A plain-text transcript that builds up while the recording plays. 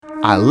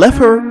I left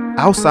her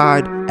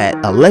outside at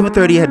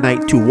 11:30 at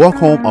night to walk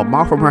home a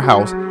mile from her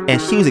house, and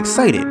she was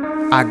excited.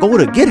 I go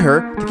to get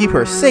her to keep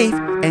her safe,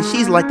 and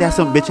she's like, that's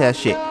some bitch ass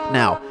shit.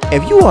 Now,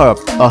 if you are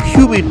a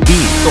human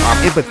being, so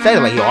I'm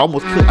empathetic, like, yo,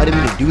 I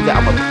didn't mean to do that,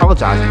 I'm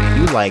apologizing,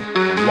 and you like,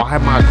 why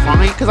am I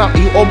crying? Because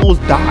you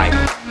almost died.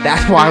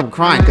 That's why I'm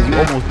crying, because you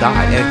almost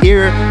died. And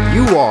here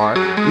you are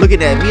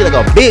looking at me like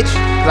a bitch,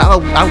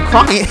 because I'm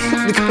crying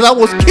because I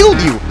almost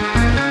killed you.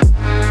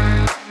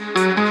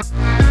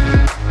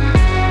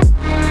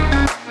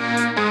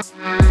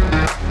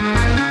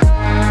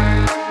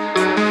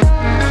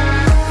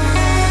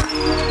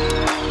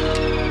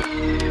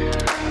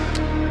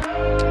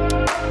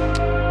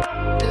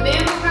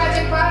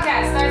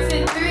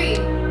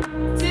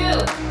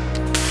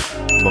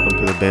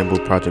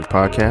 Bamboo Project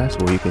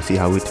Podcast, where you can see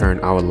how we turn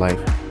our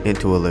life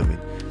into a living.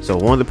 So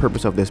one of the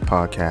purpose of this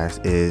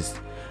podcast is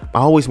I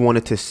always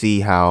wanted to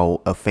see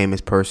how a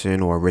famous person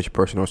or a rich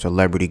person or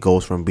celebrity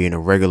goes from being a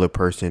regular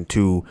person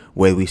to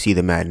where we see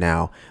them at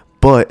now.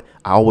 But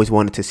I always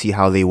wanted to see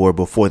how they were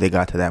before they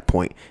got to that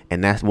point.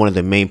 And that's one of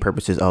the main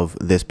purposes of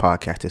this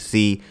podcast, to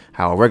see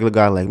how a regular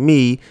guy like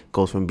me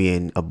goes from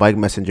being a bike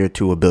messenger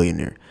to a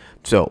billionaire.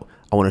 So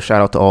I want to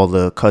shout out to all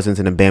the cousins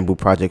in the Bamboo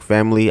Project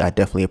family. I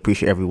definitely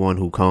appreciate everyone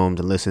who comes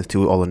and listens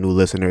to it, all the new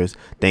listeners.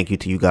 Thank you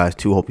to you guys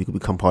too. Hope you can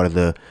become part of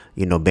the,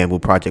 Bamboo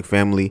Project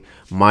family.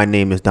 My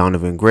name is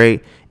Donovan Gray.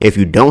 If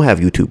you don't have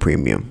YouTube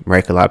Premium,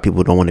 right? 'Cause a lot of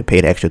people don't want to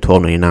pay the extra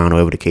 $12.99 or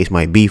whatever the case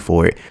might be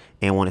for it,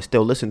 and want to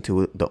still listen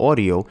to the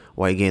audio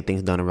while you're getting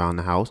things done around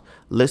the house.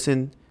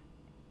 Listen,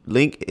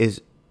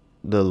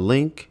 the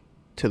link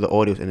to the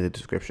audio is in the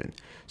description.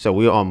 So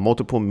we are on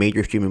multiple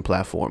major streaming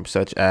platforms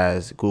such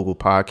as Google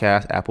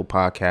Podcasts, Apple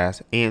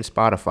Podcasts, and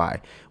Spotify.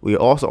 We are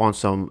also on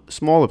some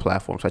smaller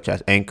platforms such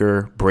as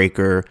Anchor,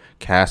 Breaker,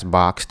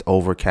 Castbox,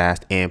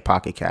 Overcast, and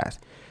Pocket Cast.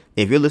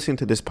 If you're listening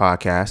to this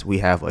podcast, we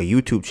have a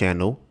YouTube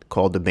channel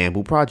called The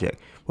Bamboo Project,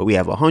 where we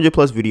have 100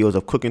 plus videos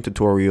of cooking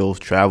tutorials,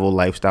 travel,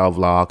 lifestyle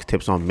vlogs,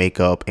 tips on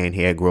makeup and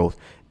hair growth,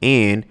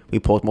 and we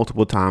post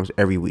multiple times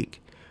every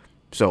week.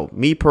 So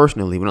me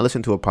personally, when I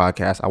listen to a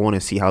podcast, I want to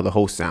see how the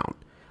hosts sound.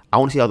 I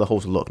want to see how the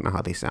hosts look, not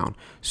how they sound.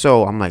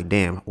 So I'm like,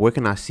 damn, where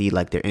can I see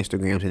like their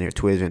Instagrams and their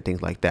Twitters and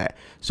things like that?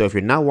 So if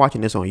you're not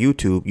watching this on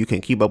YouTube, you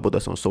can keep up with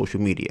us on social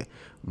media.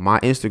 My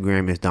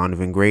Instagram is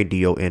Donovan Gray,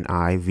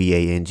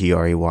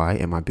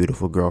 DONIVANGRAY, and my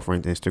beautiful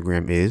girlfriend's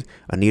Instagram is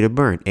Anita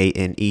Burn,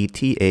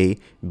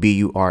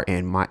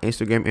 ANETABURN. My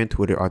Instagram and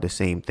Twitter are the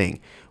same thing.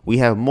 We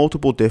have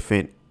multiple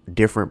different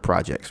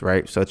projects,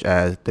 right? Such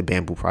as the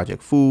Bamboo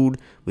Project Food,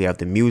 we have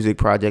the Music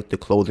Project, the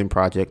Clothing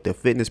Project, the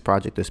Fitness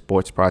Project, the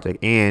Sports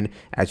Project, and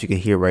as you can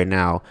hear right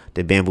now,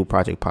 the Bamboo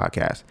Project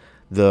Podcast.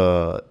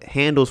 The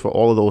handles for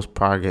all of those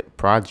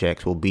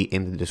projects will be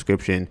in the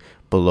description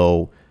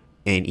below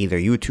in either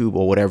YouTube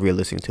or whatever you're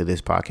listening to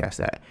this podcast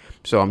at.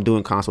 So I'm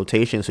doing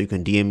consultations, so you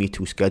can DM me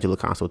to schedule a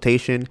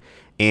consultation.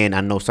 And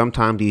I know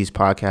sometimes these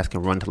podcasts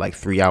can run to like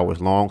 3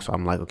 hours long, so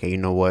I'm like, okay, you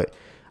know what?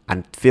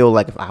 I feel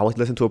like if I was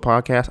listening to a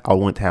podcast, I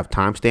want to have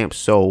timestamps.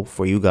 So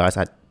for you guys,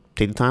 I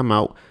take the time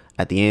out.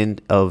 At the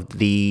end of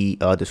the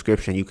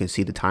description, you can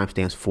see the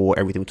timestamps for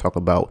everything we talk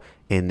about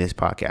in this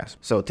podcast.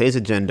 So today's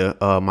agenda,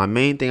 my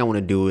main thing I want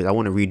to do is I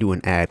want to redo an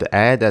ad. The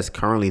ad that's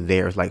currently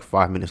there is like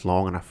 5 minutes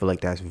long, and I feel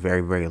like that's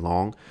very, very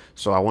long.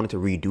 So I wanted to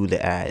redo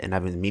the ad, and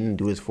I've been meaning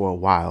to do this for a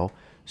while.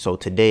 So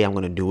today I'm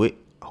going to do it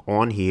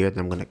on here.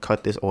 Then I'm going to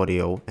cut this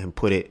audio and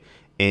put it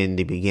in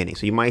the beginning.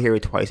 So you might hear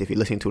it twice. If you're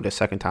listening to it a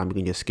second time, you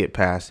can just skip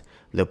past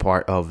the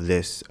part of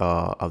this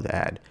of the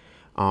ad.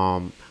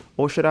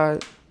 Or should I?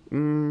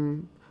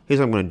 Here's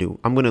what I'm gonna do.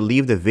 I'm gonna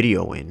leave the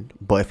video in,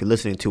 but if you're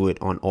listening to it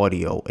on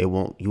audio, you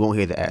won't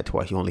hear the ad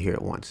twice. You only hear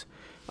it once.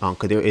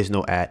 Because there is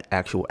no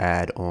actual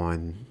ad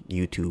on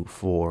YouTube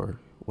for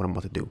what I'm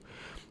about to do.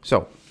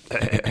 So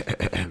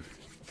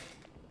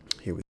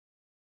here we go.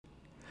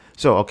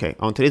 So okay,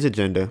 on today's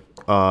agenda,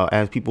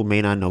 as people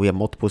may not know, we have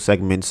multiple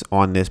segments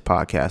on this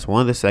podcast.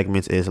 One of the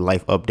segments is a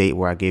life update,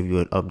 where I give you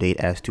an update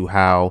as to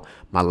how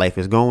my life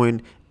is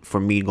going. For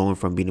me, going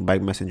from being a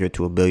bike messenger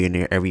to a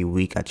billionaire, every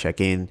week I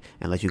check in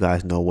and let you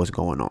guys know what's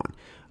going on.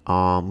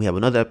 We have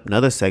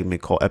another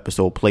segment called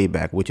episode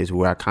playback, which is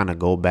where I kind of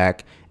go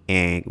back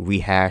and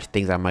rehash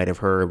things I might have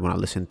heard when I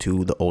listened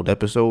to the old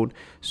episode.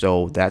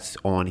 So that's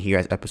on here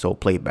as episode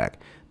playback.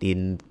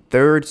 The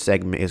third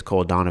segment is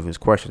called Donovan's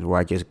Questions, where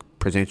I just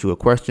present you a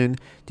question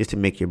just to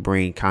make your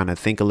brain kind of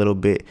think a little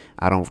bit.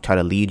 I don't try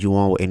to lead you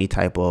on with any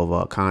type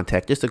of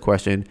context, just a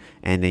question,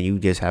 and then you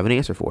just have an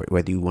answer for it,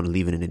 whether you want to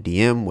leave it in a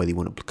DM, whether you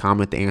want to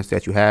comment the answer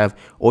that you have,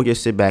 or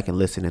just sit back and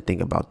listen and think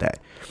about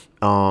that.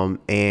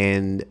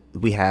 And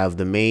we have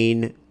the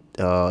main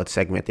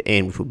segment at the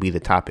end, which will be the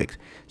topics.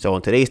 So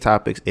on today's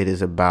topics, it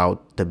is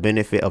about the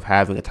benefit of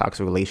having a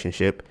toxic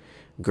relationship,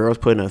 girls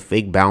putting up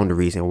fake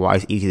boundaries, and why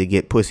it's easy to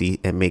get pussy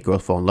and make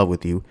girls fall in love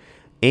with you.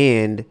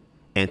 And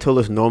until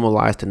it's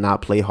normalized to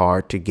not play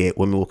hard to get,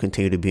 women will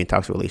continue to be in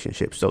toxic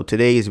relationships. So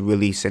today is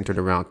really centered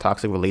around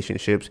toxic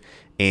relationships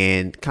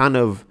and kind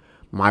of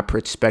my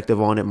perspective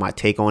on it, my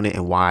take on it,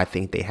 and why I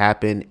think they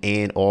happen,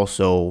 and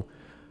also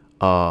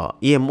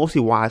Yeah,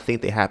 mostly why I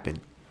think they happen.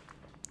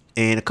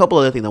 And a couple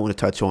other things I want to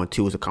touch on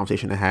too is a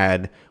conversation I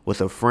had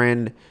with a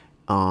friend.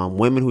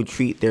 Women who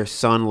treat their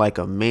son like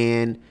a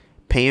man,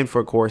 paying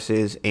for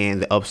courses,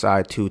 and the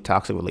upside to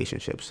toxic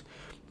relationships.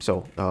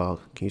 So,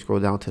 can you scroll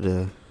down to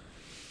the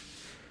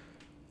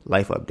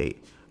life update?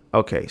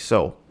 Okay,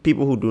 so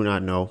people who do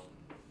not know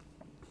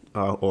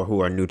or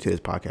who are new to this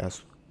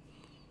podcast.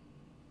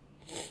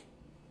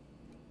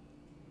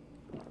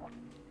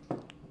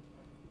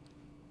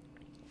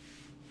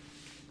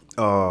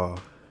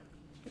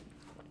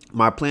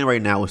 My plan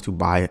right now is to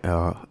buy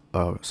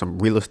some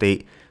real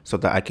estate so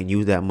that I can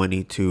use that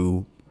money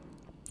to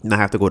not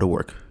have to go to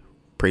work.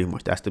 Pretty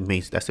much, that's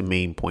the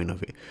main point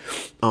of it.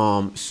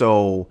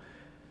 So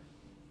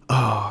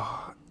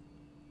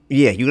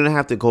yeah, you're gonna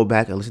have to go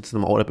back and listen to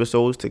some old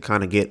episodes to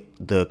kind of get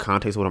the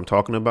context of what I'm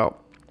talking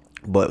about.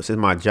 But since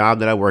my job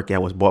that I work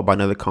at was bought by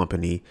another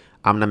company,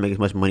 I'm not making as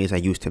much money as I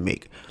used to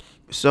make.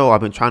 So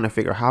I've been trying to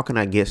figure out how can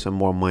I get some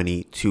more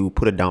money to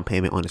put a down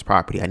payment on this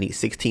property. I need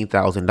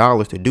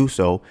 $16,000 to do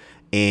so,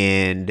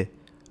 and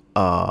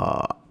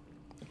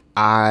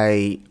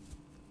I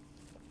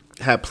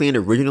had planned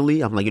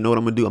originally. I'm like, you know what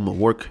I'm gonna do? I'm gonna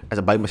work as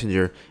a bike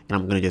messenger, and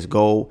I'm gonna just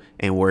go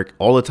and work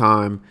all the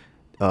time.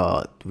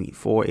 3,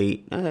 4,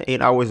 8,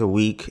 8 hours a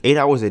week, 8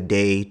 hours a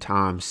day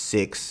times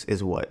 6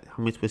 is what?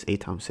 How much was 8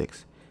 times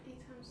 6? 8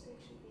 times 6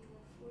 should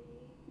be like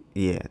 48.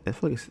 Yeah, I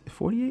feel like it's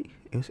 48.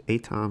 It was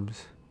 8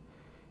 times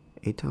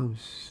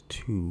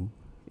 2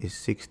 is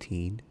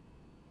 16.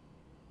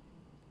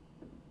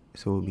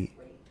 So it would be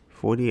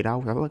 48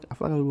 hours. I feel like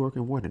I would be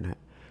working more than that.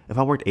 If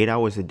I worked 8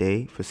 hours a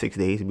day for 6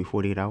 days, it'd be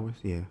 48 hours.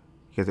 Yeah,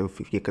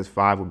 because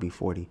 5 would be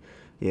 40.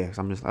 Yeah,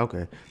 so I'm just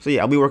okay. So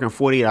yeah, I'll be working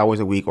 48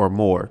 hours a week or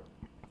more.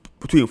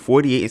 Between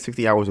 48 and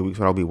 60 hours a week is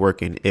what I'll be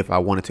working if I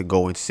wanted to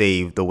go and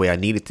save the way I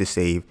needed to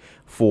save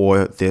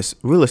for this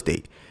real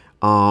estate.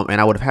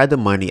 And I would have had the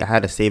money. I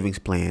had a savings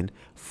plan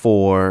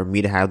for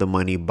me to have the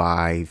money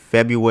by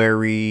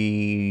February,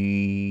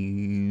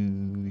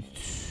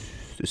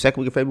 the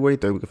second week of February,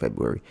 third week of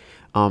February.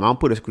 I'll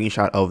put a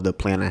screenshot of the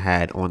plan I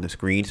had on the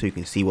screen so you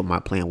can see what my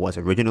plan was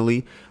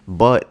originally.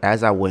 But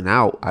as I went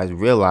out, I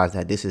realized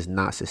that this is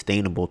not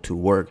sustainable to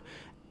work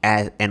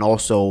and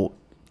also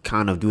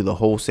kind of do the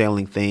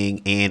wholesaling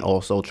thing and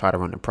also try to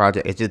run the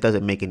project. It just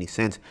doesn't make any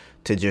sense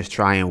to just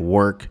try and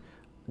work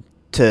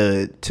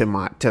till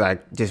I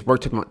just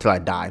work till I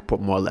die, put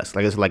more or less.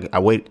 Like it's like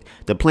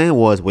the plan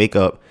was wake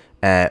up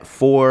at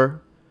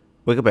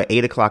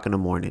 8 o'clock in the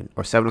morning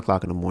or 7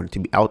 o'clock in the morning to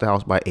be out the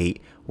house by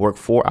 8, work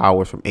 4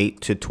 hours from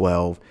 8 to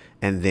 12,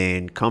 and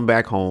then come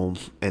back home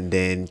and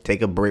then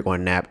take a break or a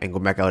nap and go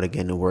back out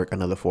again and work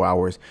another 4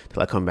 hours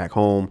till I come back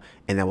home.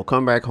 And then we'll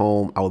come back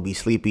home. I would be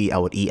sleepy. I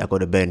would eat. I go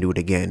to bed and do it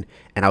again.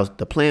 And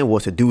the plan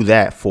was to do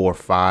that for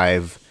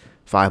five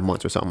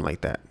months or something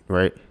like that.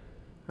 Right.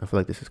 I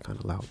feel like this is kind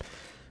of loud.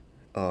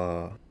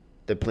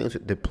 The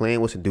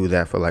plan was to do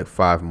that for like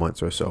 5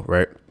 months or so.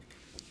 Right.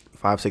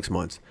 5-6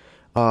 months.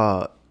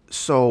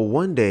 So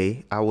one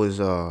day I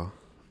was a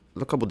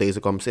couple days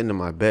ago, I'm sitting in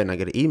my bed and I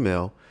get an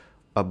email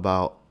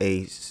about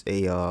a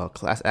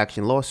class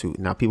action lawsuit.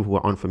 Now, people who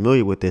are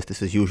unfamiliar with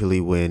this is usually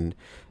when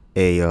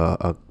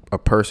a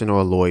person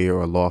or a lawyer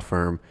or a law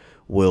firm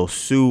will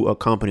sue a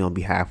company on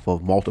behalf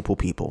of multiple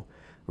people,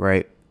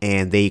 right?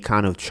 And they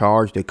kind of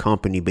charge the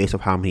company based on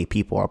how many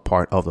people are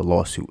part of the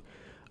lawsuit.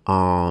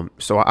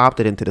 So I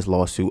opted into this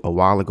lawsuit a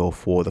while ago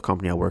for the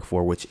company I work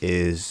for, which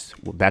is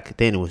back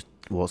then it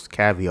was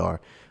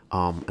Caviar.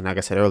 And like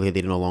I said earlier,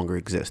 they no longer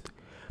exist.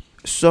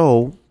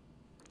 So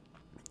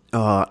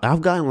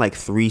I've gotten like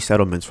 3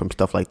 settlements from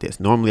stuff like this.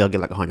 Normally I'll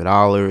get like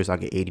 $100, I'll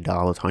get $80,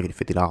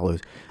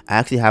 $150. I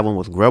actually have one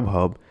with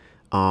Grubhub.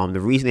 The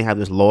reason they have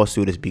this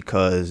lawsuit is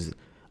because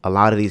a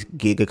lot of these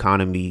gig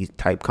economy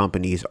type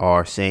companies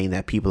are saying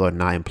that people are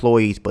not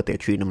employees, but they're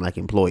treating them like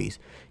employees.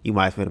 You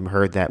might have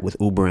heard that with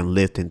Uber and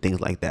Lyft and things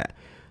like that.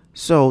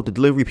 So the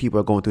delivery people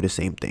are going through the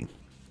same thing.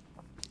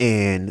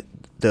 And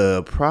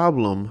the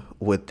problem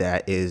with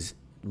that is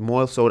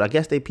more so, I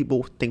guess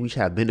people think we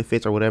should have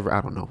benefits or whatever.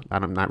 I don't know. I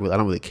don't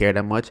really care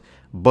that much.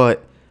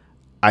 But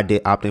I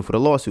did opt in for the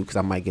lawsuit because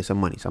I might get some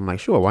money. So I'm like,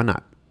 sure, why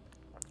not?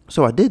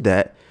 So I did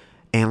that.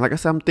 And like I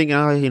said, I'm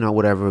thinking,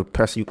 whatever.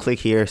 Press, you click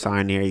here,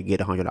 sign there, you get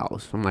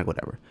 $100. I'm like,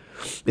 whatever.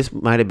 This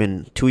might have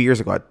been 2 years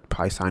ago. I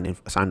probably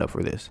signed up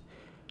for this.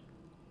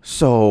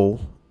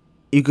 So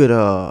you could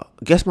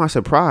guess my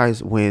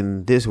surprise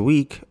when this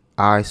week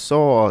I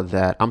saw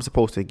that I'm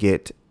supposed to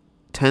get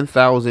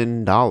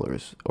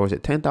 $10,000, or is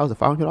it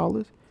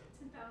 $10,500?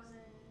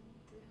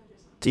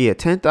 Yeah,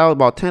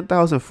 about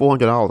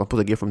 $10,400 I'm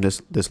supposed to get from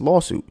this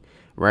lawsuit,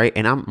 right?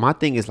 And my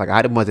thing is like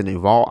I wasn't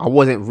involved. I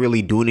wasn't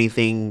really doing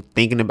anything,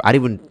 thinking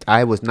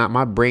about.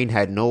 My brain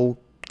had no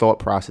thought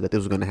process that this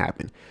was going to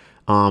happen.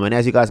 And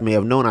as you guys may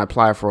have known, I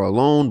applied for a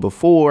loan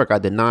before. I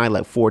got denied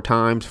like 4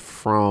 times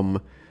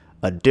from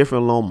a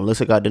different loan.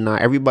 Melissa got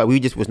denied. Everybody, we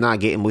just was not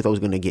getting what I was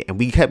going to get. And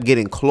we kept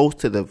getting close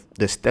to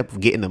the step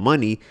of getting the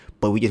money,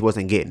 but we just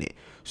wasn't getting it.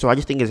 So I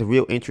just think it's a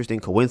real interesting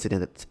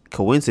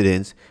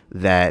coincidence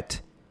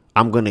that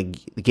I'm gonna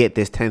get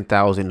this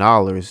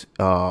 $10,000,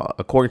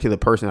 according to the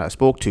person that I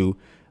spoke to,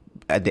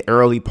 at the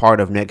early part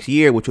of next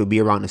year, which would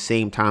be around the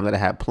same time that I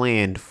had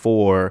planned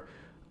for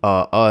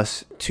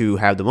us to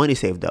have the money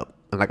saved up.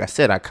 And like I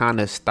said, I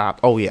kind of stopped.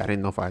 Oh yeah, I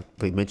didn't know if I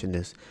really mentioned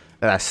this.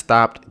 That I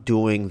stopped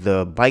doing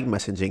the bike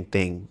messaging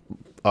thing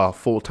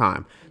full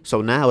time.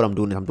 So now what I'm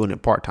doing is I'm doing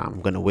it part time.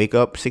 I'm gonna wake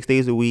up 6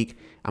 days a week.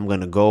 I'm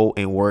gonna go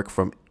and work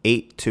from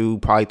 8 to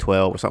probably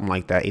 12 or something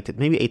like that.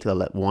 Maybe 8 to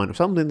 11, 1 or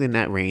something in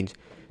that range.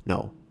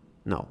 No,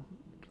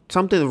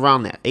 something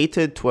around that, 8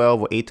 to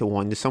 12 or 8 to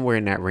 1, just somewhere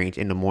in that range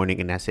in the morning,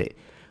 and that's it.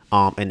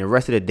 And the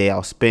rest of the day,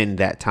 I'll spend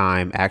that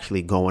time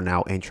actually going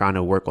out and trying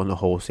to work on the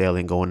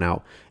wholesaling, going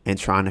out and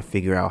trying to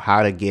figure out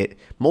how to get,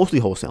 mostly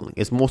wholesaling.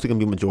 It's mostly going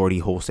to be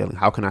majority wholesaling.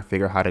 How can I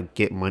figure out how to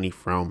get money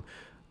from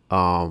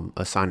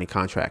assigning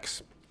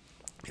contracts?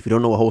 If you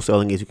don't know what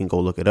wholesaling is, you can go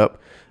look it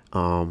up.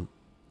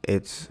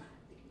 It's,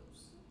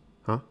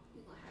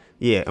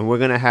 yeah, and we're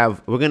gonna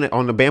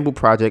on the Bamboo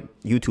Project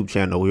YouTube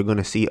channel, we're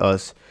gonna see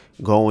us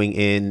going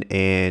in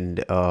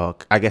and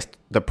I guess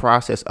the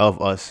process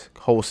of us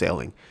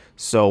wholesaling.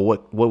 So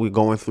what we're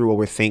going through, what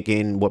we're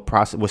thinking, what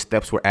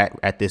steps we're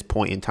at this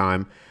point in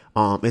time.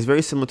 It's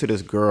very similar to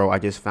this girl I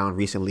just found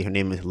recently. Her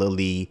name is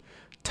Lily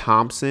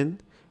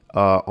Thompson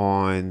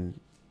on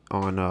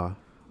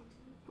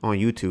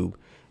YouTube,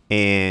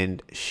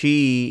 and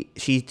she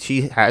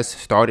has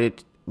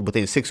started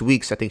within 6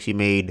 weeks. I think she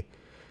made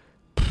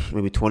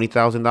maybe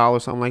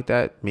 $20,000, something like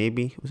that.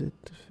 Maybe was it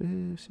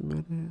something? She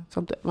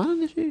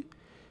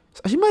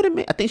might have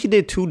made. I think she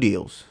did 2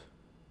 deals.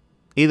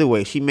 Either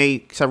way, she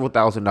made several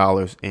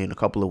 $1,000s in a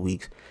couple of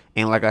weeks.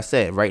 And like I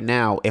said, right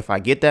now, if I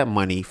get that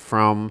money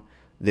from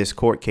this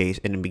court case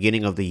in the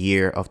beginning of the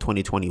year of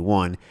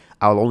 2021,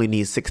 I'll only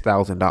need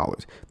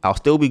 $6,000. I'll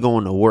still be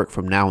going to work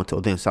from now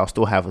until then, so I'll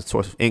still have a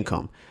source of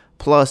income.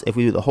 Plus, if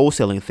we do the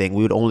wholesaling thing,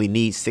 we would only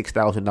need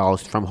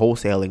 $6,000 from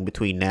wholesaling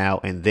between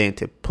now and then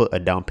to put a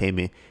down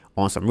payment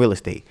on some real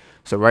estate.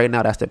 So right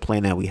now, that's the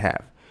plan that we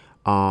have.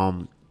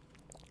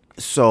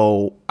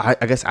 So I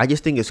guess I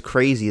just think it's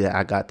crazy that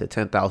I got the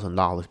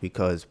 $10,000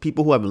 because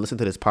people who have been listening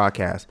to this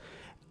podcast,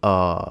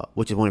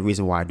 which is one of the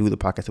reasons why I do the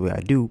podcast the way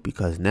I do,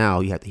 because now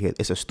you have to hear,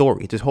 it's a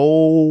story. It's this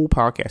whole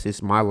podcast.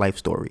 It's my life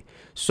story.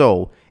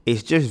 So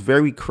it's just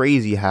very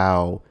crazy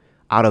how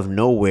out of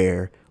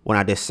nowhere, when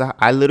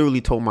I literally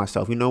told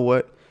myself, you know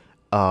what,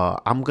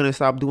 I'm going to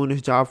stop doing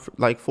this job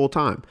like full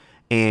time.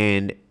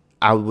 And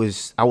I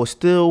was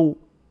still,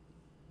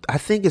 I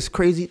think it's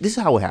crazy. This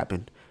is how it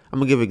happened. I'm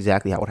going to give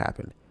exactly how it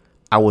happened.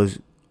 I was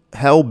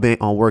hell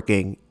bent on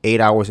working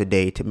 8 hours a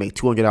day to make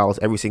 $200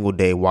 every single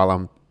day while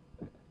I'm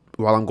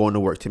going to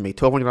work, to make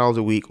 $1,200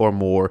 a week or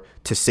more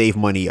to save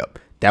money up.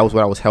 That was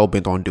what I was hell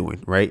bent on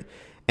doing, right?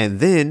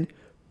 And then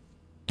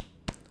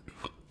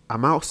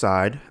I'm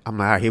outside. I'm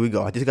like, all right, here we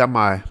go. I just got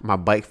my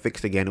bike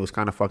fixed again. It was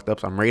kind of fucked up,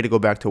 so I'm ready to go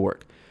back to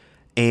work.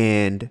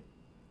 And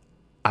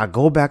I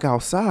go back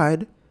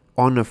outside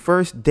on the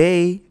first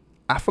day.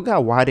 I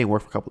forgot why I didn't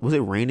work for a couple. Was it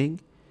raining?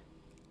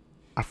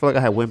 I feel like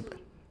I had went,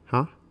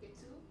 huh?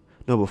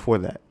 No, before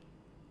that.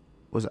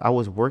 I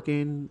was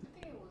working.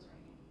 I think it was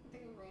raining. I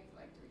think it rained for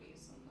like 3 days,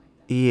 something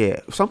like that. Yeah,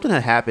 something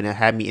had happened that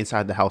had me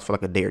inside the house for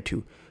like a day or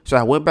two. So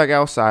I went back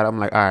outside. I'm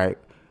like, all right,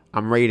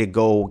 I'm ready to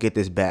go get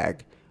this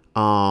bag.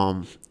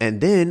 And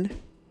then,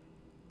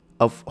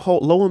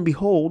 lo and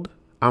behold,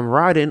 I'm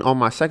riding on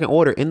my second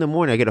order in the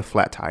morning. I get a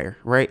flat tire,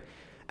 right?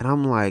 And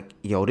I'm like,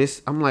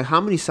 how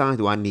many signs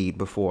do I need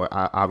before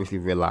I obviously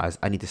realize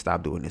I need to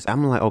stop doing this?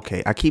 I'm like,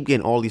 okay, I keep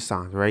getting all these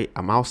signs, right?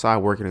 I'm outside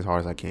working as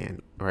hard as I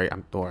can, right?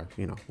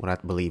 What I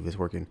believe is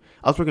working.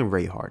 I was working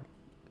very hard.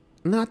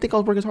 No, I think I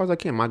was working as hard as I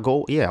can. My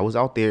goal, I was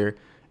out there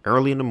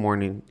early in the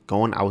morning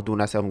I was doing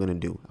what I said I'm going to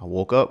do. I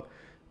woke up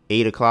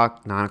 8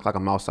 o'clock, 9 o'clock,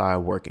 I'm outside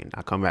working.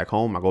 I come back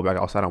home, I go back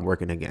outside, I'm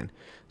working again.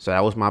 So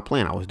that was my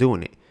plan. I was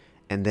doing it.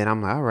 And then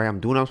I'm like, all right, I'm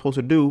doing what I'm supposed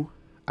to do.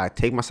 I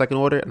take my second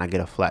order and I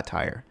get a flat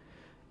tire.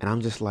 And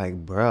I'm just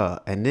like, bruh.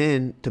 And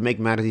then to make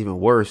matters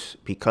even worse,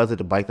 because of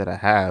the bike that I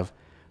have,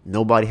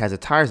 nobody has the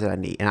tires that I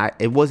need. And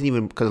it wasn't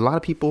even, because a lot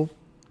of people,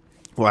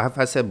 well,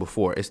 I said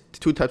before, it's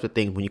 2 types of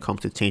things when it comes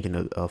to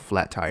changing a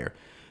flat tire.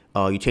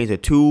 You change the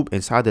tube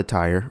inside the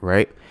tire,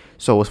 right?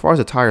 So as far as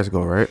the tires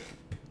go, right?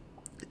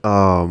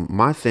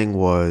 My thing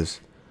was,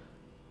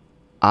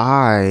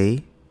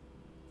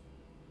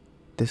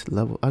 this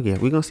level, again,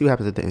 we're going to see what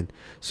happens at the end.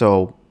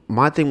 So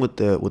my thing with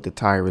the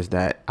tire is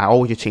that I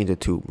always just change the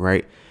tube,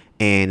 right?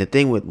 And the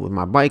thing with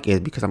my bike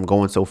is because I'm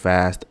going so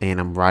fast and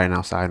I'm riding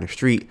outside in the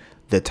street,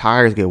 the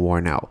tires get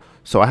worn out.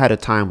 So I had a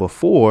time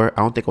before,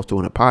 I don't think I was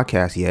doing a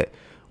podcast yet,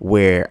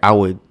 where I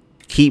would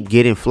keep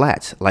getting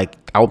flats. Like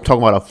I was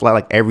talking about a flat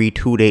like every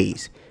 2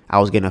 days. I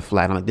was getting a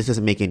flat. I'm like, this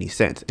doesn't make any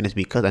sense. And it's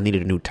because I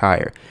needed a new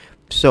tire.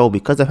 So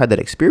because I've had that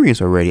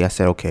experience already, I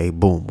said, okay,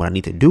 boom. What I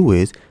need to do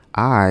is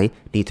I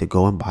need to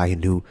go and buy a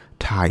new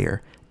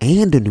tire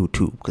and a new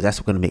tube, because that's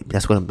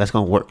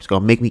gonna work. It's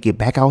gonna make me get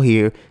back out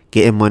here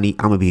getting money.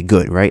 I'm gonna be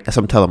good, right? That's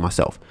what I'm telling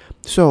myself.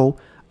 So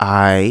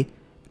I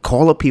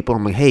call up people.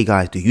 I'm like, hey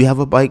guys, do you have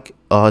a bike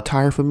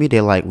tire for me?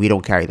 They're like, we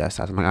don't carry that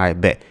size. I'm like, all right,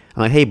 bet.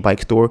 I'm like, hey,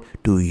 bike store,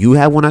 do you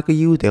have one I could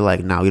use? They're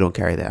like, nah, we don't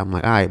carry that. I'm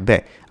like, all right,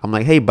 bet. I'm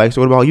like, hey, bike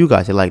store, what about you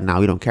guys? They're like, nah,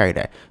 we don't carry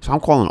that. So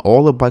I'm calling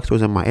all the bike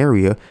stores in my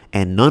area,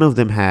 and none of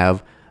them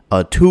have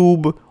a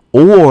tube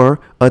or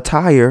a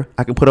tire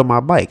I can put on my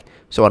bike.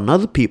 So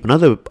another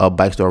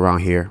bike store around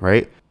here,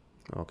 right?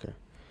 Okay.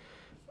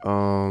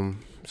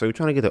 So we're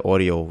trying to get the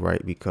audio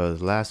right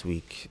because last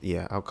week,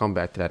 yeah, I'll come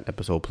back to that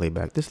episode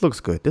playback. This looks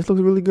good. This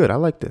looks really good. I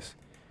like this.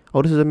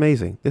 Oh, this is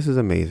amazing. This is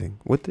amazing.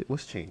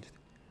 What's changed?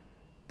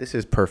 This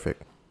is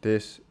perfect.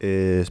 This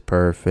is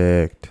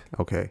perfect.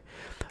 Okay.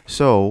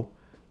 So,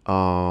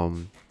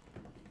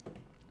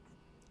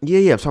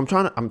 yeah. So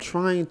I'm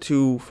trying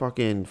to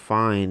fucking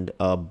find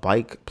a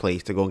bike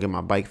place to go and get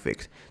my bike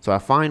fixed. So I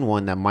find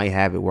one that might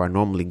have it where I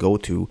normally go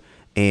to,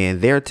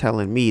 and they're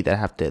telling me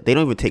that they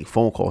don't even take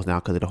phone calls now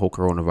because of the whole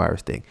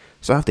coronavirus thing.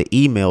 So I have to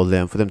email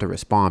them for them to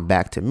respond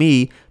back to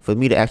me, for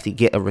me to actually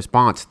get a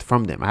response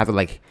from them. I have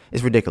to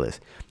it's ridiculous.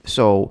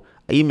 So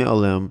I email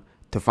them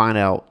to find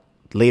out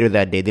later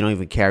that day they don't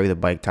even carry the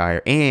bike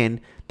tire,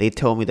 and they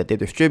tell me that their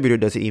distributor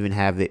doesn't even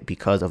have it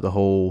because of the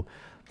whole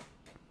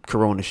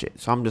corona shit.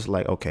 So I'm just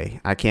like,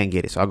 okay, I can't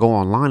get it. So I go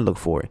online, look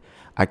for it.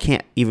 I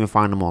can't even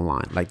find them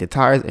online. Like the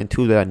tires and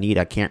tools that I need,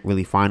 I can't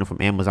really find them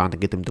from Amazon to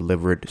get them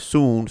delivered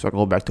soon so I can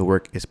go back to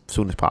work as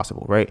soon as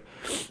possible, right?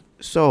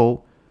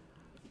 So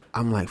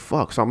I'm like,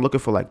 fuck. So I'm looking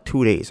for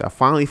 2 days. I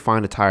finally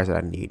find the tires that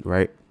I need,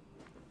 right?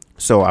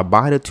 So I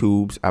buy the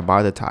tubes, I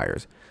buy the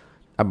tires.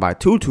 I buy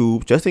 2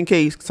 tubes just in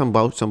case some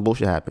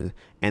bullshit happens.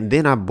 And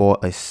then I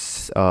bought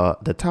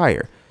the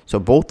tire. So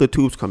both the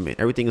tubes come in.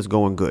 Everything is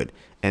going good.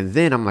 And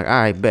then I'm like,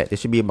 all right, bet. It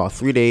should be about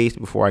 3 days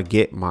before I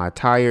get my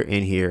tire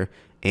in here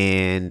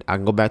and I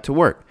can go back to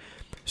work.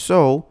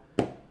 So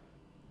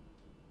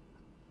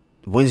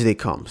Wednesday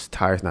comes,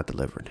 tire's not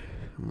delivered.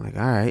 I'm like,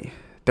 all right.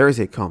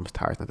 Thursday comes,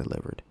 tire's not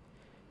delivered.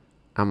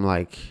 I'm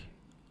like,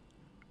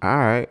 all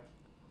right,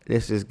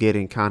 this is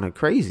getting kind of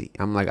crazy.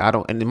 I'm like,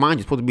 and mind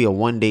you, it's supposed to be a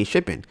 1-day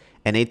shipping.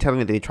 And they tell me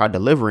that they tried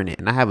delivering it,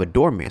 and I have a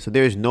doorman, so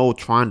there's no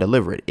trying to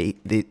deliver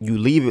it. You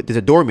leave it. There's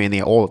a doorman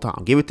there all the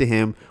time. Give it to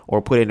him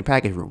or put it in the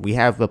package room. We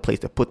have a place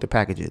to put the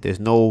packages.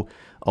 There's no,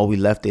 we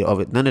left it of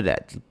it. None of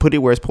that. Put it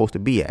where it's supposed to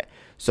be at.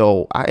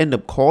 So I end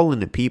up calling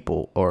the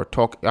people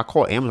I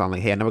call Amazon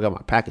like, hey, I never got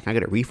my package. Can I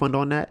get a refund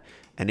on that?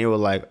 And they were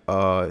like,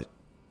 what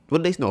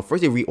did they know?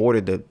 First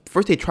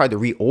they tried to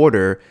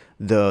reorder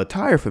the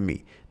tire for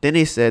me. Then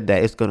they said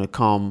that it's gonna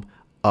come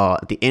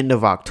at the end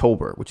of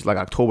October, which is like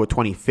October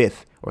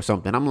 25th or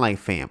something. I'm like,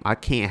 fam, I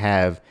can't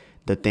have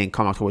the thing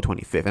come October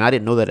 25th. And I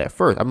didn't know that at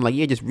first. I'm like,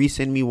 yeah, just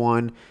resend me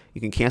one.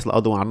 You can cancel the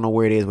other one. I don't know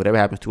where it is. Whatever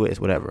happens to it, it's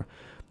whatever.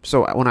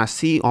 So when I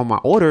see on my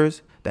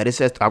orders that it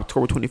says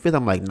October 25th,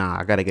 I'm like, nah,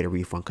 I got to get a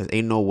refund because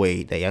ain't no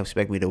way they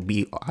expect me to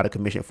be out of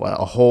commission for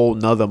a whole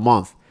nother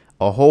month.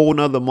 I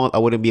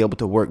wouldn't be able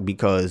to work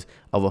because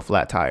of a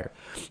flat tire.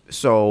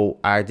 So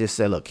I just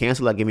said, look,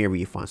 cancel that, give me a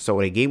refund. So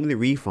they gave me the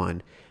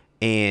refund,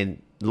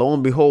 and lo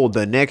and behold,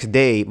 the next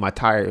day, my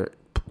tire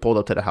pulled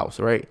up to the house,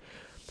 right?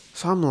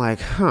 So I'm like,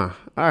 all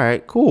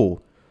right,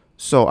 cool.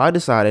 So I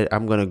decided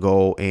I'm going to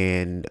go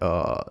and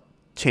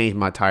change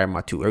my tire,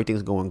 my tube.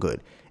 Everything's going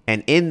good.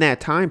 And in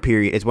that time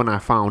period is when I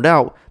found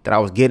out that I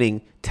was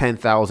getting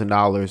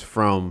 $10,000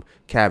 from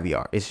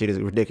Caviar. This shit is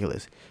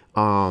ridiculous.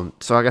 So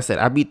like I said,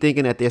 I be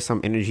thinking that there's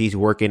some energies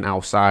working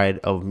outside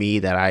of me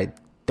that I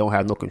don't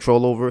have no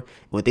control over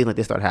when things like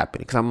this start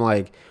happening. Because I'm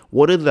like,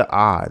 what are the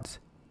odds?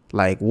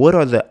 Like,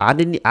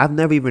 I've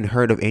never even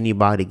heard of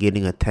anybody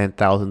getting a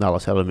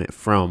 $10,000 settlement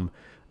from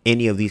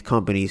any of these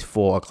companies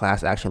for a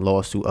class action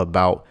lawsuit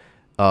about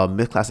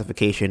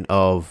misclassification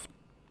of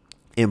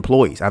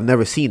employees. I've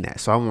never seen that.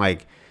 So I'm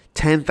like,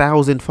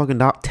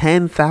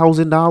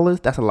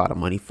 $10,000. That's a lot of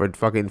money for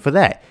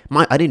that.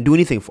 I didn't do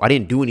anything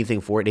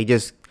for it. They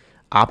just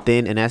opt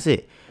in and that's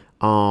it.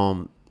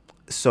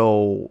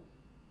 So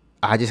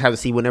I just have to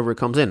see whenever it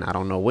comes in. I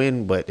don't know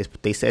when, but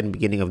they said in the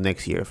beginning of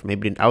next year.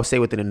 Maybe I would say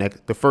within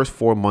the first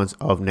 4 months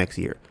of next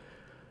year.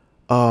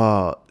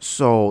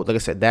 So like I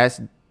said,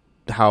 that's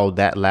how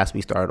that last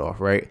week started off,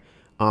 right?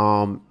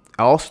 I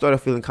also started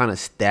feeling kind of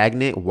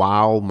stagnant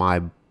while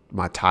my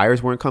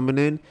tires weren't coming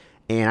in.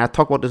 And I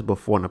talked about this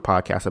before in the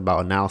podcast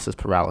about analysis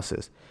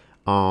paralysis.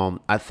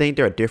 I think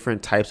there are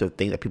different types of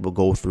things that people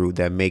go through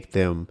that make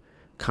them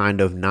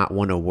kind of not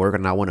want to work or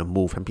not want to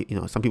move.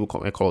 Some people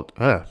call it,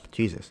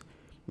 Jesus.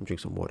 Let me drink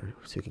some water.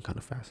 I'm speaking kind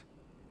of fast.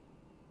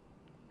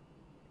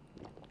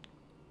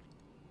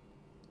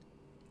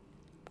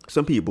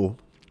 Some people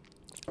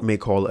may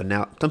call it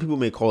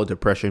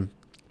depression.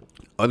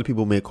 Other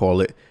people may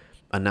call it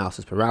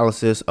analysis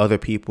paralysis. Other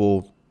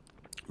people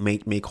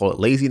may call it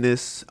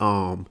laziness.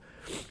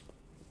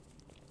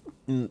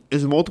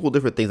 There's multiple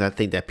different things I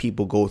think that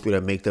people go through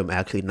that make them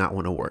actually not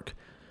want to work.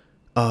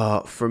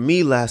 For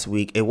me last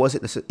week, it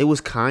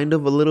was kind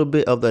of a little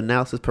bit of the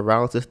analysis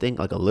paralysis thing,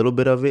 like a little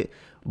bit of it,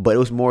 but it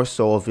was more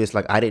so of just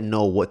like, I didn't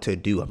know what to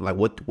do. I'm like,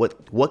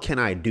 what can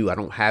I do? I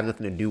don't have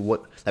nothing to do.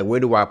 Where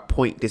do I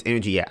point this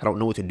energy at? I don't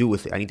know what to do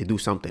with it. I need to do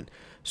something.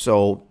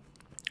 So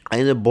I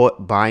ended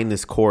up buying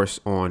this course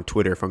on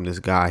Twitter from this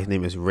guy. His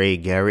name is Ray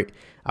Garrett.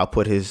 I'll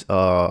put his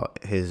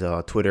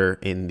Twitter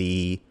in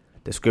the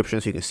description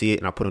so you can see it,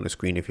 and I'll put it on the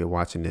screen if you're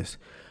watching this.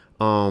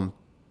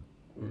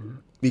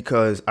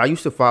 Because I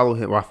used to follow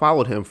him, or I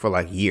followed him for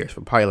like years,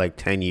 for probably like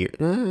 10 years.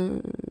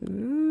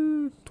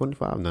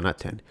 25? No, not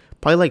 10.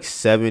 Probably like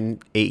 7,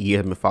 8 years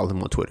I've been following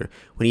him on Twitter.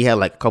 When he had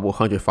like a couple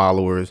hundred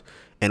followers,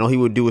 and all he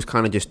would do was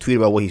kind of just tweet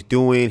about what he's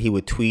doing. He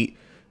would tweet,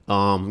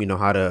 how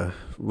to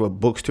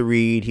books to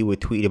read. He would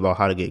tweet about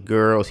how to get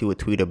girls. He would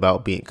tweet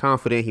about being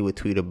confident. He would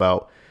tweet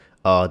about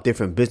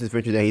different business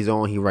ventures that he's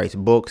on. He writes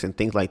books and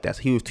things like that.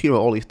 So he was tweeting about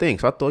all these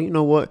things. So I thought, you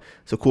know what?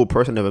 It's a cool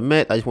person I never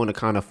met. I just want to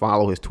kind of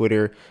follow his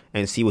Twitter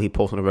and see what he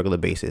posts on a regular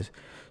basis.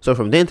 So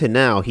from then to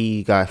now,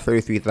 he got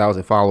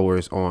 33,000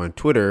 followers on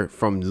Twitter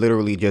from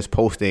literally just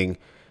posting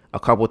a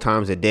couple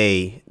times a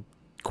day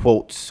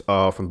quotes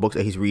from books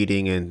that he's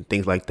reading and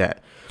things like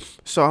that.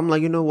 So I'm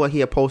like, you know what? He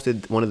had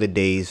posted one of the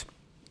days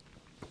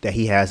that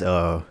he has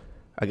I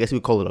guess we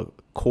call it a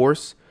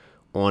course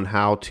on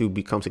how to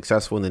become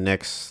successful in the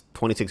next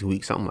 26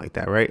 weeks, something like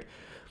that, right?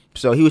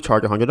 So he would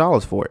charge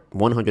 $100 for it,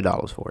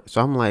 $100 for it.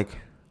 So I'm like,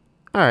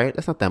 all right,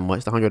 that's not that much.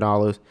 It's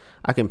 $100.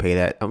 I can pay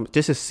that.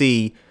 Just to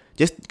see,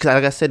 just because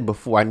like I said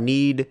before, I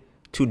need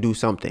to do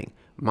something.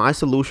 My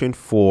solution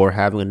for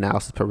having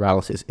analysis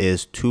paralysis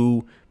is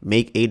to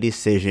make a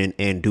decision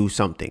and do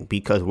something,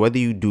 because whether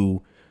you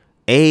do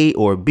A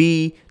or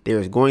B, there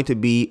is going to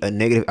be a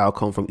negative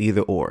outcome from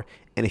either or.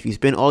 And if you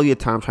spend all your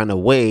time trying to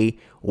weigh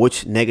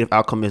which negative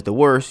outcome is the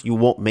worst, you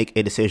won't make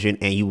a decision,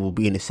 and you will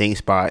be in the same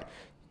spot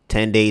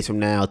 10 days from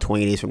now,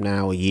 20 days from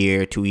now, a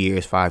year, 2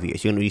 years, 5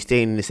 years. You're going to be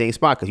staying in the same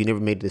spot because you never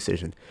made a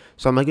decision.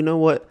 So I'm like, you know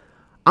what?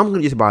 I'm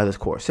going to just buy this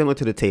course, similar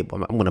to the table.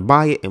 I'm going to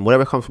buy it, and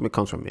whatever comes from it,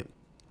 comes from it.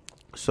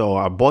 So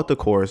I bought the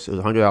course. It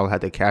was $100. I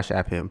had to Cash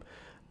App him.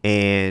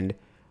 And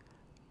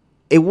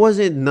it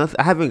wasn't nothing.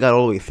 I haven't got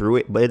all the way through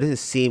it, but it doesn't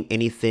seem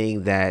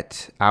anything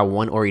that I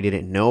already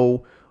didn't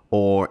know,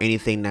 or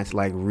anything that's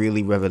like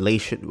really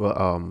revelation.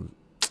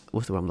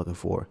 What's the word I'm looking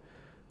for?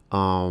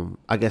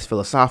 I guess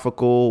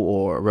philosophical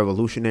or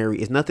revolutionary.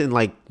 It's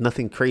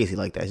nothing crazy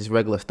like that. It's just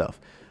regular stuff.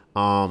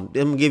 I'm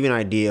gonna give you an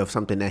idea of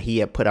something that he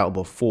had put out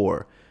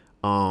before.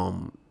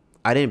 I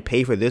didn't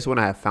pay for this one.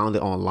 I had found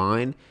it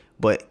online,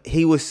 but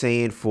he was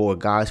saying for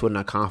guys who are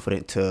not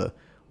confident to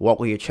walk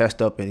with your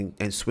chest up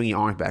and swing your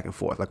arms back and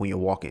forth like when you're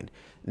walking.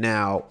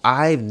 Now,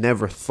 I've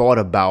never thought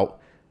about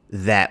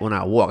that when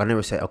I walk. I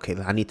never said, okay,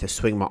 I need to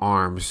swing my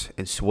arms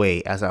and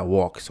sway as I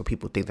walk so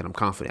people think that I'm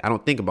confident. I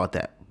don't think about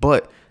that.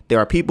 But there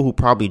are people who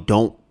probably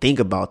don't think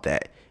about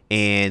that,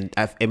 and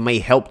it may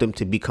help them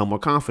to become more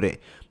confident.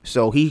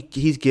 So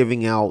he's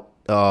giving out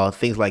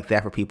things like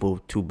that for people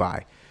to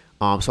buy.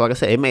 So like I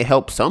said, it may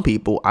help some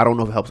people. I don't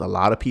know if it helps a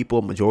lot of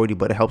people, majority,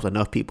 but it helps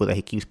enough people that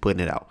he keeps putting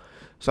it out.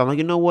 So I'm like,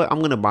 you know what? I'm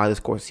going to buy this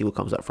course and see what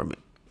comes up from it.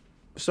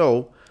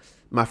 So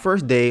my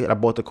first day I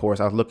bought the course,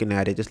 I was looking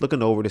at it, just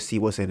looking over to see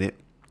what's in it.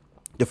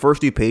 The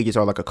first 3 pages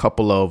are like a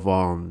couple of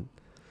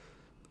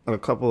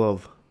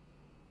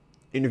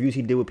interviews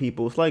he did with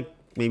people. It's like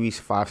maybe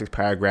 5-6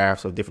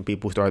 paragraphs of different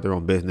people who started their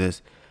own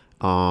business,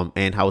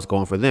 and how it's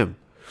going for them.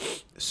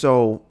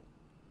 So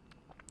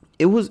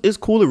it's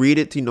cool to read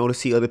it, to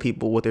see other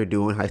people, what they're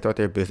doing, how they start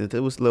their business. It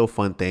was a little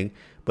fun thing.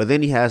 But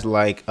then he has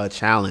like a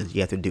challenge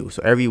you have to do.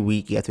 So every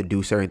week you have to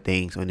do certain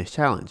things on this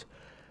challenge.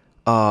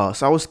 So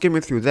I was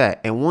skimming through that,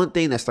 and one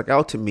thing that stuck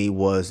out to me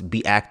was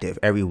be active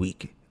every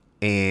week.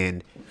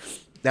 And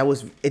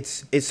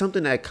it's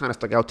something that kind of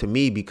stuck out to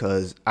me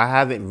because I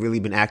haven't really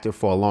been active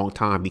for a long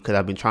time because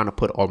I've been trying to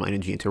put all my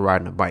energy into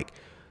riding a bike.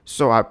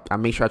 So I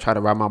make sure I try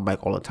to ride my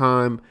bike all the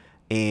time.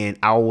 And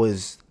I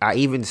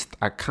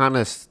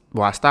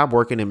stopped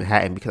working in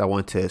Manhattan because I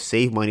wanted to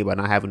save money by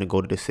not having to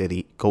go to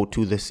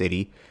the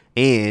city.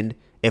 And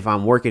if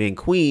I'm working in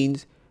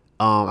Queens,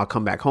 I'll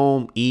come back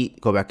home,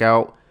 eat, go back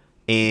out.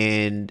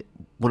 And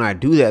when I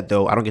do that,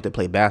 though, I don't get to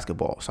play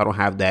basketball. So I don't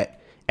have that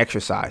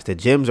exercise. The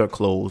gyms are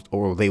closed,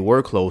 or they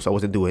were closed. So I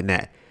wasn't doing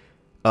that.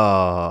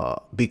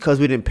 Because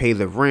we didn't pay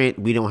the rent,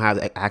 we don't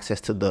have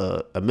access to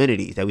the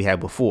amenities that we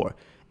had before.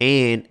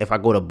 And if I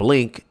go to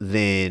Blink,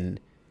 then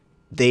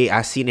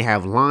I seen they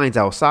have lines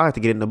outside to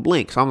get into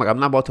Blink. So I'm like, I'm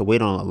not about to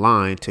wait on a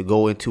line to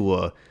go into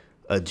a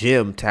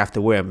gym to have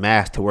to wear a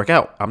mask to work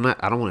out. I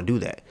don't want to do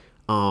that.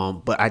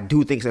 But I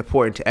do think it's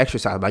important to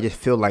exercise. But I just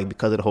feel like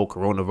because of the whole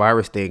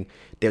coronavirus thing,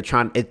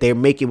 they're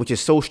making, which is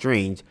so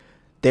strange,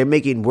 they're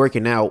making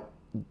working out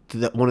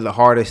one of the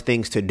hardest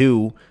things to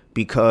do,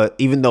 because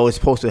even though it's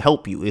supposed to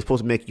help you, it's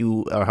supposed to make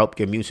you help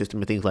your immune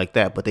system and things like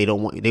that. But they'd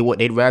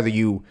rather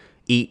you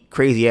eat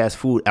crazy ass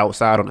food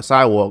outside on the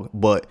sidewalk,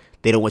 but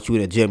they don't want you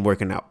in a gym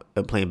working out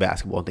and playing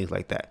basketball and things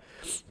like that.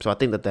 So I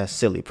think that that's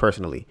silly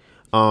personally.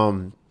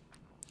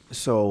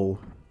 So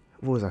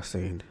what was I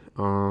saying?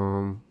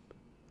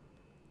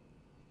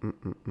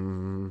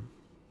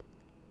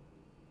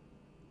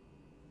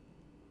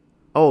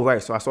 Oh,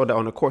 right. So I saw that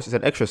on the course, it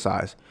said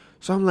exercise.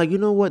 So I'm like, you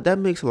know what? That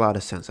makes a lot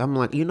of sense. I'm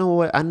like, you know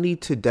what? I'm going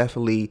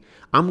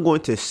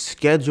to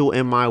schedule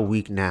in my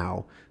week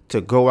now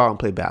to go out and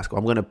play basketball.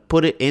 I'm going to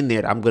put it in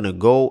there. I'm going to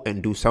go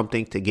and do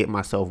something to get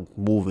myself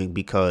moving,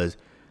 because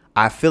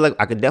I feel like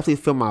I can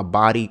definitely feel my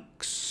body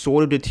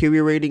sort of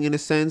deteriorating in a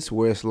sense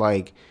where it's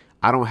like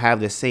I don't have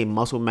the same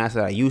muscle mass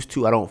that I used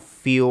to. I don't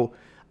feel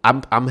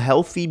I'm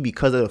healthy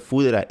because of the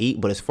food that I eat,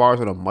 but as far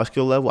as on a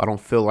muscular level, I don't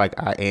feel like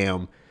I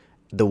am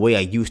the way I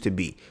used to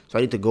be. So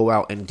I need to go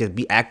out and just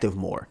be active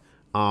more.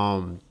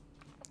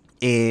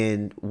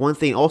 And one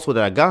thing also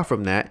that I got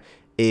from that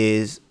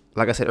is,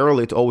 like I said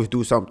earlier, to always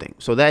do something.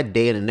 So that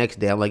day and the next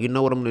day, I'm like, you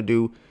know what I'm going to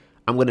do?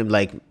 I'm going to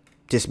like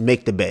just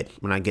make the bed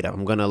when I get up.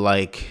 I'm going to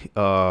like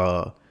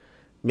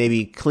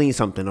maybe clean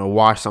something or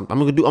wash something. I'm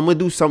going to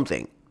do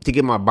something to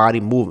get my body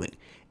moving.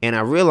 And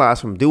I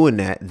realized from doing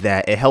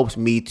that it helps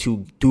me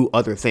to do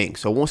other things.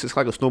 So once it's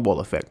like a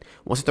snowball effect,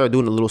 once I start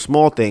doing the little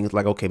small things,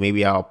 like, okay,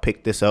 maybe I'll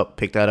pick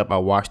that up.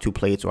 I'll wash 2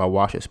 plates or I'll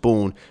wash a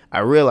spoon. I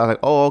realize like,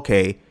 oh,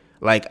 okay,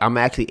 like I'm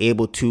actually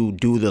able to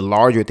do the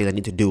larger things I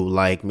need to do,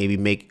 like maybe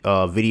make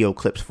video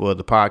clips for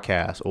the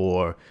podcast,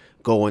 or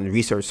go and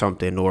research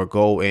something, or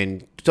go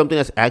and something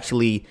that's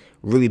actually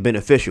really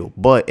beneficial.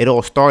 But it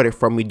all started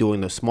from me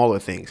doing the smaller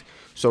things.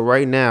 So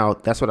right now,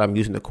 that's what I'm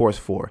using the course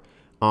for.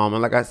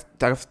 And like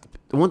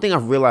one thing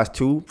I've realized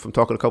too from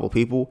talking to a couple of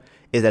people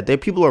is that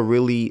people are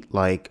really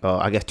like,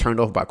 I guess, turned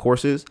off by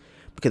courses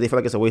because they feel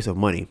like it's a waste of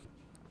money.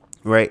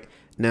 Right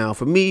now,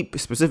 for me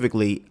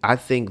specifically, I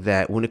think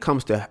that when it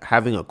comes to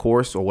having a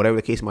course or whatever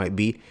the case might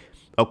be,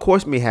 a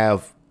course may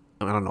have,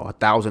 I don't know,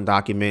 1,000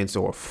 documents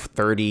or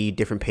 30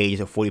 different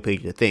pages or 40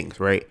 pages of things.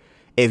 Right.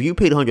 If you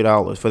paid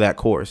 $100 for that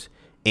course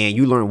and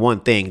you learn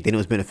one thing, then it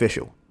was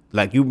beneficial.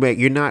 Like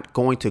you're not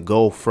going to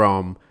go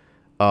from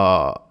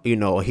a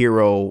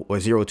hero or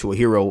zero to a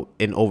hero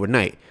in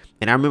overnight.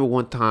 And I remember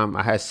one time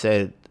I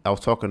was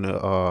talking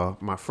to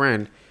my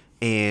friend,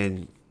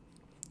 and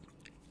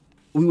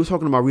we were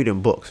talking about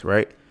reading books,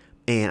 right?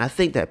 And I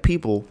think that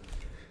people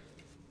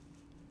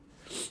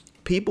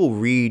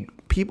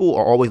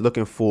are always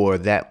looking for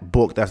that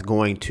book that's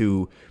going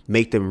to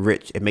make them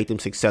rich and make them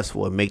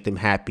successful and make them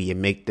happy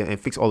and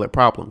fix all their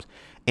problems.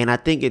 And I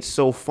think it's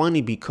so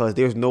funny because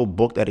there's no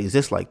book that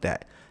exists like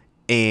that.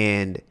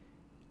 And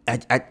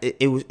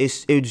it was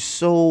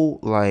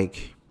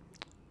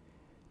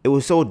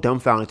so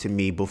dumbfounding to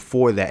me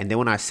before that, and then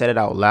when I said it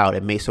out loud,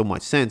 it made so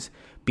much sense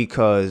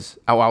because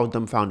I was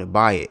dumbfounded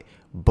by it.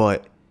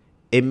 But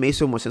it made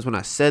so much sense when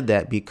I said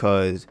that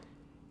because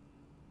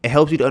it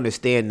helps you to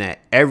understand that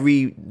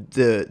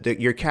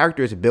your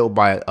character is built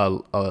by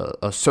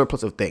a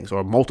surplus of things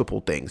or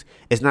multiple things.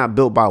 It's not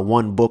built by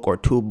one book or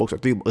 2 books or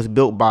 3 books. It's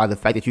built by the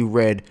fact that you've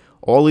read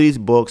all of these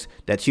books,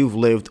 that you've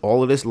lived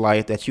all of this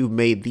life, that you've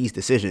made these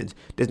decisions.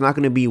 There's not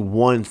going to be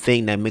one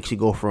thing that makes you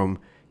go from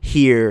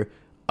here,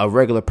 a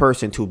regular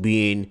person, to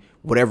being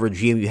whatever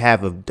dream you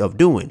have of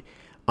doing.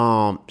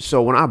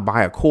 So when I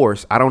buy a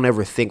course, I don't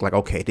ever think like,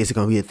 okay, this is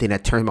going to be the thing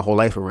that turns my whole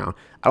life around.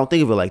 I don't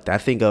think of it like that. I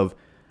think of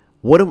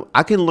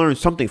I can learn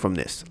something from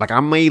this. Like I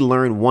may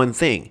learn one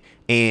thing,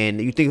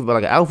 and you think about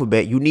like an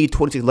alphabet, you need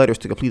 26 letters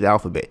to complete the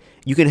alphabet.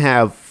 You can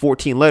have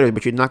 14 letters,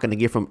 but you're not going to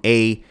get from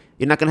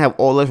you're not going to have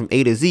all letters from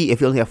A to Z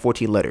if you only have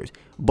 14 letters.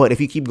 But if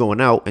you keep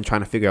going out and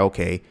trying to figure out,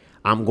 okay,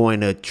 I'm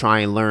going to try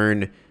and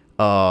learn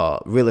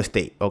real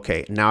estate.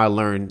 Okay, now I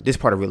learned this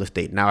part of real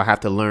estate. Now I have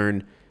to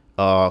learn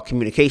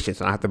communications,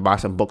 and I have to buy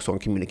some books on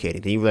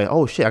communicating. Then you're like,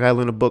 oh shit, I got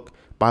to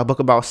buy a book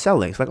about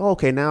selling. It's like, oh,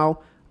 okay, now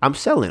I'm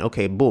selling.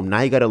 Okay, boom.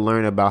 Now you got to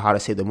learn about how to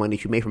save the money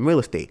that you made from real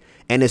estate.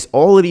 And it's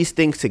all of these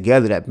things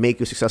together that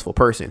make you a successful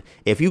person.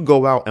 If you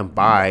go out and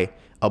buy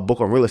a book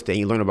on real estate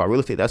and you learn about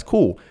real estate, that's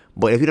cool.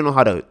 But if you don't know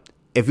how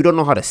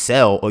to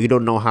sell, or you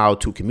don't know how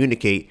to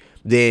communicate,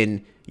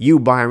 then you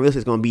buying real estate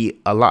is going to be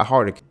a lot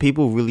harder.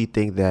 People really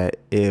think that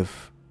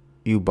if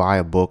you buy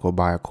a book or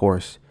buy a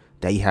course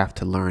that you have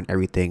to learn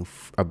everything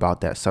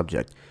about that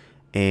subject.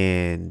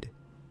 And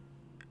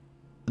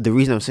the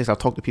reason I'm saying is I've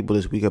talked to people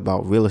this week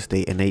about real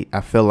estate, and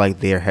I feel like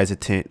they're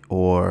hesitant,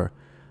 or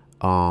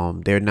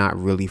they're not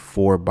really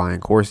for buying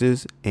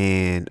courses.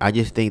 And I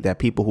just think that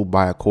people who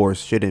buy a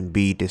course shouldn't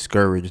be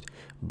discouraged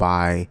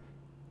by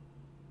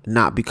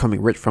not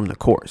becoming rich from the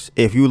course.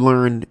 If you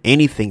learn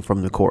anything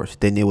from the course,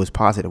 then it was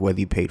positive, whether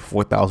you paid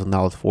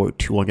 $4,000 for it,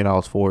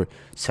 $200 for it,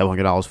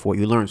 $700 for it,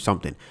 you learned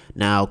something.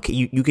 Now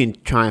you can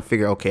try and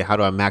figure, okay, how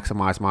do I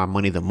maximize my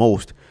money the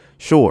most?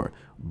 Sure.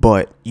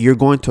 But you're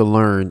going to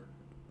learn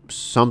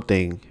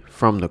something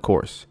from the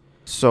course.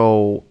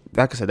 So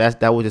like I said,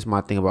 that was just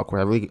my thing about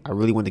course. I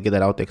really wanted to get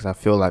that out there because I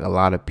feel like a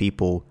lot of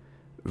people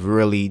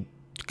really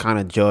kind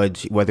of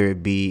judge whether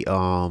it be what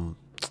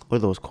are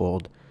those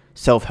called,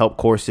 self-help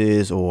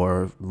courses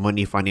or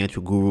money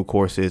financial guru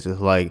courses.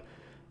 It's like,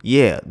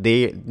 yeah,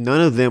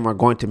 none of them are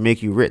going to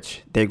make you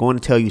rich. They're going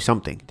to tell you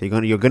something.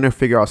 You're gonna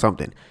figure out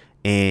something,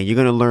 and you're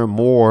gonna learn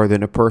more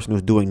than a person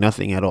who's doing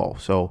nothing at all.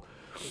 So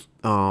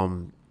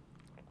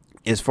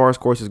as far as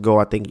courses go,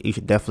 I think you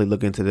should definitely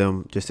look into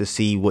them just to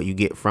see what you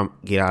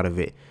get out of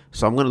it.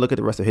 So I'm going to look at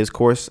the rest of his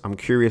course. I'm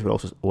curious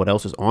what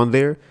else is on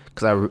there,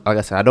 because like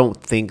I said, I don't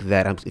think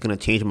that it's going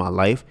to change my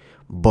life,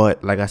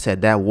 But like I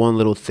said, that one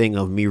little thing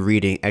of me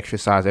reading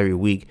exercise every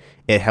week,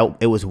 it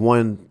helped. It was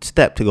one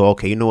step to go,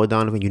 okay, you know what,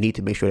 Donovan, you need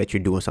to make sure that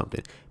you're doing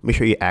something. Make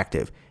sure you're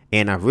active.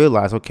 And I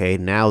realized, okay,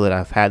 now that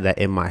I've had that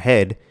in my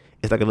head,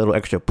 it's like a little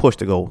extra push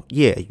to go,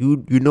 yeah,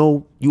 you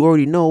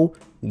already know,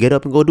 get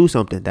up and go do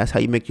something. That's how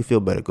you make you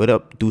feel better. Get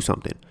up, do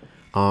something.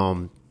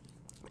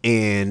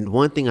 And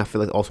one thing I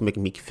feel like also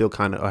making me feel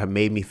kind of, or have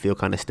made me feel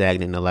kind of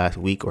stagnant in the last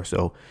week or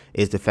so,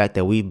 is the fact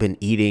that we've been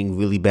eating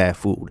really bad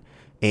food.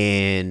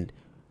 And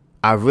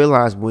I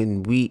realized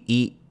when we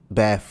eat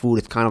bad food,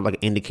 it's kind of like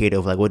an indicator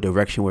of like what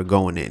direction we're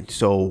going in.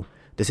 So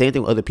the same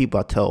thing with other people,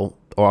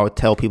 I would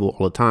tell people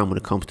all the time when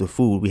it comes to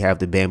food. We have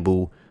the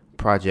Bamboo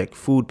Project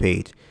food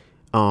page.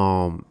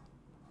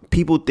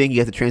 People think you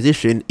have to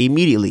transition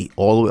immediately,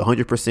 all the way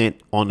 100%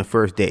 on the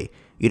first day.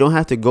 You don't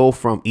have to go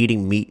from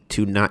eating meat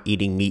to not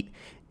eating meat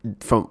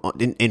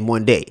in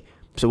one day.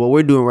 So what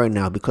we're doing right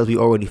now, because we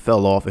already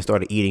fell off and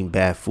started eating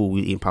bad food,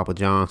 we eating Papa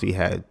John's, we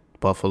had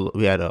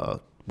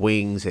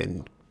wings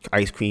and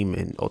ice cream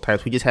and all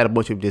types. We just had a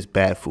bunch of just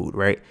bad food,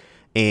 right?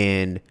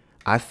 And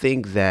I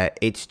think that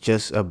it's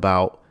just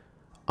about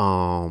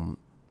one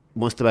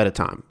step at a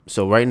time.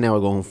 So right now we're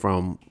going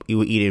from you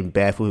were eating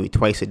bad food maybe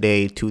twice a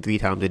day, 2-3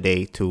 times a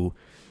day, to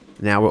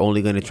now we're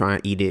only going to try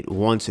and eat it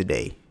once a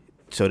day,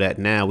 so that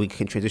now we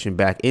can transition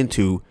back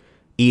into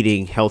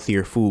eating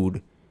healthier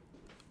food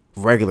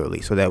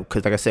regularly. So that,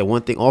 because like I said,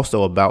 one thing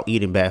also about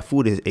eating bad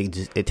food is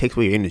it takes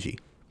away your energy.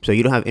 So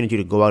you don't have energy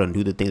to go out and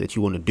do the things that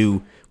you want to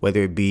do,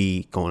 whether it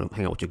be going to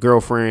hang out with your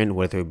girlfriend,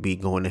 whether it be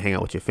going to hang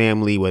out with your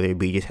family, whether it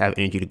be just have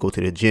energy to go to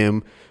the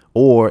gym,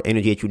 or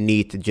energy that you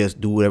need to just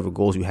do whatever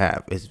goals you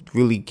have. It's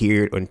really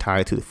geared and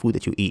tied to the food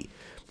that you eat.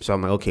 So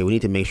I'm like, okay, we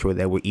need to make sure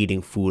that we're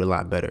eating food a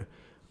lot better.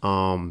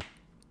 And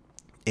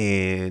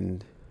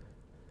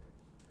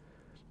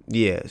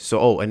yeah,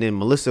 so and then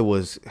Melissa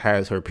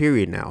has her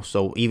period now.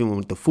 So even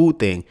with the food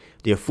thing,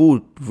 their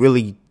food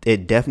really,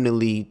 it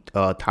definitely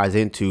ties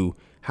into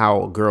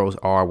how girls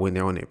are when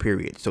they're on their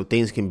period. So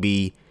things can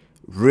be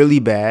really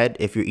bad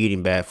if you're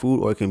eating bad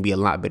food, or it can be a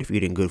lot better if you're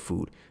eating good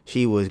food.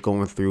 She was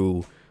going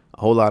through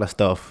a whole lot of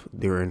stuff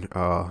during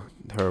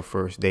her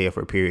first day of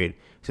her period,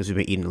 since we've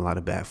been eating a lot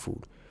of bad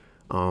food.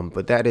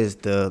 But that is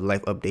the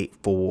life update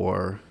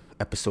for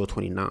episode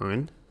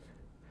 29.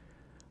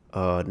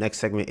 Next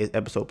segment is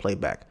episode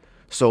playback.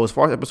 So as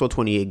far as episode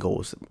 28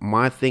 goes,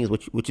 my thing is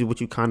which is what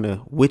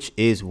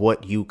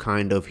you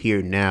kind of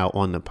hear now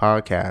on the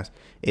podcast,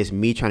 is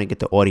me trying to get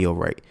the audio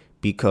right,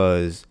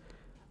 because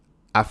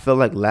I feel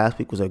like last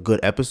week was a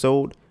good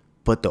episode,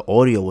 but the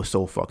audio was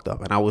so fucked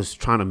up, and I was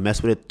trying to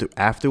mess with it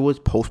afterwards,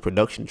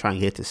 post-production, trying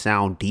to get it to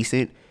sound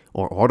decent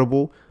or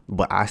audible,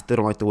 but I still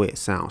don't like the way it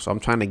sounds. So I'm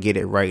trying to get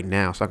it right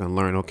now so I can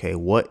learn, okay,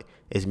 what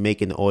is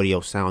making the audio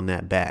sound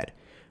that bad.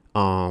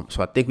 So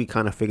I think we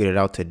kind of figured it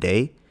out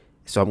today.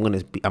 So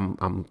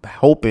I'm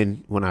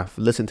hoping when I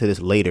listen to this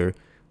later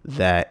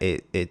that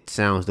it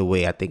sounds the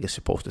way I think it's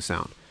supposed to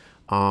sound.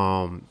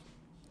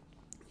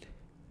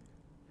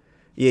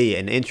 Yeah.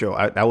 In the intro,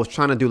 I was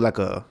trying to do like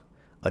a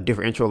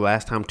different intro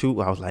last time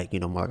too. I was like,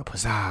 more like a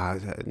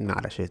pizzazz.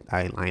 Nah, that shit,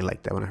 I ain't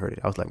like that when I heard it.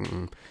 I was like,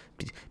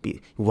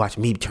 watch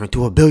me turn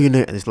to a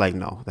billionaire, and it's like,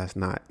 that's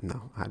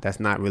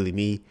not really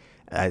me.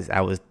 As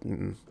I was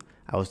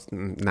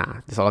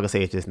nah. That's all I can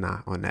say is just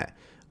nah on that.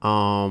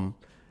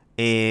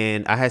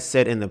 And I had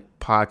said in the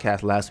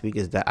podcast last week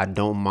is that I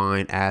don't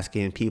mind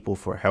asking people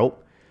for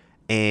help.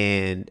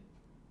 And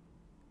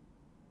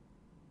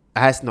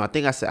I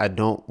think I said I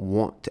don't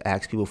want to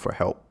ask people for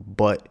help,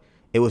 but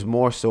it was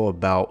more so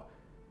about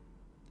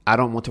I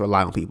don't want to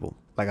rely on people.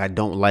 Like, I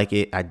don't like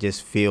it. I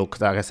just feel,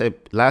 because like I said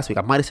last week,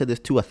 I might have said this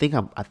too. I think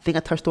I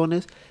touched on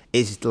this.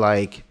 It's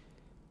like,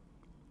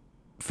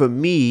 for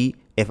me,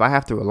 if I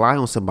have to rely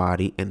on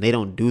somebody and they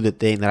don't do the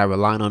thing that I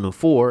rely on them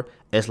for,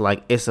 it's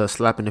like, it's a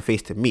slap in the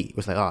face to me.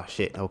 It's like, oh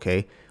shit,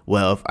 okay.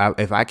 Well,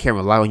 if I can't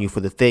rely on you for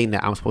the thing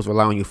that I'm supposed to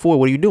rely on you for,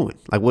 what are you doing?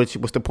 Like, what's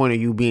the point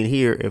of you being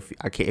here if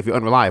you're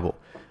unreliable?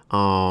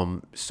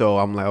 So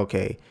I'm like,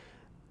 okay,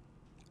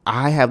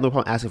 I have no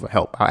problem asking for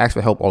help. I'll ask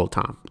for help all the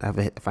time.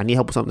 If I need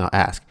help with something, I'll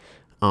ask.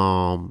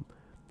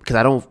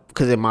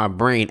 Because in my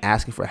brain,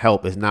 asking for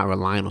help is not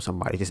relying on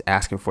somebody, just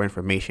asking for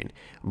information.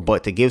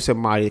 But to give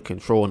somebody the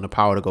control and the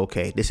power to go,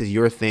 okay, this is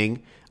your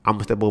thing, I'm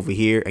gonna step over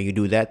here and you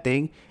do that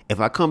thing. If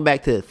I come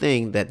back to the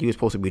thing that you were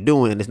supposed to be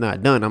doing and it's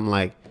not done, I'm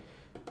like,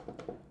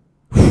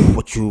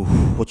 what you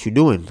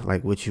doing?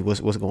 Like, what's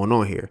going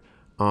on here?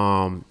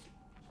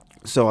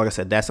 So like I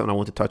said, that's something I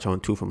want to touch on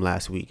too from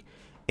last week.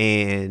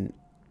 And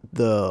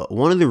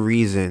one of the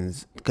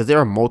reasons, because there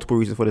are multiple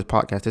reasons for this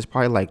podcast, there's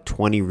probably like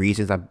 20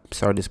 reasons I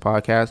started this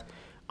podcast.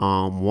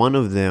 One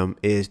of them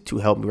is to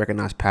help me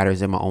recognize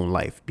patterns in my own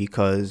life,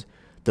 because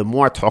the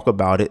more I talk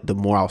about it, the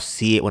more I'll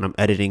see it when I'm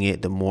editing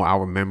it, the more I'll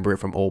remember it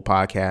from old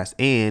podcasts.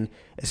 And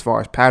as far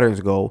as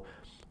patterns go,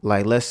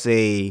 like, let's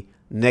say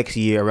next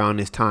year around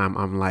this time,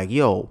 I'm like,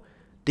 yo,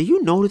 do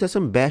you notice that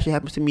some bad shit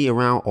happens to me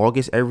around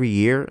August every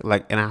year?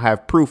 Like, and I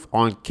have proof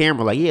on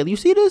camera, like, yeah, you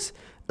see this?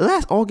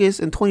 Last August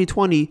in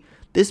 2020,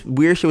 this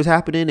weird shit was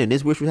happening and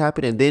this weird shit was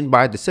happening. And then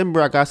by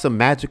December, I got some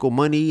magical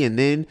money. And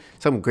then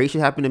some great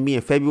shit happened to me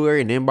in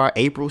February. And then by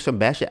April, some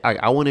bad shit.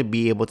 I want to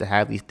be able to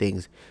have these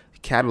things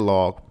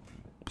cataloged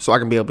so I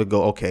can be able to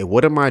go, okay,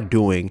 what am I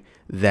doing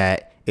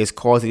that is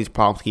causing these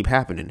problems to keep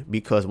happening?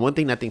 Because one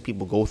thing I think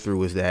people go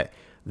through is that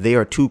they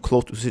are too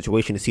close to the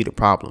situation to see the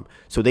problem.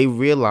 So they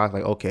realize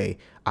like, okay,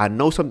 I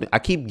know something. I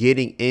keep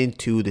getting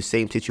into the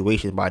same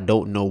situations, but I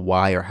don't know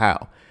why or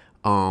how.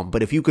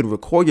 But if you could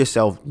record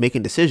yourself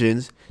making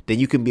decisions, then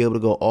you can be able to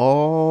go,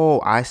 oh,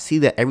 I see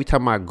that every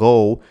time I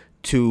go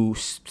to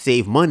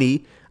save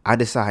money, I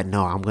decide,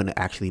 no, I'm going to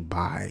actually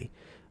buy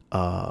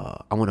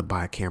I want to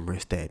buy a camera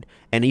instead.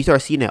 And you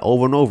start seeing that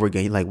over and over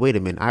again. You're like, wait a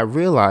minute, I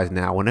realize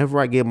now whenever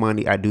I get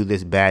money, I do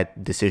this bad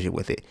decision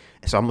with it.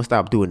 So I'm going to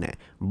stop doing that.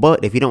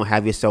 But if you don't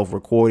have yourself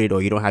recorded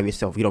or you don't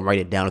write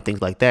it down or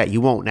things like that,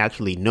 you won't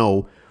actually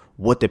know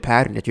what the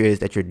pattern that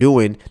you're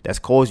doing that's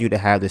causing you to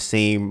have the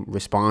same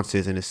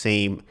responses and the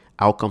same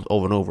outcomes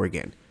over and over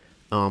again.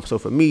 So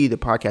for me, the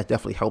podcast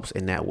definitely helps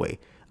in that way.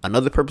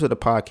 Another purpose of the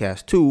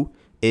podcast too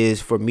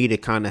is for me to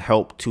kind of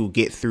help to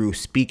get through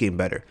speaking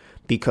better,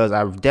 because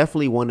I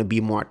definitely want to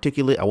be more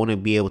articulate. I want to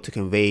be able to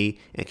convey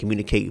and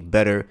communicate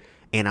better.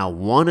 And I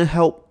want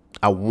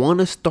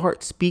to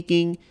start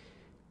speaking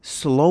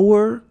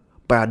slower,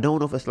 but I don't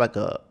know if it's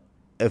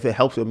if it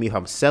helps with me if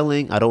I'm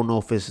selling. I don't know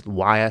if it's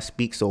why I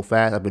speak so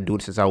fast. I've been doing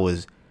it since I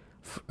was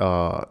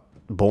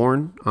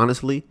born,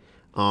 honestly.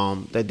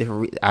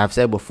 I've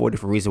said before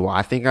different reasons why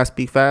I think I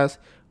speak fast,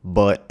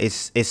 but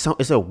it's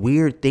a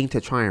weird thing to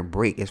try and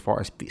break as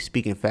far as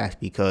speaking fast,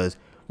 because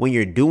when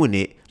you're doing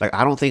it, like,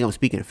 I don't think I'm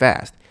speaking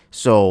fast.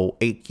 So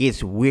it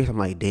gets weird. I'm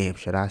like, damn,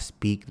 should I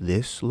speak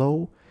this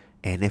slow?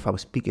 And if I'm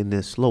speaking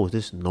this slow, is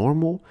this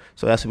normal?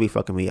 So that's what be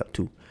fucking me up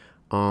too.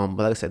 But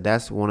like I said,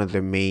 that's one of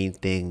the main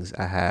things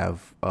I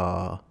have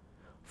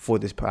for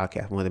this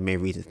podcast. One of the main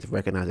reasons to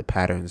recognize the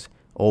patterns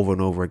over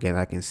and over again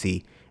I can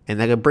see,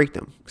 and I can break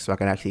them so I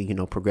can actually,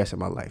 progress in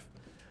my life.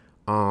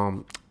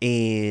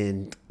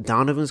 And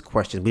Donovan's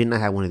questions, we did not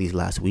have one of these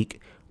last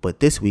week, but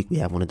this week we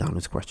have one of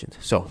Donovan's questions.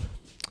 So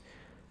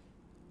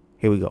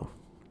here we go.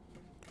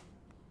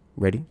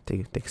 Ready?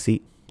 Take a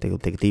seat. Take a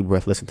deep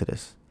breath. Listen to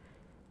this.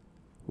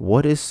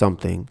 What is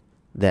something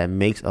that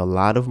makes a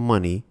lot of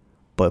money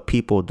but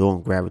people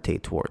don't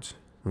gravitate towards?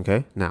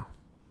 Okay. Now,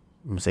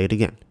 I'm going to say it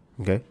again.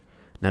 Okay.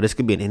 Now, this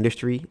could be an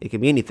industry. It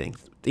could be anything.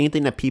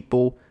 Anything that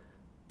people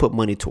put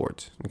money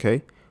towards.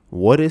 Okay.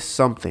 What is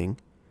something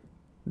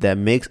that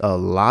makes a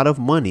lot of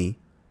money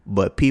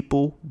but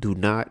people do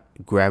not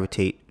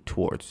gravitate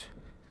towards?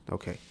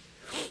 Okay.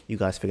 You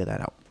guys figure that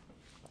out.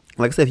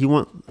 Like I said, if you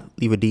want,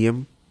 leave a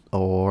DM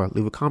or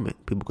leave a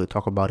comment. People could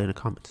talk about it in the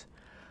comments.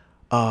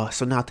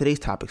 So now today's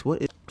topics.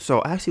 So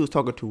I actually was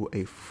talking to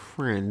a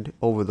friend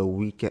over the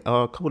weekend,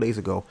 a couple days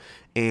ago,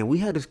 and we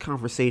had this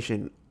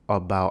conversation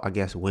about, I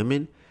guess,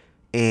 women,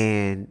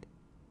 and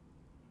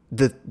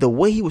the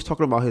way he was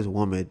talking about his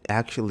woman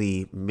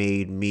actually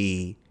made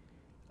me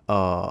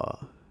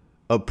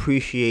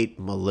appreciate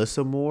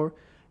Melissa more,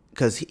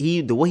 because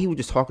the way he was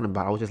just talking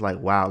about, I was just like,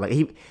 wow,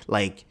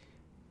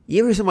 you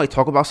ever hear somebody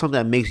talk about something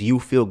that makes you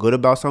feel good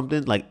about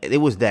something? Like, it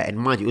was that. And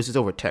mind you, it was just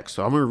over text.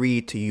 So I'm going to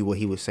read to you what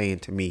he was saying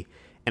to me.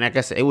 And like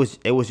I said, it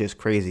was just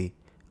crazy.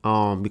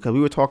 Because we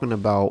were talking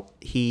about,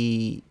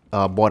 he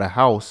bought a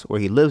house where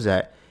he lives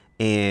at.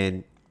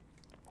 And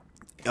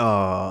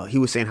he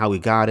was saying how he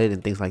got it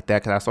and things like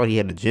that. Because I saw he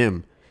had a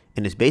gym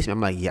in his basement.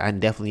 I'm like, yeah, I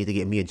definitely need to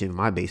get me a gym in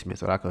my basement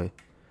so that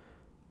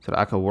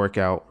I could work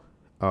out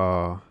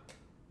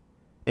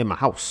in my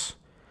house.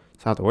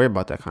 So I don't have to worry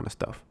about that kind of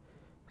stuff.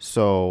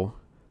 So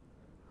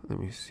let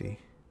me see.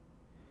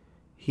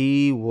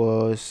 He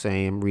was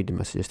saying, read the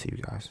messages to you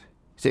guys.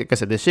 See, like I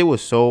said, this shit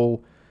was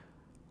so,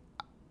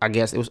 I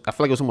feel like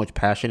it was so much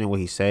passion in what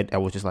he said. I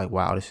was just like,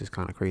 wow, this is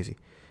kind of crazy.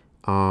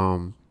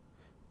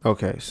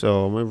 Okay,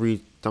 so I'm going to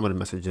read some of the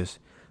messages.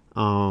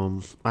 I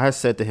had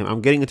said to him,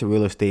 I'm getting into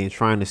real estate and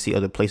trying to see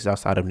other places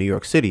outside of New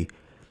York City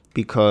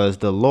because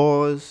the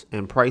laws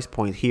and price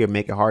points here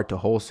make it hard to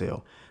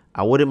wholesale.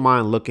 I wouldn't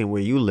mind looking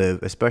where you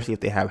live, especially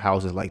if they have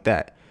houses like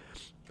that.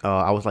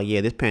 I was like,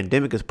 yeah, this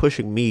pandemic is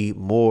pushing me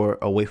more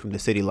away from the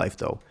city life,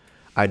 though.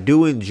 I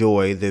do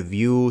enjoy the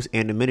views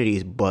and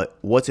amenities, but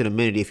what's an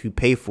amenity if you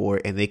pay for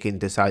it and they can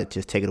decide to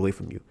just take it away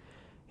from you?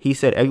 He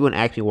said, everyone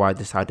asked me why I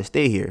decided to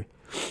stay here.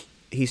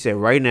 He said,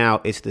 right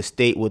now, it's the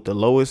state with the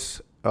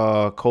lowest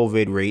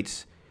COVID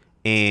rates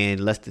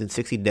and less than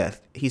 60 deaths.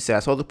 He said, I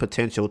saw the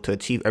potential to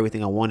achieve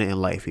everything I wanted in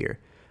life here.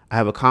 I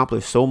have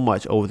accomplished so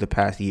much over the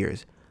past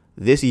years.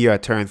 This year, I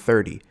turned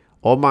 30.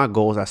 All my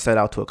goals I set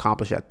out to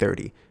accomplish at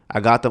 30. I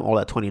got them all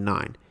at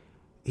 29.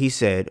 He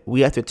said,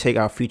 we have to take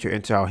our future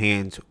into our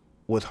hands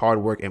with hard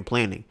work and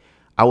planning.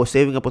 I was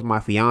saving up with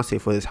my fiance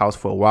for this house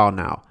for a while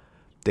now.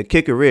 The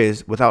kicker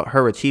is, without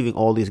her achieving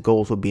all these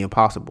goals would be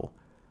impossible.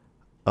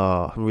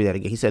 Let me read that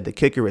again. He said, the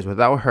kicker is,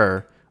 without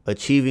her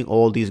achieving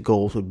all these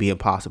goals would be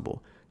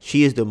impossible.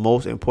 She is the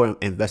most important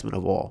investment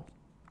of all.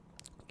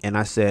 And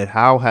I said,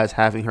 how has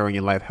having her in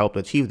your life helped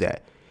achieve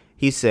that?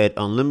 He said,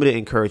 unlimited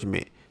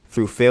encouragement,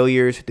 through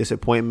failures,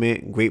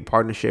 disappointment, great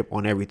partnership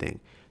on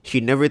everything.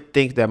 She never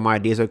thinks that my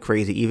ideas are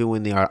crazy, even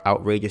when they are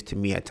outrageous to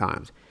me at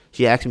times.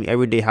 She asks me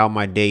every day how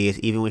my day is,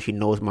 even when she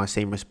knows my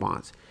same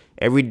response.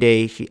 Every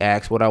day she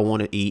asks what I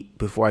want to eat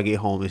before I get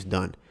home is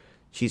done.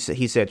 He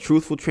said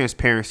truthful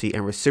transparency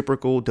and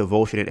reciprocal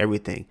devotion in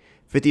everything.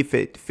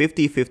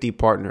 50-50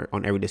 partner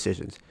on every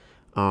decisions.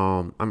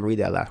 I'm going to read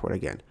that last word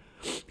again.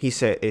 He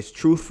said it's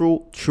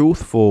truthful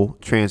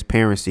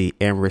transparency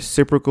and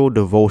reciprocal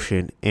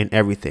devotion in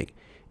everything.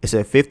 It's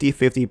a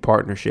 50-50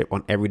 partnership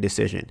on every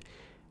decision.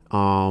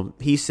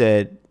 He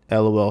said,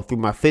 LOL, through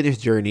my fitness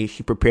journey,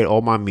 she prepared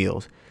all my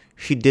meals.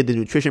 She did the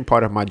nutrition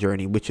part of my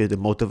journey, which is the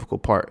most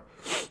difficult part.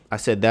 I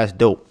said, that's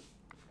dope.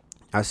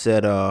 I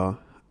said,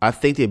 I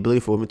think the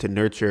ability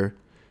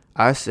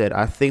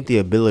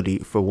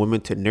for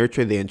women to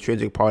nurture the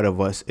intrinsic part of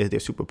us is their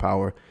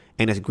superpower,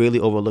 and it's greatly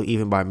overlooked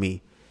even by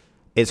me.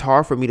 It's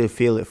hard for me to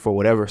feel it for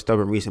whatever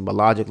stubborn reason, but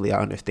logically I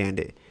understand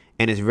it.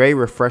 And it's very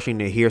refreshing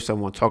to hear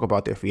someone talk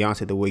about their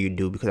fiance the way you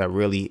do, because I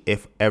really,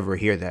 if ever,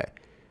 hear that.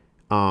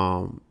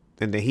 And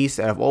then he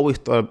said, I've always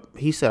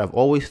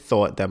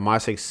thought that my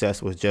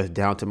success was just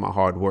down to my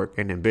hard work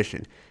and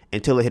ambition,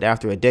 until it hit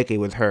after a decade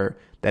with her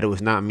that it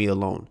was not me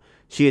alone.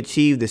 She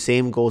achieved the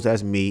same goals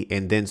as me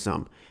and then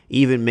some,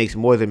 even makes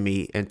more than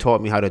me, and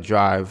taught me how to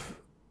drive,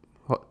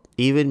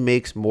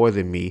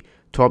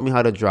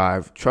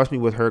 trust me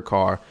with her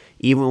car.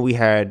 Even when we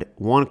had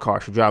one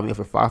car, she drove me up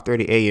at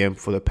 5:30 a.m.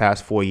 for the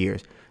past 4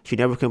 years. She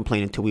never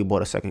complained until we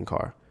bought a second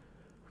car.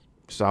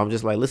 So I'm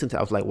just like, I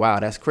was like, wow,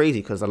 that's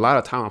crazy. Because a lot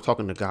of times I'm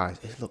talking to guys.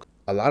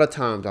 A lot of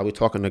times I'll be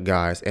talking to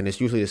guys, and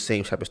it's usually the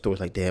same type of stories.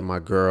 Like, damn, my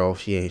girl,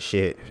 she ain't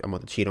shit. I'm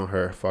about to cheat on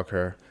her. Fuck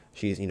her.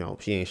 She's,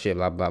 she ain't shit.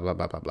 Blah blah blah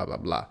blah blah blah blah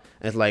blah.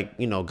 And it's like,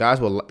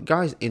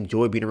 guys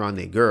enjoy being around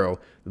their girl,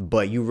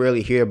 but you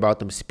rarely hear about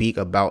them speak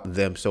about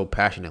them so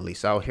passionately.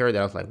 So I heard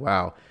that, I was like,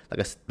 wow.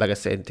 Like I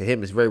said to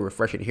him, it's very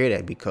refreshing to hear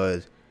that,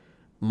 because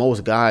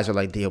most guys are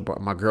like, damn,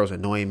 my girl's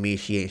annoying me.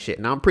 She ain't shit.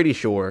 And I'm pretty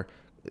sure,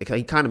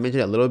 he kind of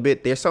mentioned it a little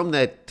bit. There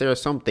are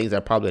some things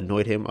that probably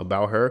annoyed him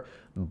about her,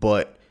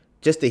 but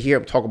just to hear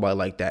him talk about it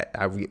like that,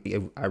 I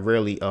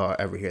rarely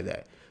ever hear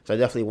that. So I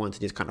definitely wanted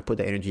to just kind of put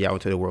that energy out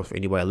into the world for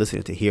anybody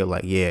listening to hear,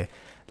 like, yeah,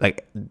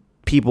 like,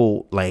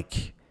 people,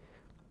 like,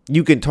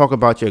 you can talk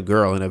about your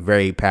girl in a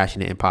very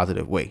passionate and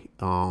positive way.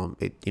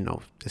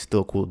 It's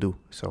still cool to do.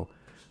 So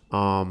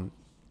I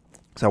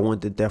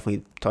wanted to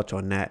definitely touch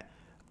on that.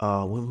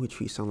 When we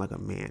treat someone like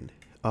a man,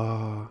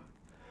 I'll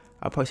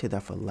probably say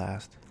that for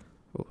last.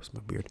 Oh, it's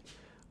my beard.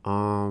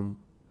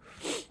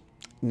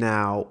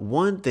 Now,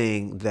 one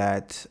thing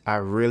that I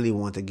really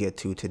want to get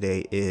to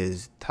today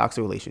is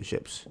toxic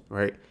relationships,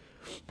 right?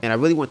 And I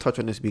really want to touch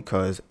on this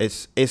because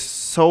it's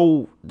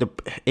so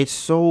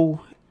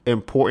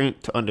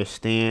important to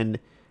understand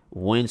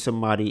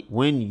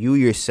when you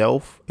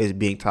yourself is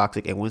being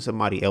toxic and when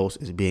somebody else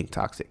is being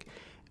toxic.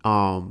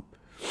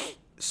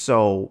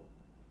 So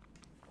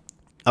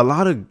a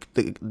lot of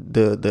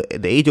the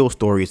age-old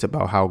stories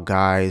about how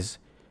guys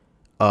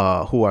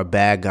who are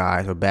bad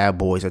guys or bad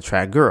boys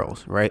attract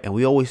girls, right? And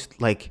we always,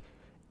 like,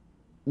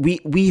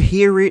 we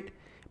hear it,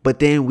 but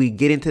then we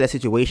get into that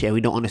situation and we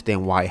don't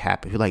understand why it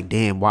happened. We're like,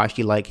 damn, why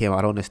she like him?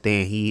 I don't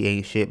understand. He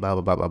ain't shit, blah,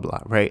 blah, blah, blah,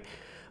 blah, right?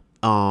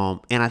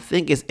 And I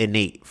think it's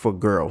innate for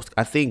girls.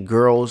 I think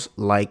girls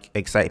like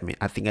excitement.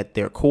 I think at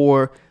their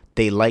core,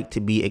 they like to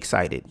be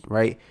excited,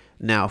 right?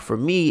 Now, for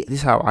me, this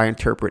is how I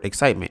interpret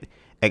excitement.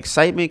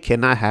 Excitement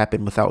cannot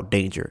happen without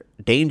danger.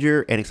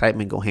 Danger and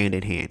excitement go hand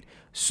in hand.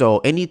 So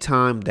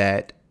anytime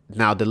that,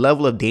 now the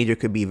level of danger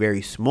could be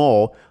very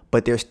small,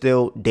 but there's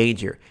still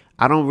danger.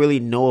 I don't really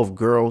know of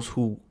girls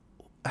who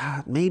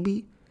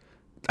maybe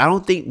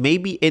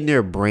in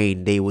their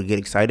brain they would get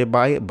excited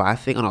by it. But I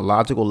think on a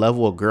logical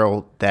level,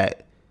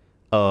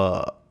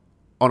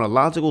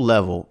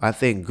 I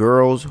think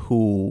girls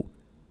who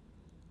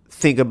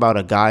think about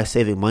a guy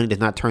saving money does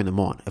not turn them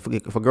on.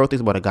 If a girl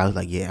thinks about a guy who's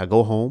like, yeah, I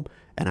go home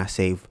and I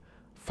save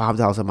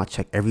 $5 on my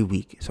check every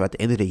week. So at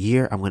the end of the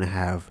year, I'm going to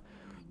have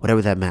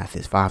whatever that math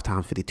is, 5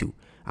 times 52.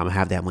 I'm going to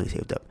have that money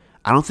saved up.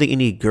 I don't think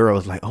any girl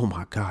is like, oh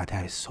my God,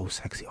 that is so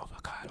sexy. Oh my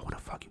God, I want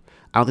to fuck you.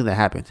 I don't think that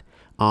happens.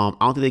 I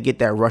don't think they get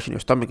that rush in their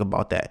stomach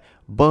about that.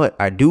 But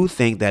I do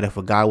think that if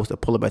a guy was to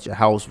pull up at your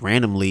house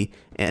randomly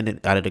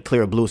and out of the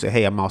clear blue say,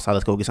 hey, I'm outside,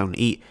 let's go get something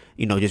to eat,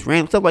 just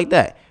random stuff like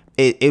that,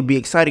 it'd be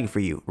exciting for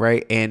you,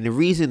 right? And the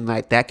reason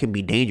like that can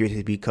be dangerous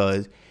is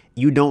because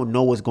you don't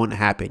know what's going to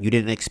happen. You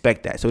didn't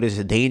expect that. So there's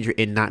a danger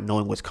in not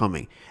knowing what's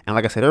coming. And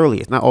like I said earlier,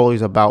 it's not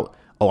always about,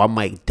 oh, I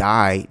might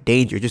die,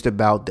 danger. Just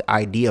about the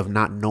idea of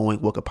not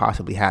knowing what could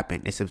possibly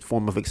happen. It's a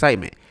form of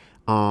excitement,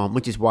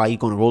 which is why you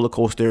go on a roller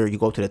coaster, you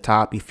go to the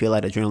top, you feel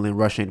that adrenaline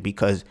rushing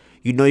because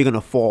you know you're going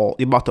to fall,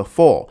 you're about to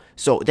fall.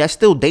 So that's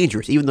still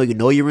dangerous, even though you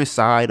know you're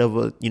inside of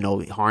a,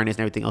 harness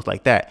and everything else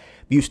like that.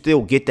 You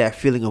still get that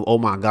feeling of, oh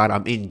my God,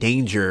 I'm in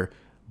danger,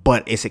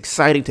 but it's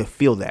exciting to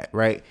feel that,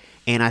 right?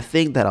 And I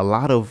think that a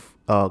lot of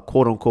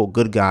quote unquote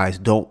good guys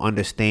don't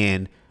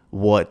understand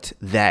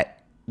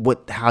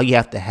how you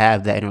have to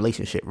have that in a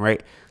relationship,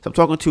 right? So I'm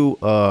talking to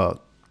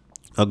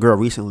a girl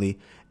recently,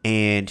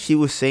 And she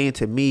was saying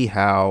to me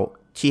how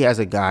she has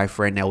a guy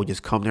friend that would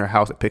just come to her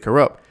house and pick her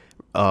up,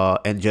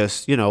 and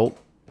just,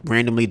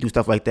 randomly do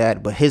stuff like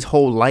that. But his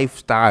whole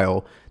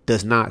lifestyle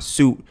does not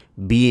suit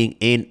being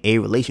in a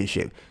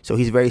relationship. So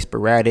he's very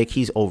sporadic.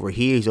 He's over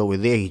here, he's over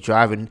there. He's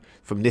driving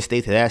from this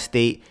state to that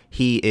state.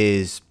 He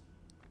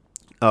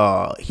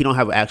don't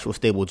have an actual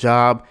stable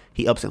job.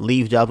 He ups and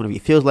leaves jobs whenever he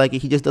feels like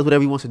it. He just does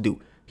whatever he wants to do.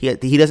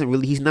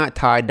 He's not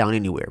tied down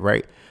anywhere,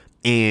 right?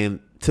 And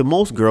to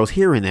most girls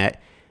hearing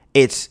that,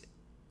 it's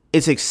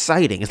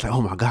exciting. It's like,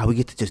 oh my God, we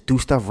get to just do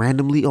stuff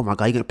randomly. Oh my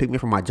God, you're going to pick me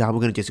up from my job.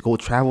 We're going to just go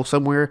travel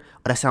somewhere.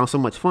 Oh, that sounds so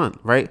much fun,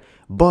 right?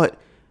 But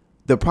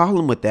the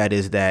problem with that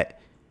is that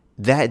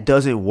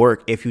doesn't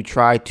work if you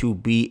try to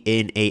be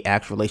in a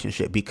actual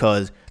relationship,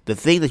 because the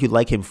thing that you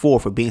like him for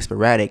being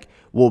sporadic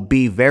will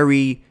be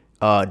very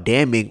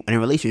damning in a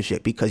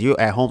relationship, because you're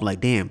at home like,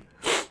 damn,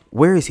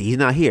 where is he? He's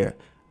not here.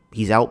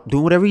 He's out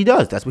doing whatever he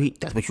does. That's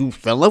what you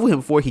fell in love with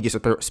him for. He's just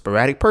a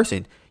sporadic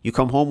person. You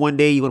come home one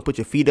day, you want to put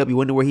your feet up, you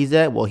wonder where he's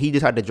at. Well, he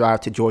just had to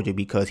drive to Georgia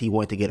because he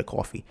wanted to get a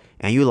coffee.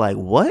 And you're like,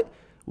 what?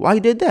 Why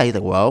you did that? He's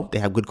like, well, they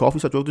have good coffee,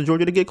 so I drove to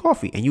Georgia to get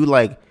coffee. And you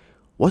like,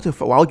 what the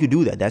fuck? Why would you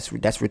do that? That's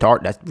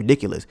retarded. That's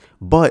ridiculous.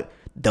 But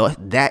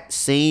that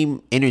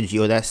same energy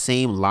or that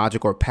same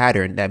logic or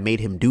pattern that made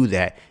him do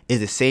that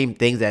is the same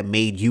things that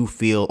made you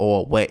feel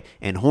all wet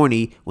and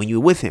horny when you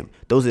were with him.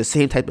 Those are the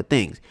same type of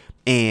things.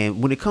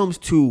 And when it comes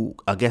to,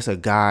 I guess, a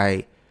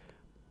guy,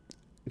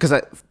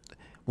 for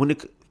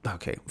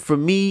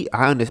me,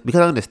 because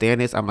I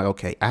understand this, I'm like,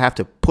 okay, I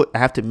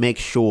have to make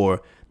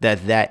sure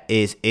that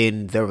is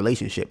in the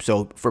relationship.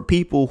 So for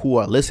people who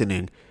are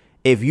listening,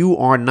 if you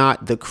are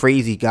not the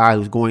crazy guy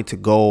who's going to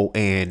go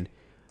and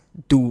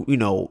do,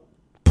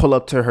 pull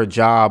up to her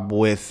job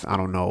with, I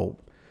don't know,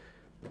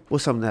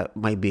 what's something that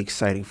might be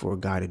exciting for a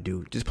guy to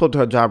do? Just pull up to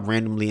her job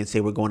randomly and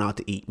say, we're going out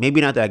to eat. Maybe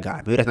not that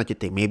guy. Maybe that's not your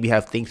thing. Maybe you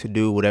have things to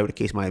do, whatever the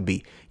case might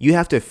be. You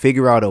have to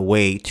figure out a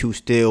way to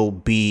still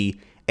be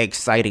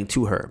exciting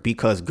to her,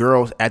 because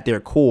girls at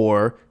their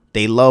core,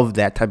 they love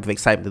that type of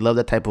excitement. They love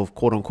that type of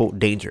quote unquote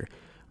danger.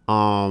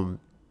 And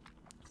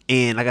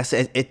like I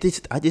said,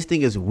 I just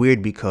think it's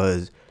weird,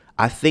 because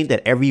I think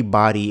that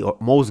everybody or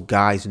most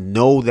guys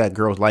know that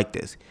girls like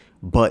this,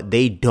 but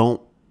they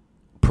don't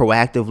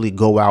proactively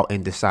go out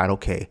and decide,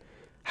 okay,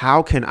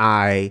 how can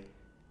I,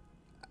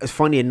 it's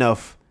funny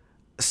enough,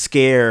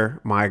 scare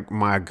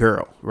my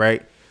girl,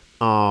 right?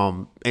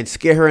 And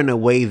scare her in a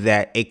way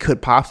that it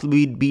could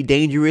possibly be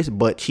dangerous,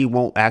 but she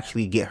won't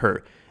actually get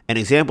hurt. An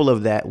example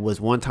of that was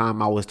one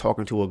time I was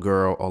talking to a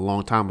girl a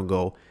long time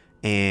ago,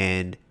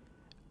 and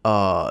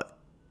I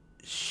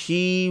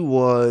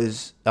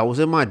was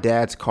in my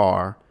dad's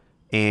car,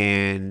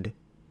 and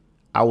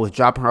I was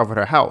dropping her off at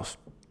her house.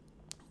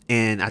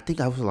 And I think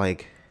I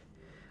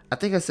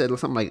said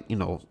something like,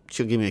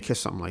 she'll give me a kiss,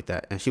 something like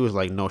that. And she was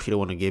like, no, she don't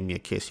want to give me a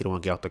kiss. She don't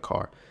want to get out the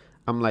car.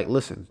 I'm like,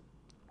 listen,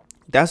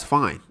 that's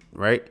fine,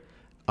 right?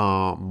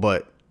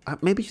 But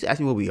maybe she's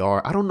asking where we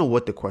are. I don't know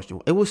what the question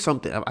was. It was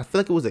something. I feel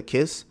like it was a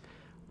kiss.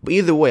 But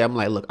either way, I'm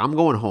like, look, I'm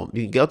going home.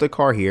 You can get out the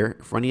car here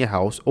in front of your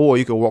house, or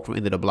you can walk from the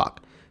end of the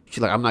block. She's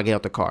like, I'm not getting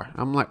out the car.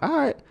 I'm like, all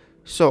right.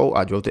 So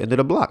I drove to the end of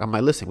the block. I'm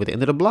like, listen, we're at the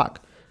end of the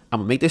block. I'm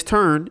going to make this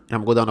turn, and I'm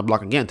going to go down the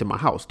block again to my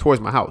house, towards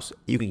my house.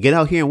 You can get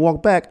out here and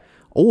walk back,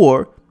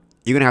 or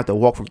you're going to have to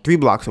walk from 3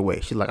 blocks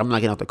away. She's like, I'm not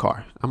getting out the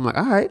car. I'm like,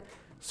 all right.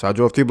 So I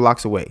drove 3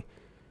 blocks away.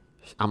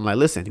 I'm like,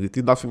 listen, you're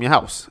 3 blocks from your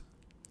house.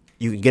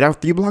 You can get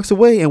out 3 blocks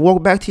away and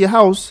walk back to your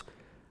house,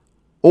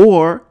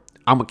 or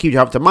I'm going to keep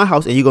driving to my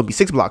house, and you're going to be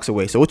 6 blocks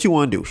away. So what you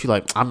want to do? She's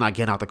like, I'm not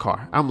getting out the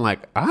car. I'm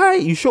like, all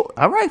right, you sure?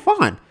 All right,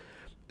 fine.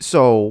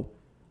 So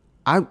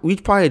we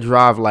probably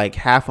drive like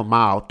half a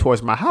mile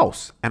towards my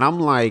house. And I'm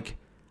like,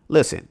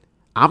 listen,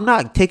 I'm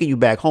not taking you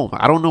back home.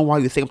 I don't know why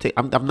you think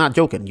I'm not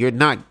joking.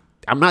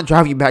 I'm not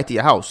driving you back to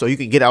your house. So you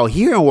can get out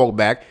here and walk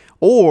back,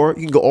 or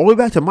you can go all the way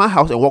back to my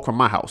house and walk from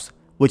my house,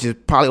 which is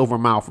probably over a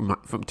mile from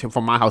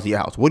my house to your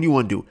house. What do you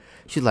want to do?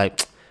 She's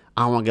like,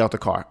 I don't want to get out the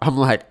car. I'm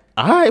like,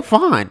 all right,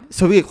 fine.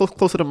 So we get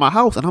closer to my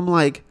house, and I'm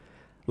like,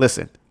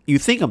 listen, you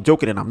think I'm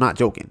joking, and I'm not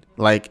joking.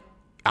 Like,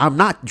 I'm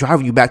not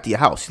driving you back to your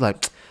house. She's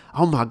like,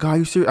 oh my God,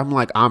 you serious? I'm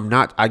like, I'm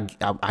not.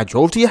 I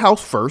drove to your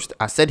house first.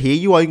 I said, here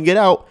you are. You can get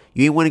out.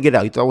 You didn't want to get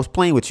out. You thought I was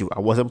playing with you. I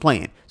wasn't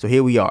playing. So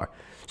here we are.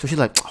 So she's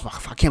like,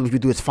 oh, I can't believe you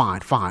do this.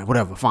 Fine,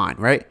 whatever, fine,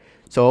 right?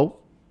 So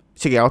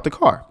she get out the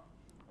car,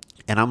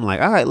 and I'm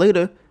like, all right,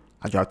 later.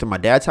 I drive to my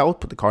dad's house,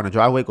 put the car in the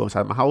driveway, go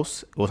inside my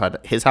house, go inside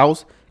his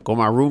house, go in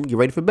my room, get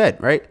ready for bed,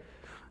 right?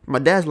 My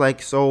dad's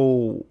like,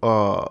 so,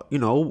 how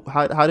did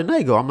the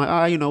night go? I'm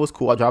like, it was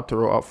cool. I dropped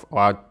her off, or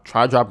I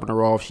tried dropping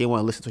her off. She didn't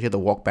want to listen, so she had to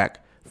walk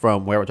back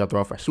from where I dropped her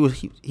off.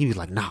 He was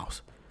like,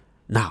 Niles,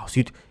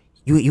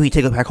 you ain't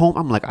take her back home?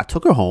 I'm like, I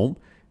took her home.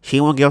 She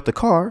didn't want to get out the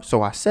car,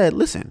 so I said,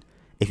 listen,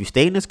 if you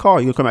stay in this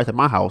car, you'll come back to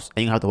my house,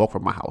 and you have to walk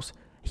from my house.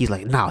 He's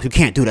like, Niles, you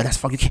can't do that. That's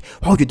fuck. You can't.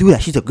 Why would you do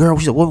that? She's a girl.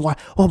 She's a woman. Why?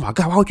 Oh my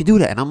God, why would you do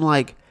that? And I'm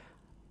like,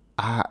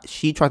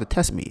 she tried to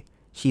test me.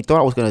 She thought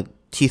I was gonna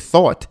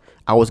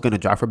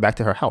drive her back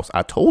to her house.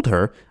 I told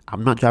her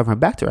I'm not driving her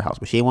back to her house,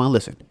 but she didn't want to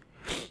listen.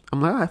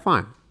 I'm like, all right,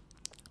 fine.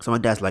 So my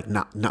dad's like,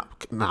 no,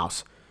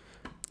 Mouse,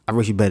 I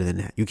wish you better than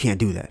that. You can't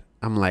do that.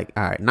 I'm like,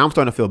 all right. Now I'm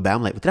starting to feel bad.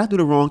 I'm like, did I do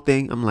the wrong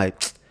thing? I'm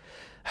like,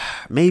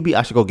 maybe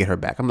I should go get her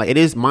back. I'm like, it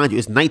is, mind you,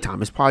 it's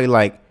nighttime. It's probably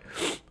like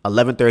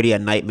 11:30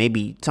 at night,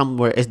 maybe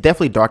somewhere. It's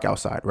definitely dark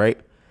outside, right?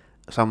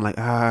 So I'm like,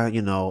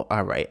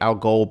 all right, I'll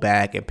go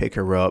back and pick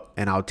her up,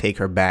 and I'll take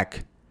her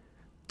back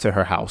to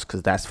her house,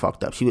 because that's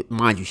fucked up.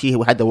 Mind you, she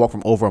had to walk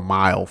from over a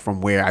mile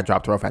from where I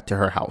dropped her off to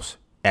her house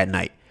at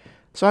night.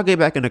 So I get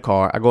back in the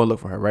car. I go and look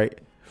for her, right?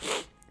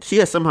 She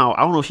has somehow,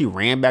 I don't know if she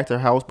ran back to her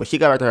house, but she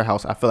got back to her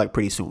house, I feel like,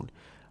 pretty soon.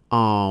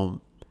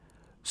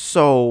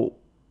 So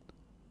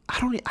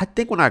I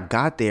think when I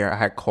got there, I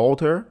had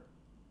called her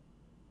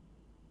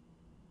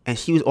and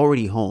she was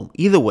already home.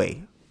 Either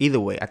way,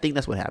 I think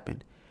that's what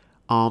happened.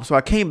 So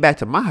I came back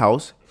to my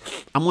house.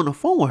 I'm on the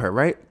phone with her,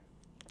 right?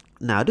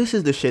 Now, this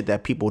is the shit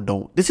that people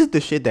don't. This is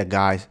the shit that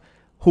guys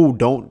who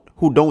don't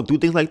do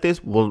things like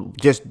this will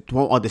just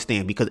won't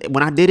understand. Because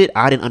when I did it,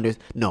 I didn't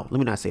understand. No, let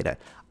me not say that.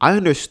 I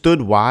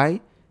understood why.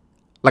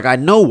 Like, I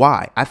know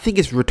why. I think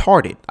it's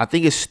retarded. I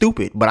think it's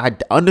stupid. But I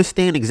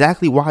understand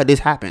exactly why this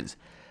happens.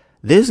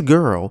 This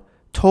girl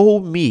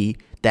told me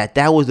that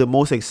was the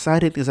most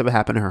exciting thing that's ever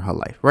happened to her in her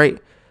life, right?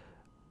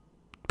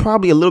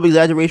 Probably a little bit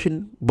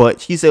exaggeration, but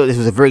she said this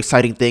was a very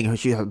exciting thing.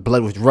 Her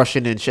blood was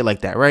rushing and shit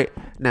like that, right?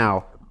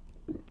 Now,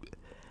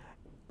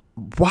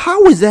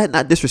 how is that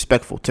not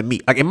disrespectful to me?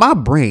 Like, in my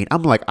brain,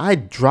 I'm like, I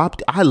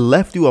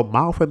left you a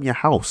mile from your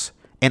house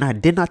and I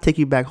did not take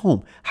you back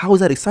home. How is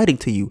that exciting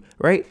to you,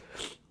 right?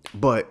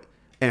 But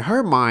in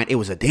her mind, it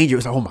was a danger. It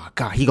was like, oh my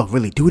God, he gonna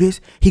really do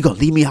this? He gonna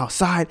leave me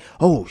outside?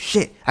 Oh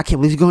shit, I can't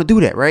believe he's gonna do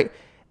that, right?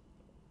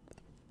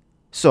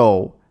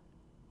 So,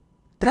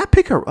 did I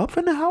pick her up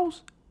from the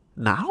house?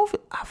 No,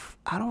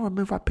 I don't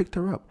remember if I picked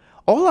her up.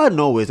 All I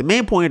know is, the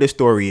main point of the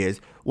story is,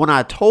 when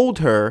I told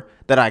her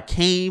that I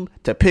came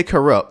to pick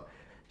her up,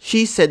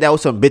 she said that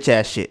was some bitch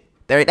ass shit.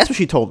 That's what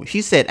she told me.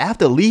 She said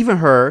after leaving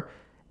her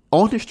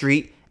on the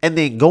street and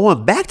then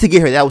going back to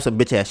get her, that was some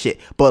bitch ass shit.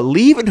 But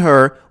leaving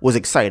her was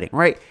exciting,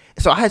 right?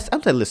 So I'm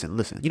saying,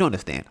 listen, you don't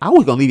understand. I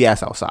was going to leave your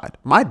ass outside.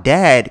 My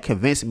dad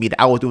convinced me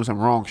that I was doing some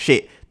wrong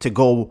shit to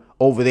go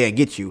over there and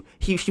get you.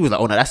 She was like,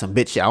 oh no, that's some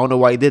bitch shit. I don't know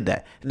why he did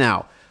that.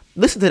 Now,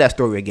 listen to that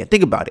story again.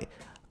 Think about it.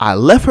 I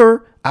left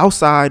her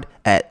outside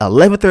at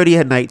 11:30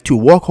 at night to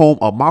walk home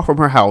a mile from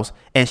her house,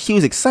 and she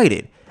was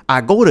excited. I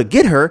go to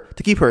get her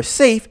to keep her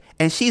safe,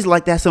 and she's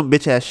like, that's some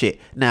bitch ass shit.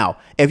 Now,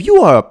 if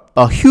you are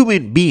a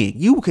human being,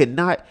 you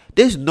cannot,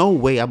 there's no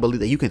way I believe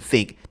that you can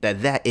think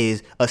that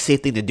is a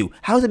safe thing to do.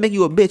 How does it make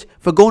you a bitch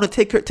for going to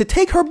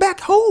take her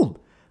back home?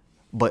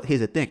 But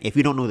here's the thing. If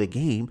you don't know the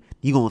game,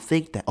 you're going to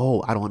think that,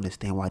 oh, I don't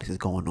understand why this is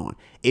going on.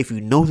 If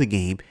you know the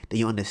game, then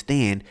you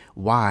understand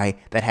why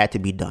that had to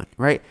be done,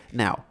 right?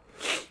 Now,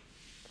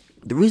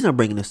 the reason I'm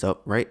bringing this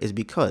up, right, is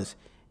because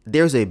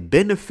there's a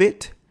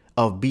benefit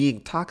of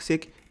being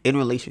toxic in a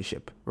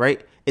relationship,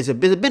 right? There's a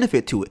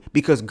benefit to it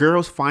because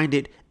girls find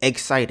it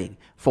exciting.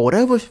 For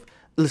whatever,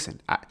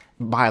 listen,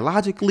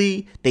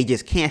 biologically, they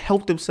just can't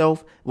help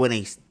themselves. When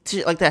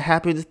shit like that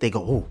happens, they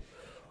go,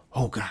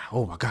 oh God,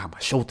 oh my God, my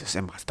shoulders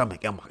and my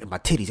stomach and my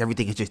titties,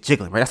 everything is just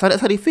jiggling, right?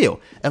 That's how they feel.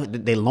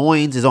 Their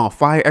loins is on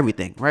fire,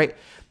 everything, right?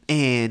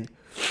 And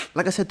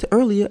like I said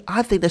earlier,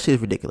 I think that shit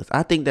is ridiculous.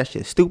 I think that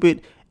shit is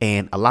stupid,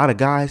 and a lot of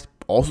guys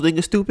also think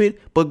it's stupid,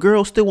 but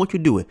girls still want you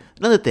to do it.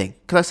 Another thing,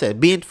 because I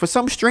said, for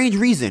some strange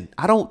reason,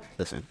 I don't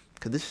listen,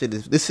 because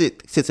this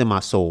shit sits in my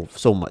soul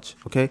so much.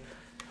 Okay.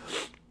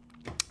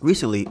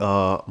 Recently,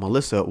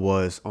 Melissa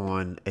was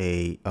on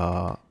the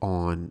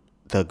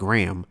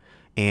gram,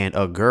 and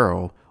a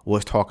girl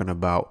was talking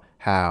about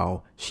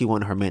how she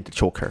wanted her man to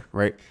choke her,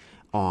 right,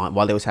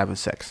 while they was having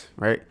sex,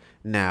 right.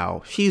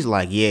 Now, she's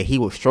like, yeah, he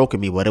was stroking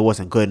me, but it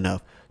wasn't good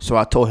enough. So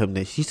I told him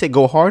this. She said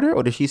go harder,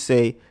 or did she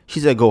said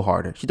go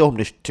harder? She told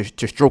him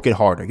to stroke it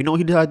harder. You know what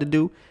he decided to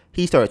do?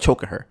 He started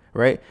choking her,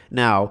 right?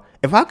 Now,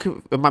 if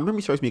my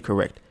memory serves me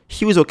correct,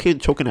 she was okay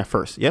with choking at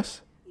first,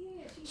 yes?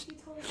 Yeah, she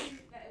told him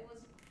that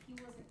he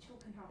wasn't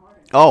choking her hard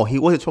enough. Oh, he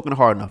wasn't choking her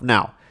hard enough.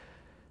 Now,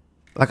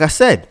 like I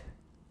said,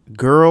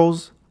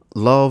 girls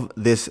love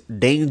this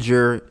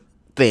danger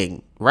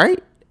thing,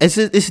 right? It's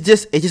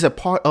just a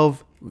part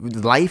of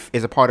life,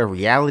 is a part of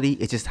reality.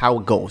 It's just how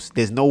it goes.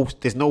 There's no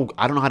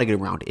I don't know how to get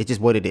around it. It's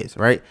just what it is,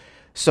 right?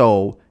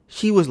 So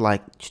she was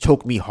like,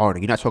 choke me harder.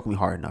 You're not choking me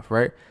hard enough,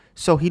 right?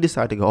 So he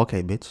decided to go,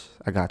 okay, bitch,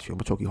 I got you. I'm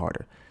gonna choke you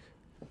harder.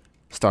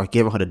 Start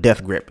giving her the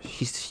death grip.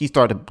 She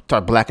started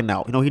blacking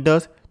out. You know what he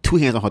does? 2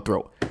 hands on her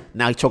throat.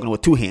 Now he's choking her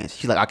with 2 hands.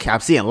 She's like, I'm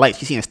seeing lights.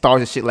 She's seeing stars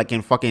and shit like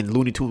in fucking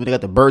Looney Tunes when they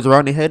got the birds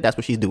around their head. That's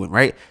what she's doing,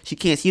 right? She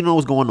don't know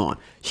what's going on.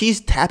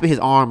 She's tapping his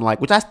arm, like,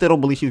 which I still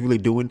don't believe she was really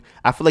doing.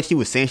 I feel like she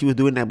was saying she was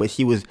doing that, but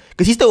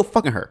because he's still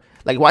fucking her.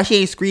 Like, why she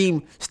ain't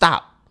scream,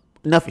 stop?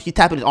 Nothing. She's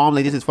tapping his arm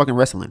like this is fucking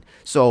wrestling.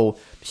 So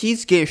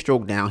she's getting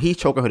stroked down. He's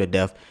choking her to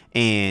death,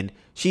 and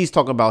she's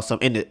talking about some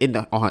on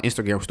her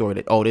Instagram story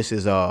that, oh, this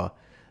is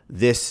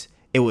this.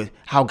 It was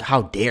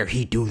how dare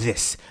he do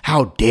this?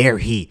 How dare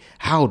he?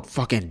 How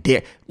fucking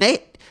dare?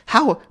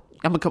 How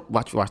I'm gonna come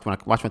watch when I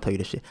tell you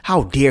this shit.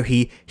 How dare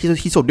he?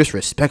 He's so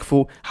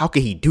disrespectful. How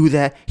could he do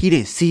that? He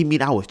didn't see me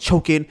and I was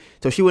choking.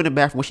 So she went in the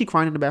bathroom. Was she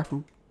crying in the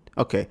bathroom?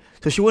 Okay.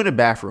 So she went in the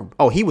bathroom.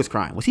 Oh, he was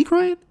crying. Was he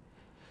crying?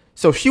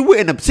 So she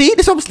went in the see.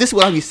 This is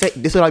what I be saying.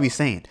 This is what I be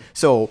saying.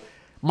 So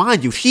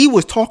mind you, she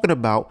was talking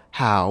about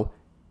how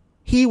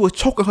he was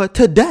choking her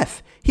to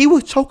death. He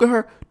was choking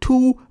her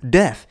to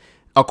death.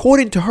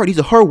 According to her, these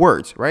are her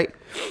words, right?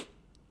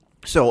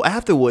 So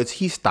afterwards,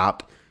 he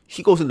stopped.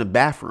 She goes in the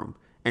bathroom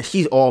and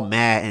she's all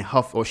mad and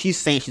huff, or she's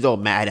saying she's all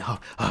mad and huff.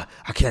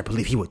 I can't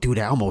believe he would do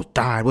that. I almost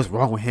died. What's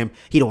wrong with him?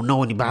 He don't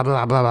know any blah,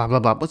 blah, blah, blah, blah,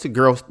 blah. What's the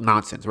girl's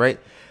nonsense, right?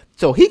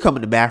 So he come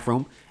in the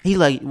bathroom. He's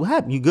like, what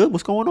happened? You good?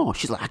 What's going on?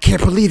 She's like, I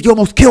can't believe you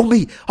almost killed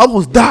me. I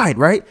almost died,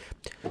 right?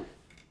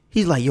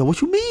 He's like, yo,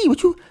 what you mean? You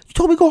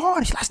told me to go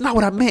hard. She's like, that's not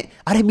what I meant.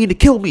 I didn't mean to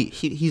kill me.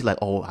 He's like,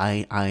 oh,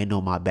 I ain't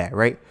know, my bad,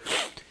 right?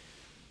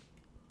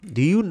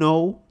 Do you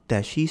know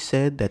that she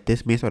said that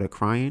this man started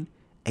crying?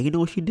 And you know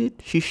what she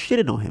did? She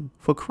shitted on him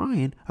for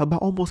crying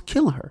about almost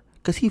killing her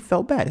because he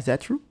felt bad. Is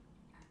that true?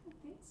 I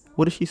think so.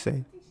 What did she say? I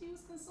think she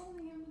was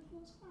consoling him when he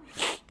was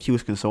crying. She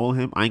was consoling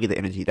him. I didn't get the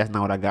energy. That's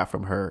not what I got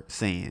from her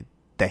saying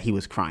that he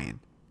was crying.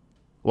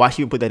 Why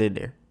she would put that in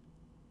there?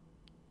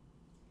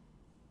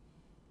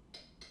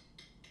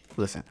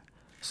 Listen.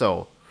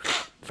 So,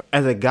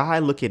 as a guy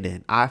looking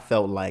in, I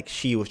felt like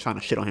she was trying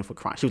to shit on him for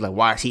crying. She was like,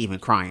 why is he even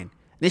crying?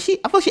 Then I feel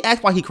like she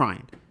asked why he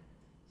crying.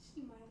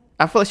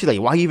 I feel like she's like,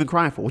 why are you even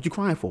crying for? What you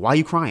crying for? Why are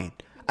you crying?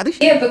 I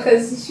think Yeah,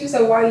 because she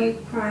said, why are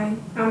you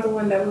crying? I'm the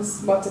one that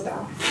was about to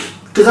die.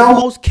 Because I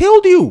almost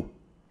killed you.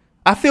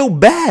 I feel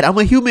bad. I'm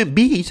a human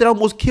being. You said I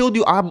almost killed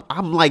you. I'm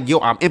like, yo,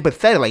 I'm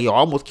empathetic. Like, yo, I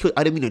almost killed.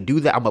 I didn't mean to do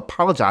that. I'm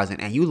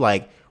apologizing. And you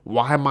like,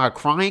 why am I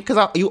crying?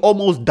 Because you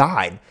almost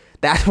died.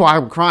 That's why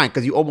I'm crying,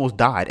 because you almost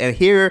died. And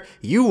here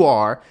you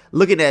are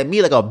looking at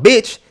me like a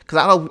bitch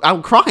because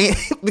I'm crying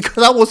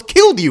because I almost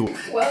killed you.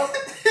 Well,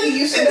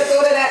 you should have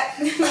thought of that.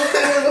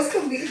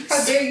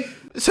 How dare you?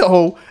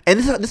 So, and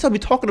this is what I be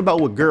talking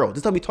about with girls. This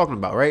is what I be talking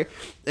about, right?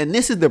 And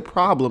this is the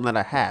problem that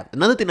I have.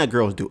 Another thing that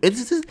girls do.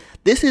 This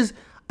is,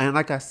 and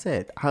like I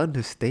said, I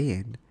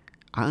understand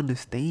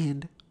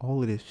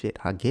all of this shit.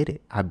 I get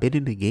it. I've been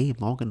in the game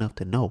long enough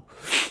to know.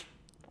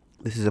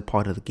 This is a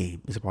part of the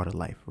game. It's a part of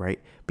life, right?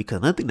 Because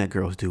another thing that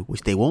girls do,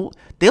 which I don't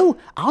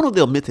know if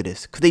they'll admit to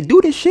this, because they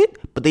do this shit,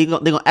 but they're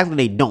gonna act like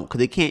they don't,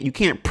 because you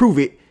can't prove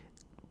it,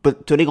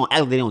 but so they're gonna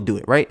act like they don't do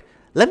it, right?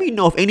 Let me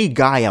know if any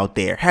guy out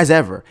there has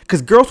ever,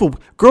 because girls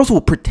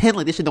will pretend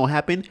like this shit don't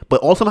happen,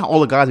 but somehow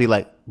all the guys be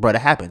like, bro, that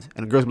happens,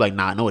 and the girls be like,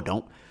 nah, no, it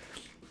don't.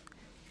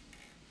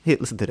 Here,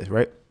 listen to this,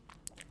 right?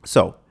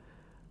 So,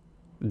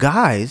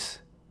 guys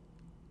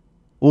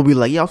will be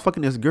like, yeah, I was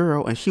fucking this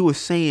girl, and she was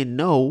saying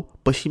no,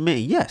 but she meant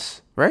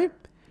yes, right?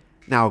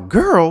 Now,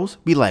 girls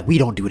be like, we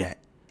don't do that.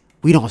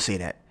 We don't say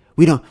that.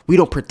 We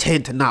don't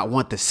pretend to not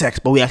want the sex,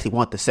 but we actually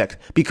want the sex.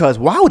 Because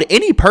why would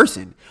any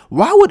person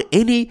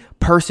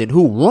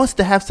who wants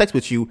to have sex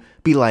with you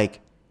be like,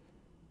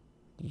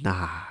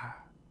 nah.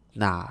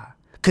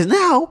 Because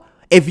now,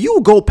 if you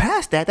go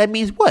past that, that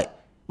means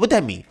what? What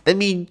that mean? That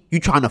mean you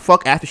trying to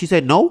fuck after she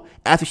said no?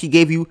 After she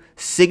gave you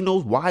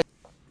signals? Why?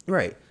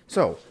 Right.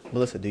 So,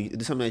 Melissa, is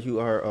this something that you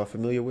are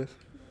familiar with?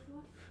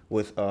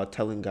 With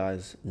telling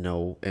guys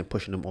no and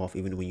pushing them off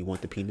even when you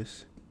want the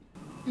penis?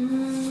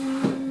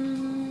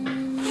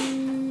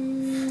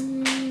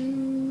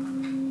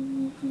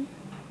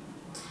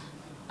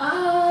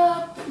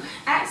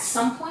 At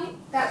some point,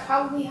 that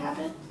probably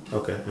happened.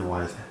 Okay, and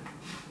why is that?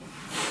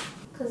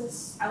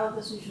 Because I love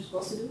this what you're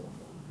supposed to do.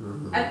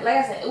 Mm-hmm. Like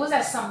I said, it was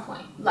at some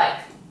point.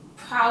 Like,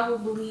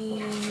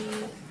 probably...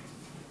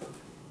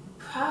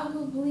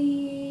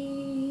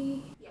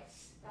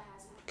 Yes, that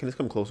has happened. Can this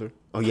come closer?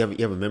 Oh, you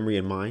have a memory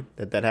in mind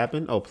that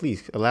happened? Oh,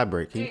 please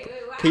elaborate. Can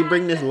you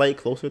bring this light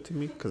closer to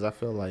me? Because I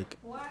feel like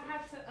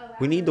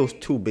we need those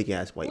two big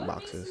ass white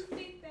boxes. What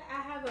makes you think that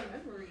I have a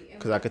memory?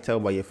 Because I could tell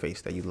by your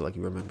face that you look like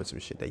you remember some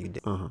shit that you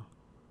did. And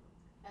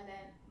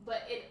then,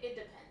 but it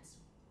depends.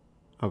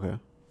 Okay. It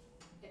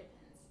depends.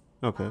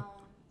 Okay.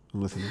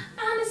 I'm listening.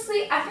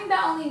 Honestly, I think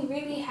that only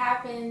really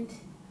happened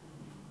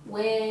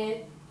with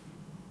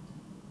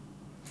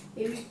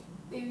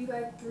maybe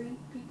like 3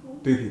 people.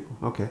 3 people.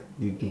 Okay.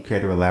 You care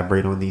to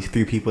elaborate on these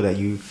 3 people that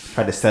you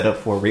tried to set up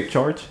for a rape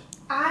charge?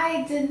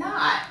 I did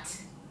not.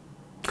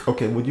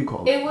 Okay, what'd you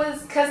call it? It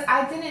was because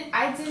I didn't.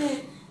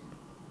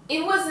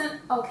 It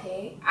wasn't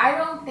okay. I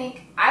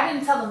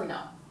didn't tell them no.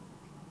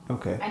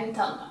 Okay. I didn't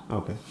tell them no.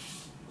 Okay.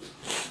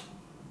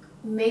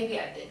 Maybe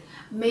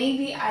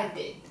I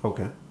did.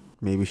 Okay.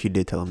 Maybe she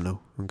did tell him no.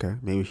 Okay.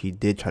 Maybe she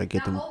did try to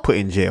get them put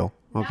in jail.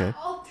 Okay.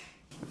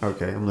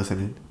 Okay, I'm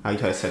listening. How you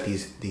try to set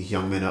these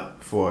young men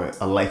up for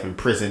a life in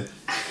prison?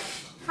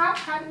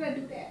 How did I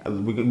do that?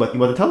 But you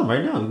want to tell them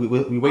right now. We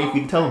waiting for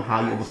you to tell them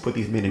how you almost put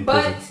these men in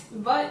prison.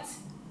 But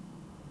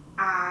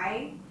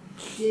I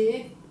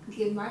did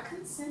give my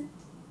consent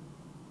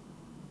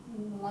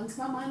once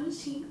my mind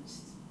was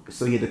changed.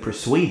 So he had to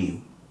persuade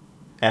you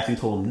after you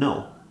told him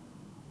no?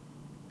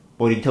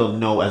 Or did you tell him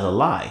no as a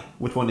lie?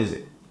 Which one is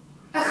it?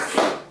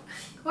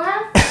 What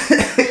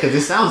happened? Because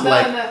it sounds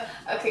like no.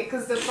 Okay,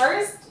 because the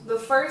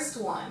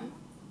first one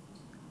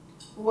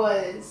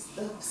was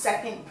the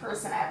second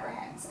person I ever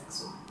had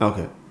sex with.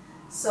 okay.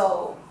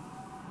 So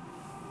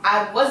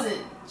I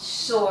wasn't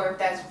sure if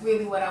that's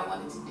really what I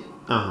wanted to do.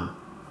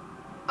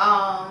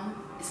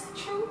 Is that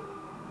true?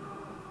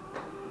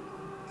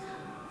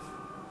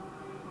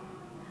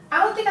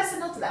 I don't think I said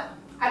no to that one.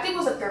 I think it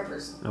was a third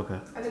person. Okay.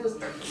 I think it was a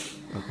third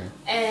person. Okay.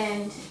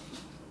 And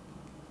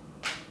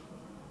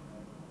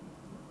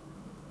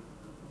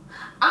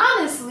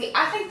honestly,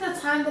 I think the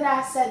time that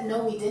I said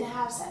no, we didn't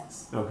have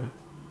sex. Okay.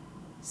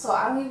 So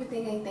I don't even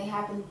think anything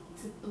happened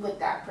with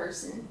that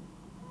person.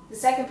 The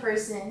second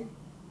person,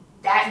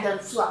 that done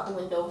flew out the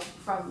window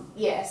from,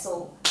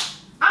 so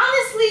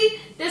honestly,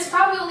 this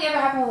probably only ever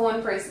happened with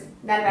one person,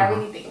 now that I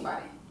really think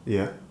about it.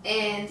 Yeah.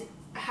 And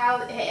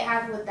how it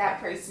happened with that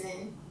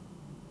person,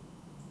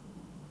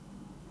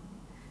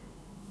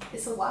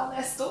 it's a wild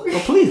ass story. Oh,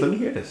 please, let me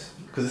hear this.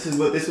 Because this is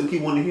what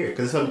people want to hear.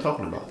 Because this is what I'm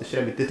talking about. This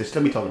should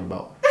be talking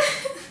about.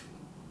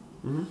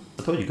 Mm-hmm.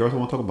 I told you, girls don't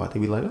want to talk about it. They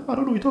be like, oh, I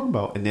don't know what you're talking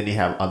about. And then they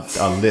have a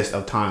list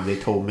of times they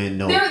told men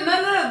no.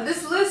 No.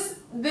 This list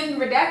been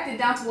redacted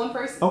down to one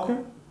person. Okay.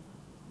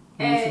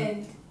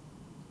 And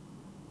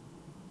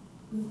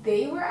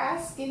they were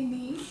asking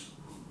me.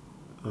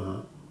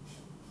 And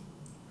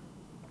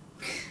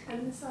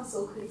this sounds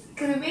so crazy.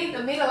 Because it made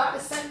a lot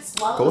of sense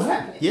while it was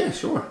happening. Yeah,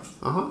 sure.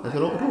 That's what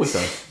it always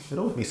does. It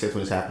always makes sense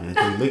when it's happening.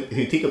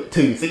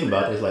 Until you think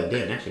about it, it's like,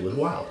 damn, that shit was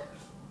wild.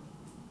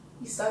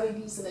 You started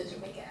using a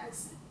Jamaican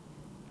accent.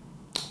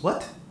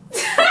 What?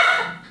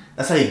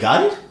 That's how you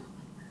got it?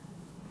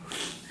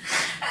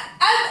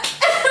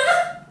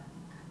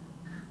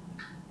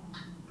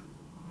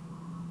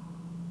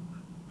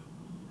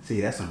 See,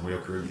 that's some real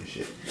Caribbean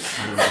shit.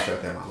 I never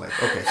shut that in my life.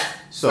 Okay.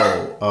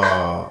 So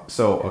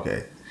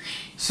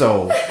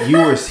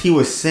he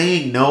was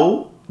saying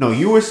no. No,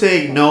 you were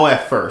saying no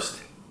at first.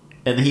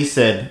 And he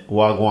said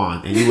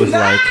Wagwan. And you was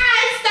like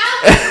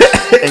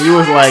and you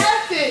was like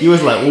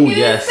oh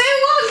yes. Say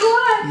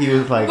Wagwan. He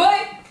was like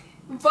but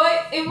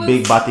it was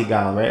Big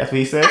Batigal, right? That's what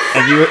he said.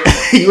 And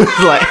you was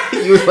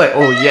like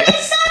oh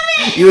yes.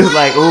 He was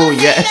like oh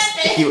yes.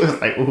 He was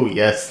like oh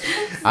yes.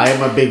 I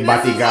am a big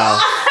Batigal.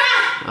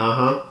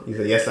 He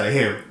said yes I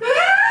am.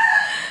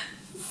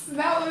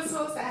 That was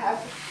supposed to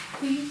happen.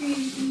 He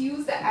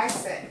used the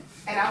accent,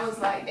 and I was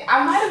like,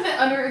 I might have been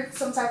under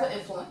some type of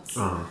influence.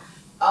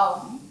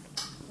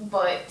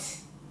 But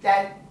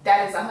that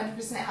is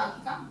 100% how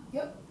he got me.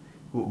 Yep.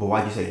 But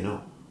why'd you say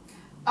no?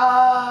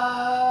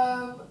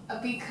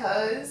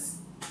 Because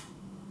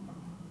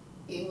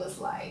it was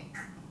like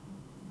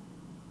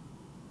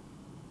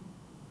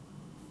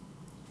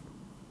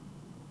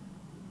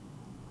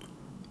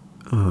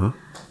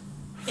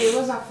it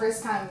was our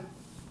first time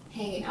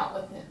hanging out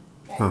with him.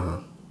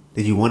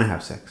 Did you want to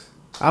have sex?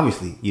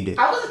 Obviously, you did.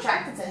 I was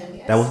attracted to him,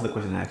 yes. That wasn't the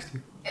question I asked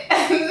you.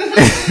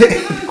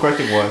 The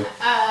question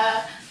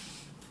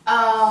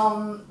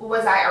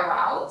was I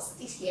aroused?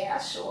 Yeah,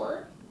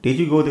 sure. Did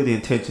you go through the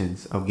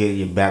intentions of getting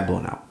your back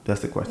blown out? That's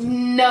the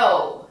question.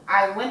 No.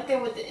 I went there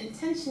with the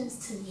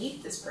intentions to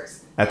meet this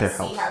person. At their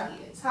house? See how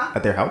he is, huh?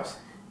 At their house?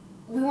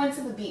 We went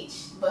to the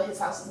beach, but his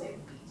house was near the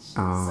beach.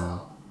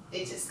 So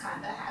it just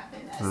kind of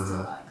happened as to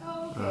like,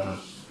 oh, okay.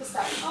 It's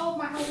like, oh,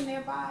 my house is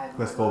nearby.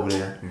 Let's go over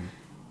there and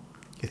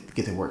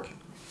get to work.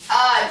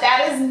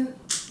 That is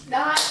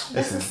not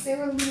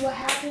necessarily what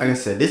happened. Like I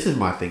said, this is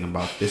my thing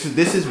about this.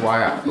 This is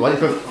why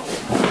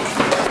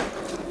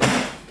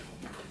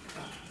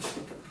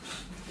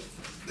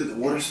did the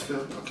water spill?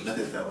 Okay,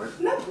 nothing fell, right?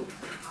 No.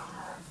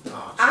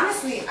 Oh,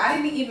 honestly, I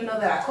didn't even know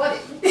that I caught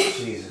it.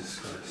 Jesus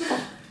Christ.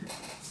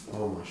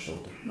 Oh, my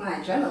shoulder. My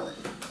adrenaline.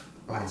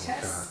 My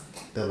chest. God.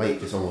 The light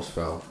just almost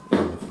fell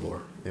on the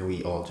floor, and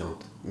we all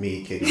jumped.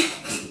 Me, Kitty,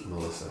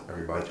 Melissa,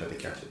 everybody tried to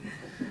catch it.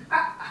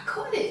 I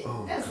caught it.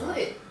 Oh, that's God.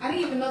 lit. I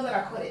didn't even know that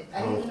I caught it.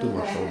 I didn't even know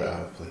my that shoulder I had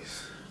out of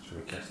place.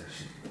 Trying to catch that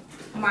shit.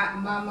 My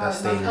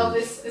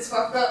pelvis is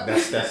fucked up.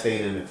 That's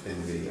staying in the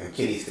video. And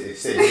Kitty said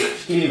she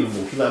can't even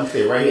move. She let me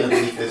stay right here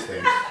underneath this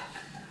thing.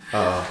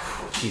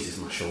 Jesus,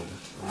 my shoulder.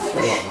 I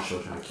lost my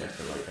shoulder trying to catch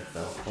the light that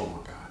fell. Oh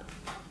my God.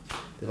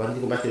 If I need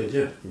to go back to the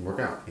gym and work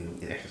out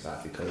and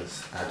exercise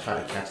because I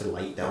tried to catch a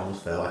light that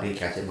almost fell. I didn't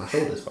catch it. My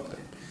shoulder's fucked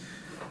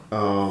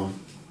up.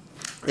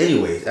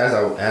 Anyways, as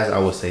I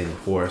was saying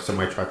before,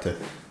 somebody tried to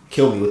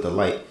kill me with the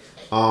light.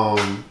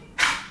 Like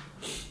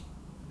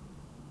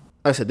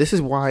I said, this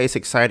is why it's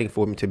exciting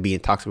for me to be in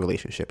toxic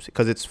relationships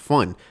because it's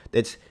fun.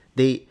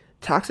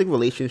 Toxic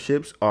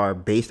relationships are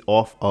based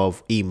off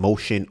of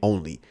emotion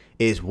only.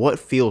 It is what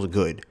feels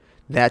good.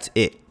 That's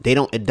it.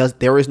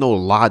 There is no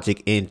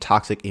logic in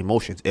toxic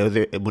emotions.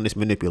 When it's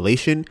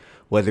manipulation,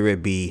 whether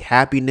it be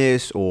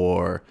happiness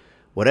or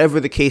whatever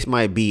the case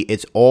might be,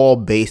 it's all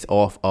based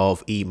off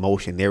of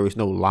emotion. There is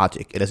no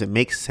logic. It doesn't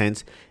make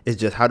sense. It's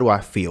just, how do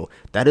I feel?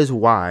 That is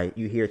why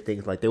you hear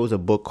things like, there was a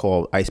book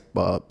called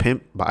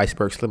Pimp by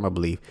Iceberg Slim, I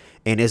believe.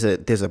 And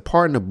there's a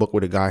part in the book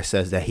where the guy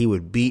says that he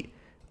would beat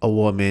a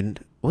woman.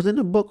 Was it in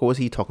the book or was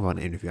he talking about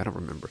an interview? I don't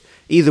remember.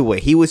 Either way,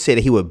 he would say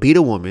that he would beat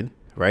a woman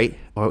right?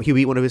 Or he would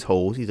beat one of his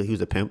hoes. He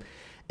was a pimp,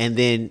 and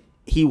then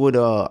he would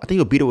I think he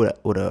would beat her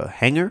with a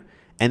hanger,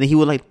 and then he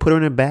would like put her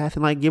in a bath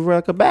and like give her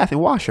like a bath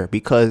and wash her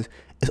because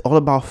it's all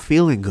about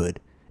feeling good.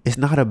 It's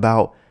not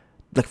about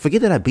like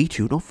forget that I beat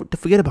you. Don't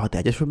forget about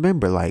that. Just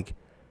remember like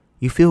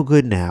you feel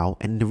good now,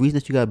 and the reason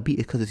that you got beat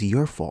is because it's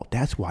your fault.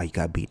 That's why you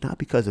got beat, not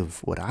because of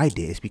what I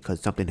did. It's because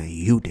of something that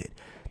you did.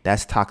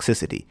 That's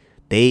toxicity.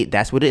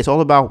 That's what it is. It's all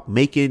about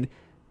making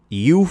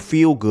you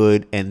feel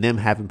good and them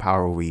having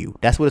power over you.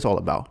 That's what it's all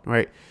about,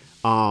 right?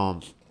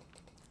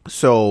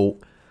 So,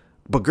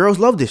 but girls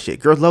love this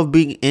shit. Girls love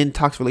being in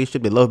toxic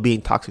relationship. They love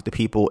being toxic to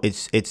people.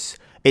 It's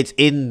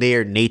in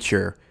their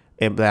nature,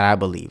 and that I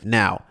believe.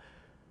 Now,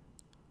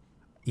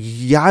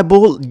 yeah,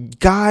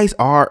 guys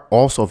are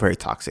also very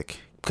toxic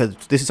because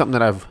this is something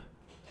that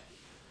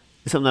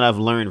I've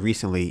learned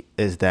recently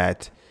is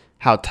that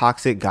how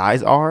toxic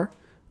guys are.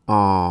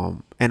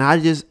 And I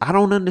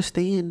don't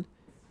understand.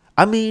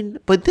 I mean,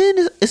 but then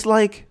it's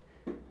like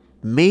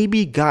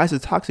maybe guys are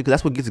toxic because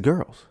that's what gets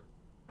girls.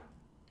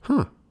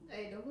 Huh.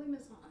 Hey, don't blame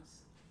this on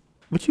us.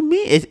 What you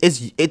mean?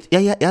 It's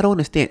yeah, I don't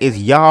understand. It's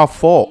y'all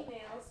fault.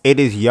 It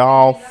is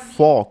y'all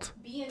fault.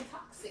 Being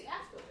toxic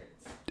afterwards.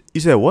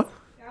 You said what?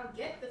 Y'all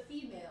get the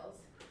females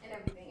and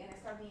everything, and I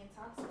start being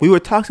toxic. We were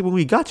toxic when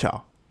we got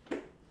y'all.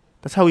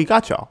 That's how we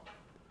got y'all.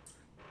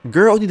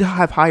 Girls need to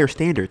have higher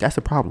standards. That's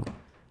the problem.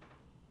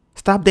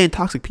 Stop dating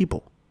toxic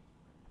people.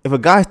 If a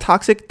guy's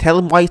toxic, tell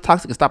him why he's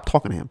toxic and stop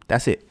talking to him.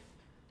 That's it.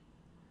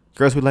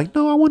 Girls be like,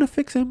 no, I want to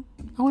fix him.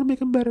 I want to make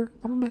him better.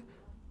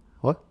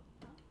 What?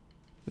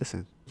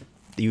 Listen,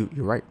 you're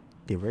right.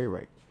 You're very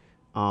right.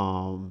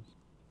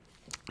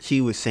 She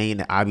was saying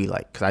that I be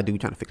like, because I do be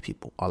trying to fix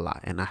people a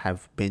lot. And I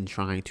have been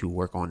trying to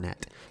work on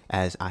that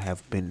as I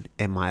have been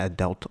in my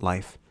adult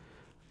life.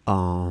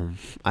 I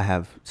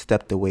have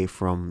stepped away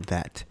from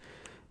that.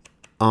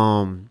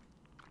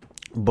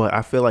 But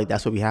I feel like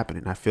that's what be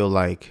happening. I feel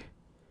like,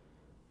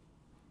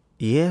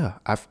 yeah,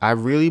 I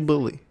really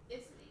believe.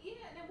 And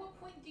at what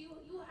point do you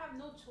have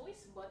no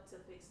choice but to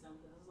fix them?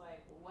 Because it's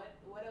like,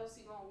 what else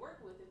you gonna work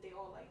with if they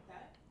all like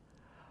that?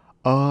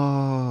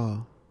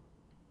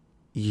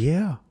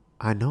 Yeah,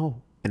 I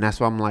know. And that's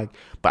why I'm like,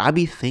 but I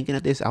be thinking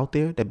that there's out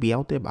there,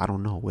 but I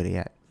don't know where they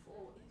at.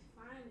 Oh,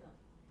 find them.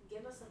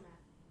 Give us a map.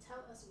 Tell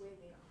us where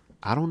they are.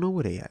 I don't know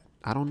where they at.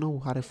 I don't know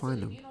how to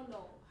find them. You don't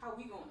know how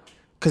we gonna know.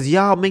 Because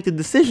y'all make the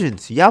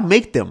decisions. Y'all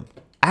make them.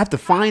 I have to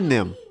find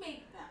them. We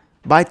make them.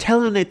 By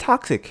telling them they're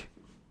toxic.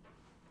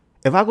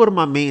 If I go to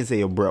my man and say,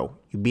 yo, bro,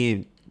 you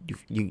being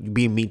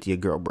mean to your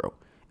girl, bro.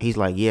 And he's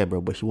like, yeah,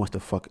 bro, but she wants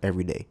to fuck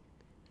every day.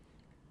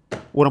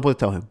 What I'm supposed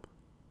to tell him?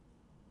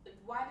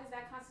 Why does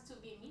that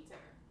constitute being mean to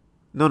her?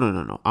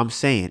 No. I'm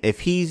saying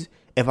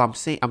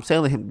I'm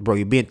telling him, bro,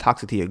 you're being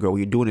toxic to your girl. What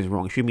you're doing is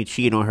wrong. You shouldn't be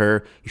cheating on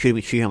her. You shouldn't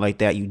be treating her like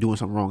that. You doing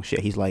some wrong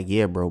shit. He's like,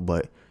 yeah, bro,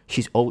 but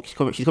she's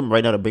coming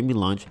right now to bring me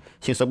lunch.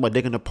 She's suck my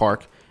dick in the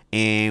park,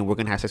 and we're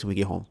gonna have sex when we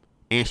get home.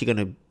 And she's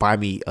gonna buy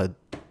me a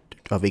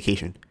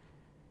vacation.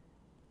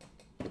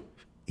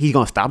 He's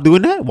gonna stop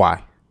doing that?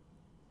 Why?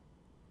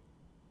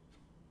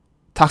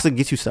 Toxic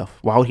gets you stuff.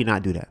 Why would he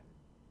not do that?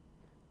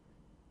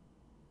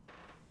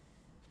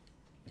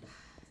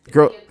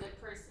 Girl, be a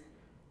good person,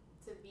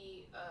 to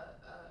be a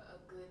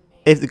good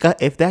man.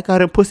 if that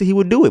got him pussy, he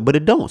would do it, but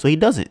it don't, so he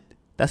doesn't.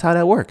 That's how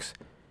that works.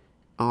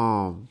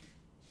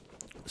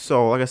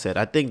 So like I said,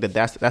 I think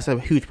that's a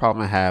huge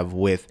problem I have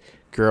with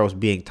girls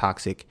being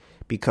toxic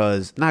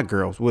because not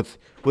girls with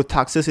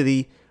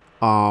toxicity.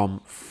 Let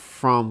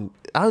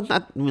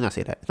me not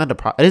say that. It's not the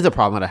problem. It is a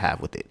problem that I have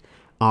with it.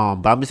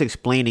 But I'm just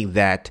explaining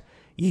that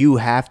you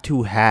have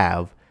to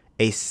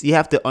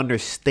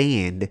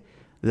understand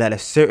that a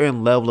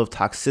certain level of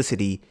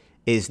toxicity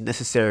is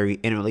necessary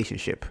in a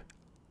relationship.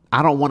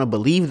 I don't want to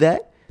believe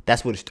that.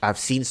 That's what I've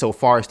seen so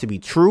far is to be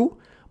true.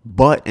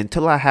 But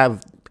until I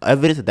have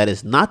evidence that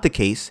is not the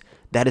case,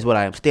 that is what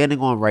I am standing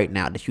on right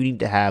now. That you need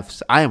to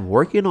have. I am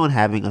working on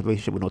having a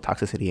relationship with no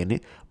toxicity in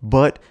it.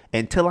 But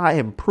until I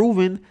am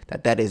proven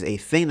that that is a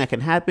thing that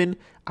can happen,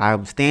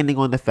 I'm standing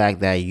on the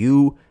fact that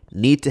you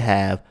need to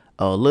have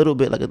a little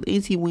bit, like an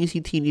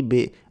eensy teeny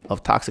bit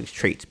of toxic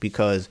traits,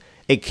 because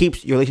it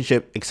keeps your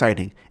relationship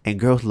exciting. And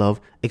girls love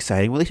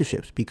exciting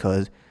relationships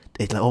because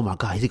it's like, oh my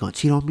God, is he going to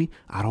cheat on me?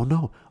 I don't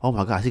know. Oh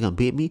my God, is he going to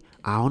beat me?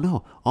 I don't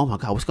know. Oh my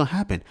God, what's going to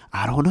happen?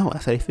 I don't know.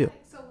 That's how they feel.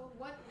 So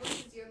what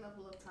is your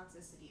level of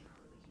toxicity in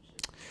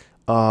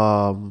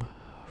our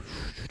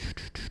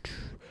relationship?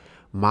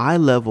 My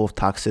level of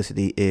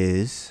toxicity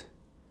is,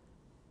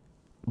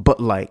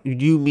 but like,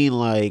 you mean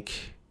like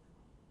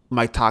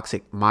my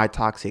toxic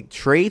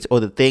traits or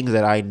the things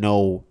that I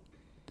know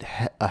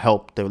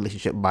help the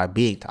relationship by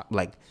being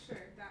like? Sure,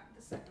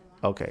 the second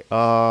one. Okay.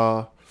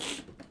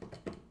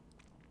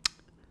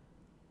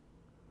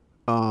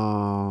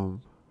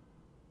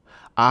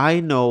 I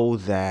know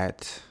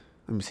that.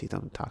 Let me see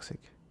something toxic.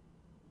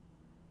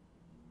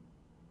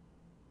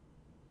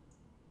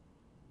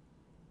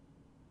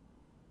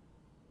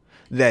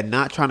 That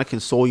not trying to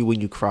console you when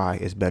you cry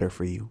is better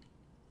for you.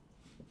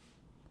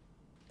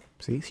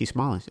 See, she's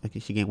smiling.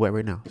 She getting wet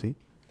right now. See,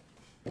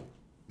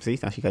 See,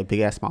 now she got a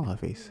big ass smile on her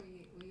face.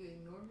 Will you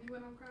ignore me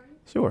when I'm crying?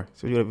 Sure.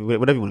 So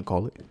whatever you want to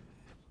call it.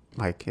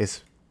 Like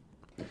it's.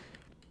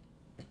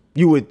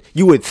 You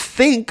would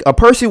think a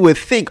person would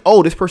think,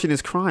 oh, this person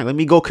is crying. Let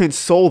me go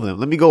console them.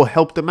 Let me go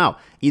help them out.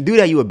 You do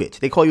that, you a bitch.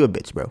 They call you a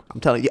bitch, bro. I'm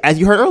telling you. As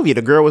you heard earlier,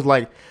 the girl was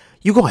like,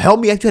 "You gonna help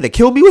me after you had to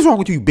kill me? What's wrong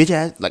with you, bitch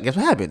ass?" Like that's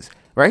what happens,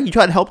 right? You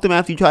try to help them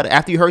after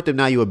you hurt them.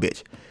 Now you a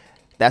bitch.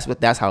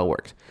 That's how it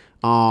works.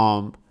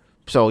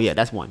 So yeah,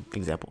 that's one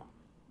example.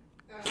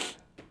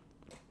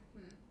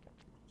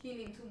 Can you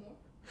name two more?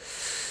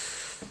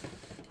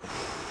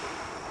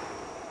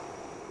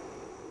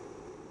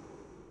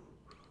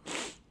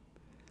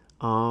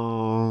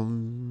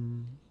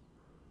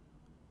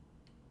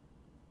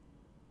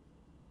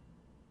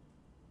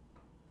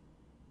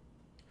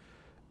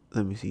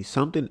 Let me see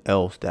something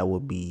else that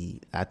would be.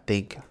 I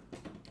think.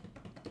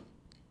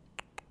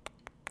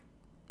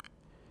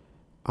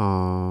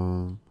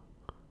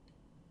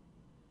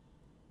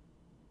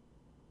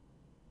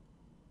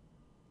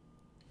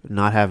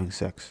 Not having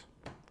sex.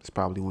 It's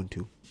probably one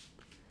too.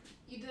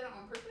 You did it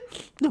on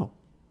purpose? No,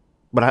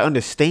 but I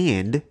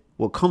understand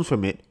what comes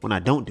from it when I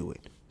don't do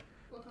it.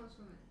 What comes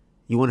from it?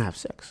 You want to have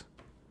sex.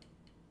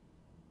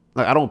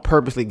 Like I don't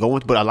purposely go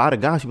into, but a lot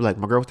of guys should be like,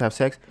 my girl wants to have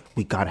sex.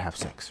 We gotta have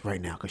sex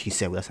right now because she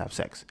said let's have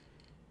sex.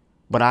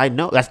 But I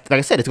know that's like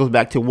I said. It goes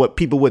back to what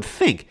people would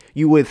think.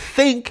 You would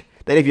think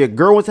that if your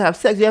girl wants to have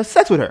sex, you have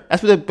sex with her.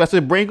 That's what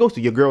the brain goes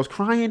to. Your girl's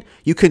crying,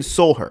 you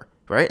console her,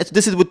 right?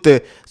 This is what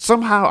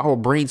somehow our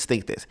brains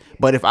think this.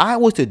 But if I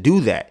was to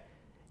do that,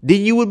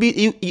 then you would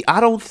be. I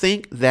don't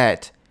think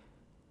that.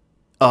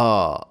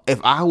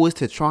 If I was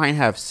to try and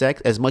have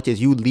sex as much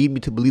as you lead me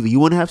to believe that you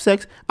want to have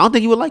sex, I don't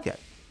think you would like that.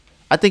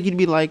 I think you'd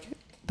be like,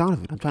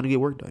 Donovan, I'm trying to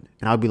get work done.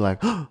 And I'd be like,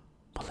 oh,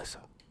 Melissa,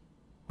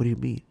 what do you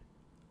mean?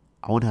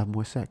 I want to have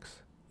more sex.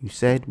 You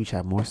said we should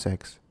have more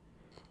sex.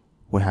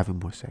 We're having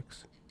more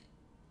sex.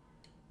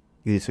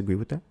 You disagree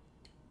with that?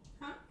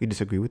 Huh? You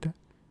disagree with that?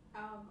 I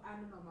don't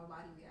know. My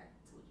body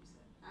reacted to what you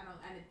said.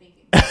 I didn't think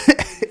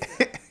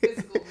it.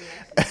 Physical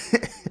reaction.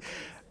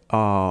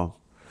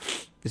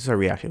 This is her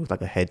reaction. It was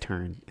like a head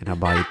turn and her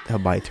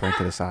body turned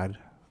to the side.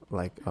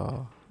 Like,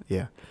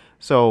 yeah.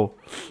 So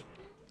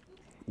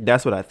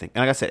that's what I think.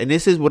 And like I said, and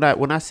this is what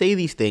when I say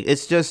these things,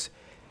 it's just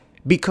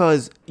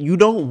because you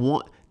don't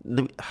want.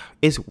 I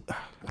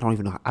don't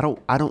even know.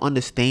 I don't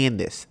understand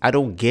this. I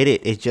don't get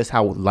it. It's just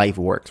how life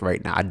works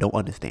right now. I don't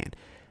understand.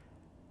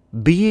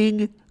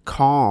 Being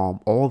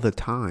calm all the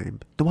time.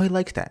 Nobody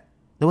likes that.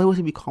 Nobody wants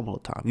to be calm all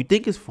the time. You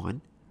think it's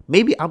fun.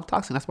 Maybe I'm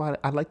toxic. That's why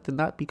I like to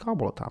not be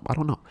calm all the time. I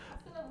don't know. I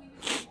feel like we be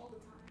calm all the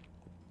time.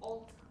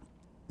 All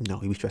the time. No,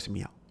 he be stressing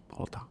me out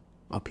all the time.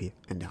 Up here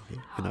and down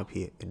here and up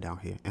here and down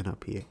here and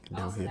up here and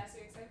down so here. that's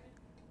your excitement?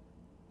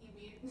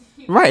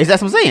 Right,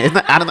 that's what I'm saying. It's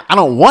not. I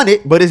don't want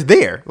it, but it's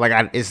there.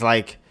 Like it's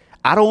like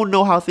I don't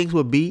know how things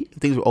would be if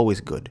things were always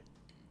good.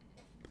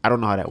 I don't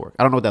know how that works.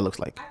 I don't know what that looks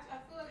like. I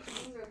feel like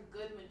things are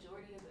good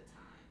majority of the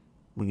time.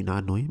 When you're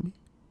not annoying me?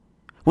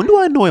 When do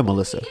I annoy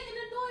Melissa? Getting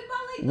annoyed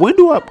by, like, When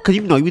do I? Because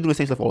you be doing the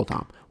same stuff all the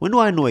time. When do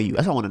I annoy you?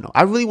 That's what I want to know.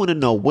 I really want to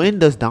know, when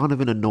does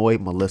Donovan annoy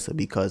Melissa?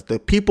 Because the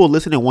people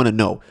listening want to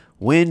know,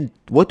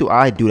 what do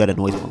I do that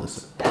annoys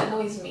Melissa? That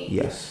annoys me.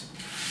 Yes.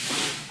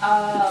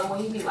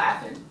 When you be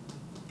laughing.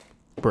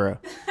 Bruh.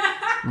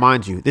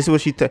 Mind you, this is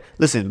what she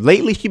listen,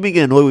 lately she been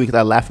getting annoyed with me because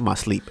I laugh in my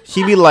sleep.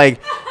 She be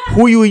like,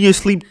 who you in your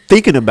sleep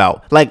thinking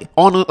about? Like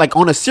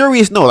on a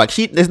serious note, like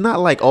it's not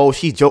like, oh,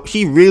 she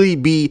really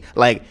be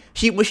like,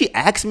 when she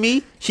asks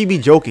me, she be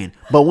joking.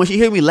 But when she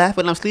hear me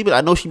laughing and I'm sleeping,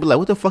 I know she be like,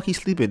 what the fuck he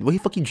sleeping? What he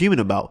fucking dreaming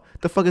about?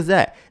 The fuck is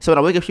that? So when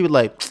I wake up, she be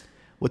like,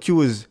 what you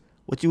was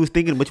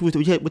thinking, what you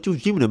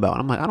was dreaming about?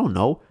 I'm like, I don't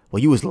know.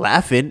 Well, you was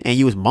laughing and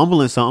you was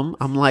mumbling something.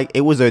 I'm like,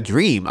 it was a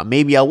dream.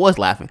 Maybe I was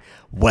laughing.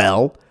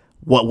 Well,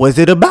 what was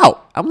it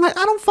about? I'm like,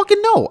 I don't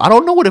fucking know. I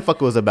don't know what the fuck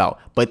it was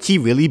about. But she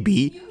really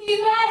be. You be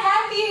mad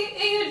happy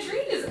in your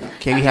dreams.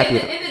 Can't be happy.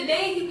 At the end of the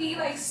day, he be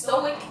like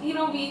stoic. He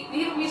don't be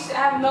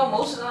having no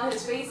emotion on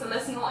his face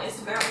unless he on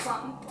Instagram or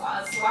something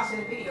while he's watching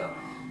the video.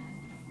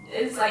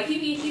 It's like he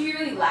be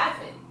really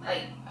laughing,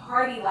 like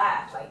hearty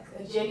laugh, like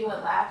a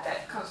genuine laugh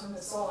that comes from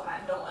his soul, and I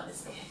don't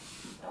understand.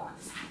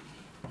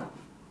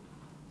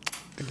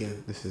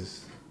 Again, this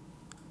is.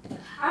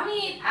 I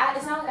mean,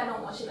 it's not like I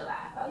don't want you to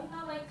laugh.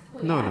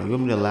 No, you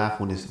want me to laugh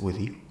when it's with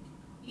you.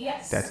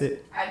 Yes. That's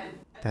it. I do.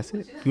 That's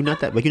it. You're not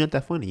that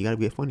funny. You gotta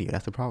get funnier.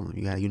 That's the problem.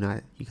 You gotta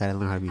learn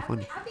how to be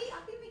funny. I be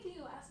making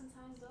you laugh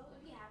sometimes though.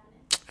 It be happening.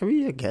 I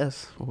mean, I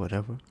guess or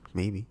whatever,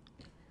 maybe.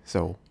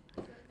 So.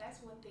 That's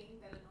one thing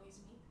that annoys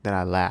me. That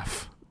I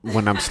laugh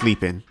when I'm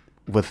sleeping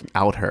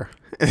without her.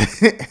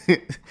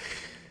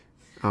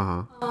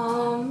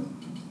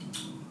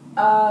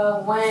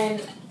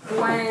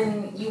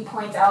 When you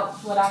point out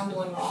what I'm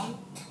doing wrong.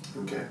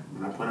 Okay.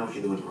 When I point out what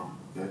you're doing wrong.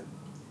 Okay.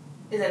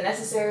 Is it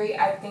necessary?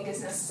 I think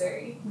it's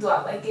necessary. Do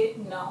I like it?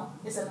 No.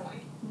 It's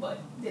annoying, but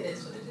it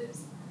is what it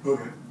is.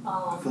 Okay.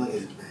 I feel like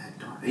it's mad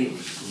dark. About it.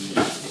 It's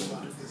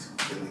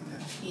like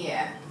that.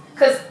 Yeah.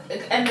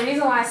 And the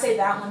reason why I say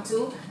that one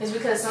too is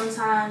because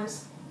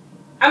sometimes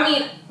I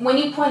mean, when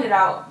you point it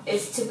out,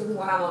 it's typically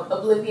when I'm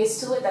oblivious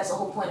to it. That's the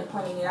whole point of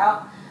pointing it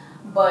out.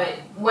 But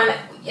when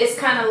it's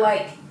kind of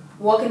like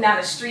walking down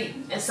the street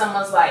and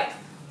someone's like,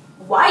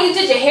 why you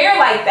did your hair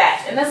like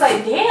that? And it's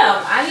like,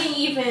 damn, I didn't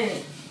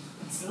even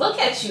look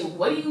at you.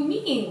 What do you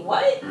mean?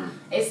 What?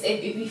 It's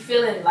if you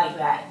feeling like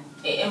that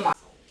in my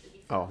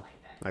soul.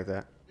 Like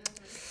that.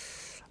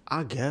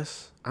 I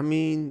guess. I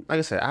mean, like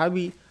I said,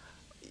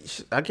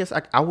 I guess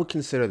I would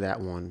consider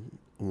that one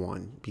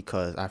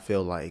because I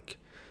feel like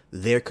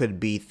there could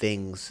be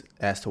things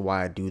as to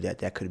why I do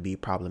that could be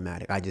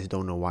problematic. I just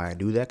don't know why I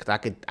do that,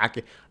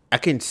 because I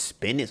can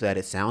spin it so that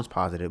it sounds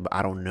positive, but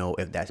I don't know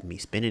if that's me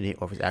spinning it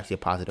or if it's actually a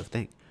positive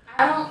thing.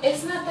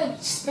 It's not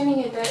that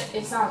spinning it that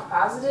it sounds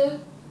positive.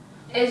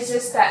 It's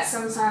just that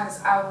sometimes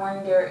I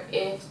wonder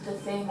if the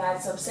thing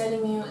that's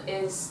upsetting you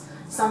is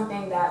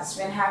something that's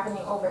been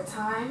happening over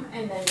time,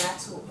 and then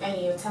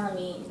and you're telling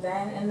me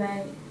then, and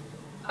then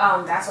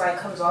that's why it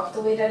comes off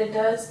the way that it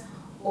does,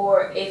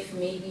 or if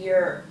maybe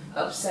you're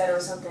upset or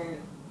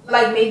something,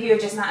 like maybe you're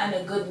just not in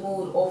a good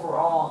mood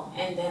overall,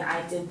 and then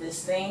I did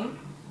this thing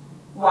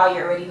while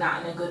you're already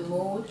not in a good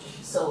mood,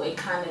 so it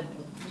kind of,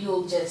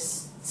 you'll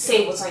just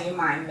say what's on your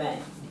mind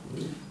then.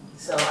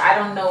 So I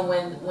don't know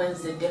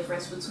when's the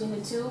difference between the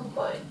two,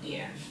 but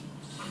yeah.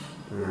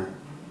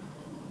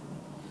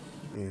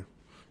 Yeah.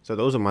 So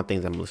those are my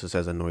things that Melissa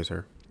says annoys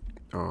her.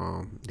 Do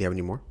you have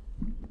any more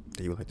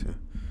that you would like to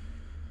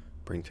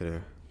bring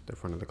to the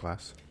front of the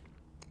class?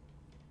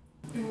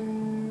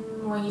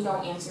 When you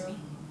don't answer me.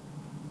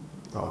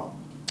 Oh.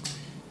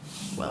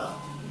 Well.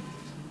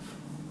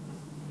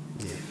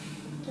 Yeah.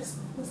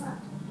 What's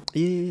that?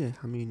 Yeah.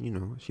 I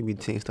mean, she be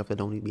saying stuff that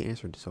don't need to be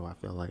answered, so I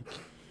feel like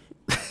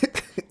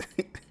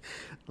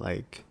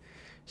like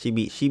she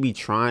be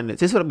trying to.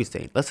 This is what I be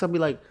saying. Let's be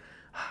like,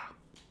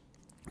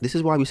 this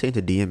is why I be saying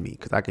to DM me,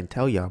 because I can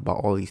tell y'all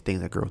about all these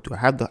things that girls do. I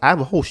have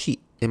a whole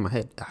sheet in my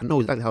head. I know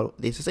exactly how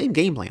it's the same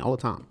game plan all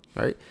the time,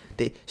 right?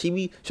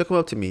 She'll come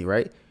up to me,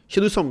 right?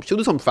 She'll do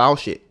some foul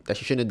shit that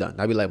she shouldn't have done.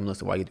 I'll be like,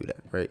 Melissa, why you do that,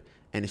 right?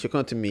 And then she'll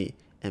come up to me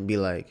and be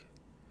like,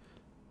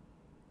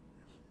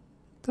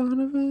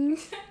 Donovan,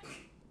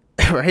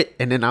 right?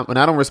 And then when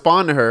I don't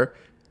respond to her,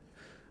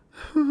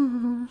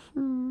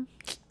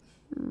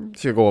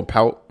 she'll go and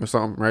pout or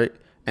something, right?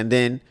 And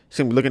then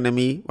she'll be looking at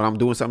me when I'm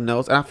doing something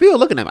else, and I feel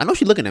looking at me. I know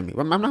she's looking at me.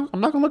 I'm not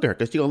gonna look at her,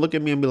 because she's gonna look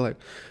at me and be like,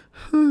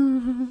 so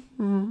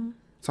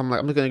I'm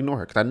just gonna ignore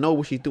her, because I know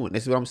what she's doing.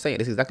 This is what I'm saying.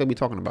 This is exactly what we're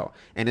talking about.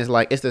 And it's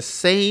like, it's the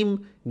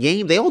same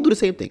game. They all do the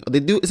same thing.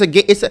 They do. It's a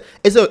game.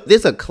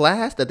 There's a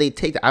class that they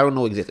take that I don't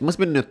know exists. It must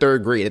have been in the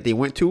 3rd grade that they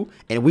went to,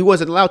 and we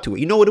wasn't allowed to.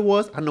 You know what it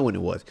was? I know when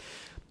it was.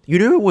 You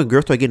know when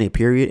girls start getting a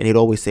period and they'd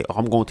always say, oh,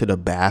 I'm going to the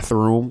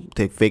bathroom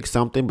to fix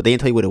something, but they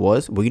didn't tell you what it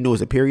was. Well, you know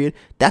it's a period.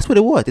 That's what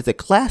it was. It's a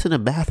class in the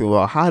bathroom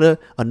about how to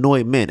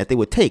annoy men that they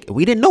would take. And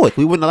we didn't know it.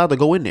 We weren't allowed to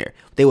go in there.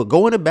 They would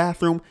go in the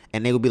bathroom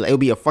and they would be like, it would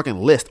be a fucking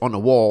list on the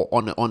wall,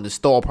 on the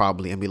stall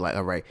probably, and be like,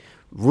 all right,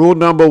 rule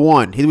number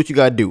 1, here's what you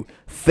got to do.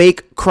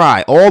 Fake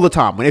cry all the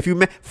time. When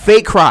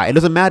fake cry. It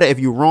doesn't matter if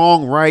you're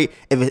wrong, right?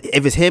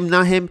 If it's him,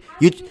 not him,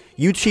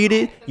 you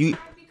cheated,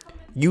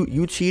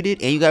 You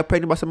cheated and you got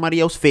pregnant by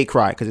somebody else. Fake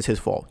cry because it's his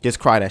fault. Just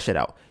cry that shit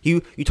out.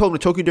 You told him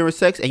to choke you during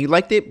sex and you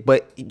liked it,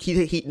 but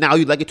he now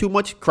you like it too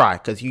much. Cry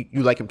because you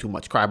like him too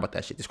much. Cry about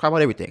that shit. Just cry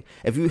about everything.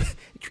 If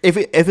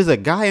it's a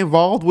guy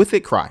involved with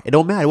it, cry. It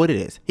don't matter what it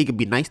is. He could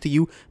be nice to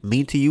you,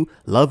 mean to you,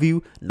 love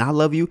you, not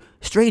love you,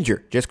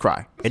 stranger. Just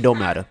cry. It don't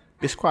matter.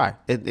 Just cry.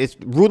 It's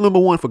rule number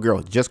 1 for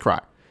girls. Just cry.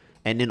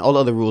 And then all the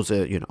other rules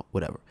are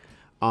whatever.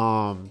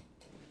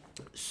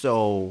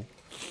 So.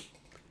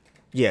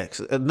 Yeah,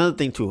 another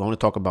thing too I want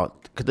to talk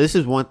about, because this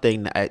is one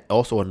thing that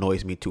also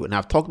annoys me too, and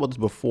I've talked about this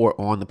before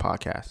on the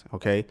podcast.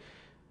 Okay,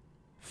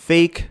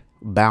 fake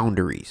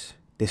boundaries.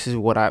 This is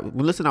what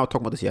Melissa and I were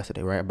talking about this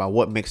yesterday, right? About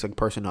what makes a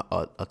person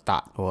a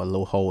thought, or a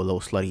little hoe, a little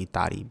slutty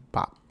thotty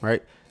bop,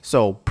 right?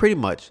 So pretty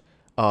much,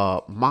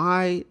 I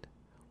think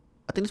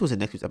this was the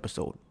next week's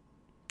episode.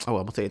 Oh,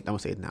 I'm gonna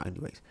say it now,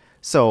 anyways.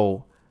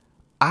 So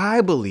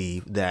I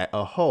believe that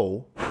a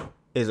hoe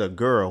is a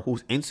girl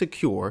who's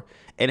insecure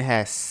and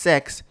has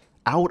sex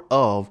out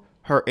of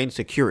her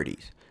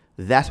insecurities.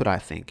 That's what I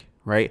think.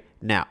 Right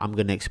now, I'm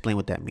gonna explain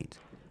what that means.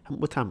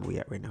 What time are we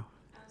at right now?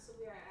 So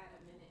we are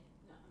at an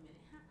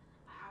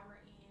hour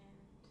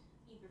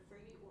and either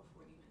 30 or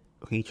 40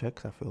 minutes. Can you check?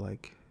 'Cause I feel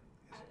like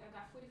I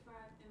got 45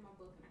 in my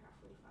book and I got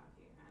 45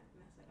 here. And I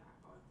said I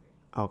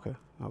got 30.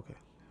 Okay.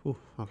 Ooh,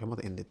 okay, I'm about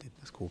to end it then.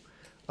 That's cool.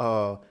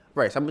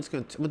 Right. So I'm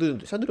gonna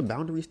do. Should I do the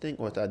boundaries thing,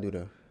 or should I do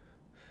the?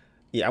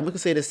 Yeah, I'm gonna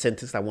say this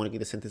sentence. I want to get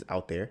the sentence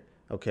out there.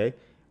 Okay.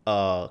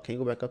 Can you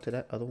go back up to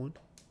that other one?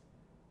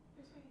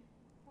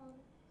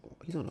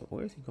 He's on.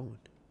 Where is he going?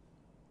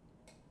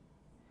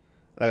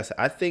 Like I said,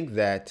 I think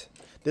that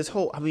this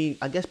whole. I mean,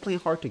 I guess playing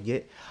hard to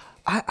get.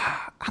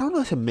 I don't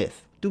know. It's a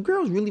myth. Do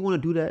girls really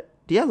want to do that?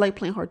 Do y'all like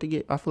playing hard to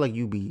get? I feel like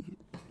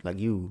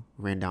you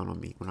ran down on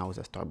me when I was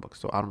at Starbucks,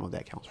 so I don't know if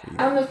that counts for you.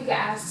 I don't know if you can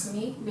ask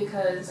me,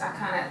 because I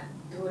kind of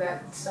threw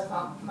that stuff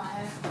out my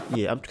head.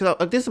 Yeah, because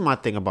this is my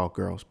thing about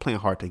girls playing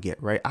hard to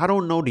get, right? I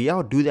don't know. Do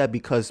y'all do that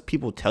because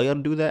people tell y'all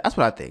to do that? That's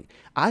what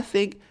I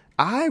think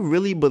I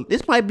really believe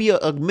this might be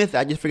a myth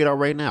I just figured out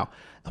right now.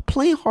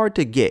 Playing hard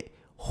to get.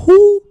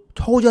 Who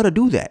told y'all to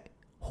do that?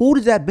 Who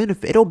does that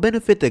benefit? It don't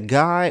benefit the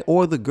guy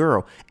or the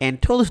girl. And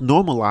until it's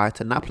normalized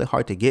to not play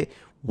hard to get,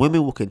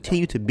 women will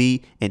continue to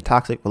be in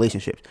toxic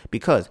relationships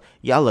because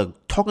y'all are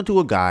talking to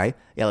a guy,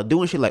 y'all are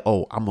doing shit like,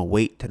 oh, I'm gonna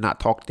wait to not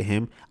talk to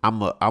him. I'm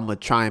gonna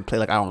try and play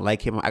like I don't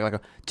like him. Act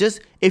like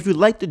just if you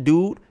like the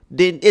dude,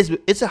 then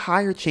it's a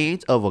higher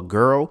chance of a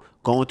girl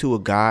going to a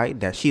guy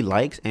that she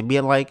likes and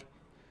being like,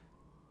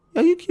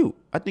 yo, you cute.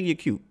 I think you're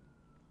cute.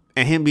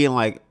 And him being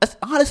like, that's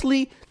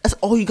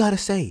all you gotta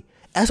say.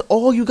 That's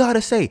all you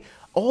gotta say.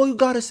 All you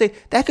gotta say.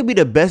 That could be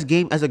the best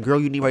game as a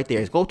girl you need right there.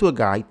 Is go to a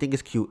guy you think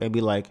is cute and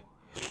be like,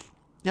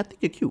 I think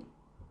you're cute,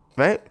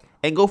 right?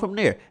 And go from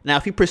there. Now,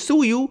 if he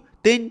pursue you,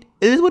 then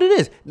it is what it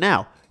is.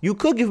 Now, you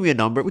could give me a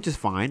number, which is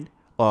fine.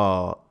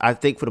 I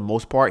think for the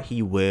most part,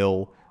 he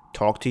will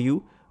talk to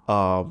you.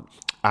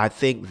 I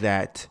think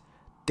that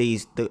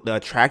the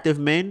attractive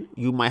men,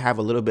 you might have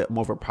a little bit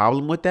more of a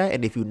problem with that.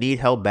 And if you need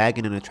help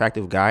bagging an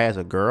attractive guy as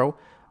a girl,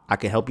 I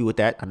can help you with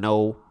that. I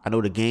know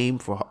the game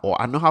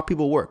or I know how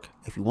people work.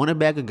 If you want to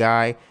bag a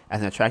guy as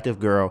an attractive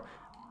girl,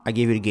 I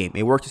give you the game.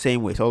 It works the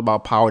same way. It's all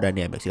about power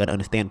dynamics. You got to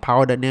understand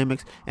power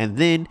dynamics, and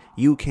then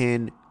you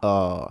can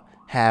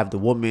have the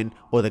woman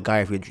or the guy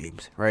of your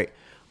dreams, right?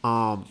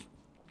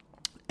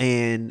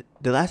 And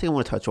the last thing I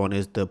want to touch on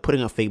is the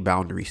putting up fake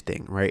boundaries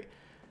thing, right?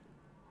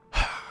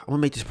 I want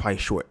to make this probably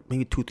short,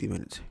 maybe 2-3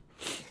 minutes.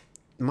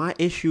 My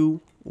issue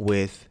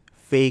with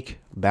fake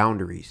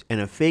boundaries, and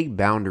a fake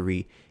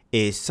boundary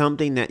is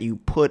something that you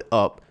put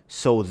up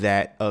so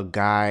that a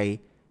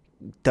guy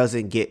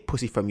doesn't get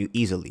pussy from you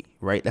easily,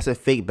 right? That's a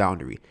fake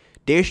boundary.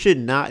 There should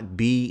not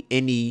be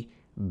any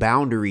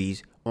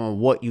boundaries on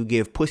what you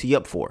give pussy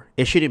up for.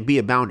 It shouldn't be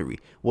a boundary.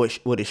 What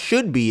it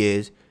should be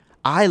is,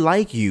 I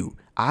like you.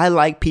 I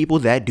like people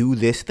that do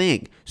this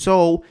thing.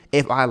 So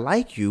if I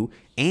like you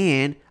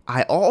and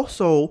I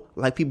also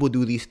like people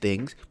do these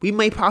things, we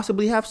may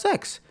possibly have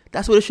sex.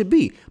 That's what it should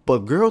be.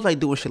 But girls like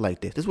doing shit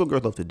like this. This is what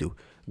girls love to do.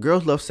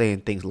 Girls love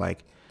saying things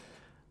like,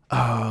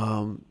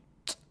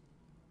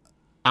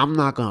 I'm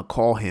not going to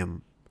call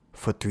him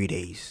for 3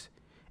 days.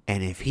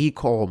 And if he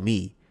called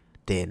me,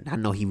 then I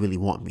know he really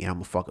want me and I'm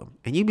going to fuck him.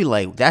 And you be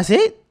like, that's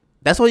it?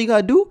 That's all you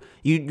got to do?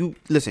 You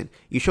listen,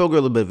 you show a girl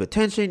a little bit of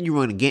attention, you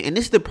run again. And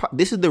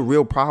this is the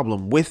real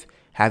problem with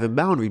having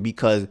boundaries,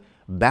 because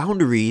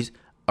boundaries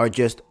are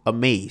just a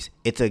maze.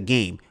 It's a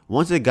game.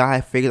 Once a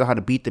guy figures out how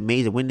to beat the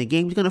maze and win the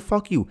game, he's going to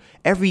fuck you.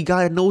 Every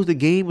guy that knows the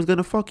game is going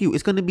to fuck you.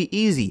 It's going to be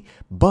easy.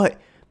 But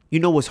you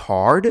know what's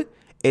hard?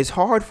 It's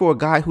hard for a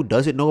guy who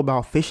doesn't know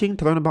about fishing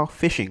to learn about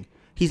fishing.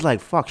 He's like,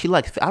 fuck, she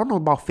likes, I don't know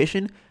about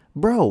fishing.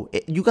 Bro,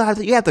 you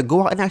have to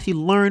go out and actually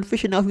learn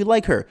fishing now if you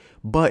like her.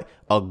 But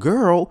a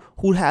girl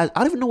who has, I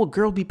don't even know what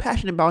girls be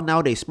passionate about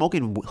nowadays,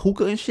 smoking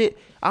hookah and shit.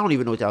 I don't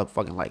even know what y'all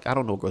fucking like. I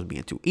don't know what girls be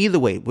into. Either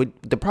way,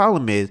 the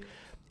problem is,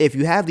 if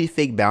you have these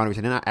fake boundaries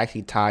and they're not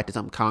actually tied to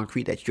something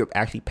concrete that you're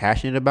actually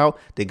passionate about,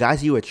 the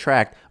guys you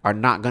attract are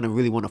not going to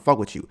really want to fuck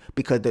with you,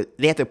 because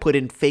they have to put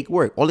in fake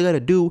work. All they got to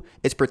do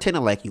is pretend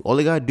to like you. All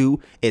they got to do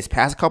is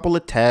pass a couple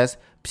of tests,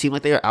 seem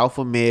like they're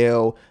alpha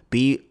male,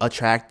 be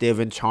attractive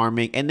and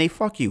charming, and they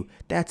fuck you.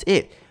 That's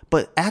it.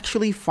 But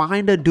actually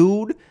find a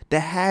dude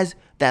that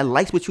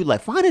likes what you like.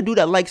 Find a dude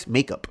that likes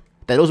makeup,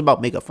 that knows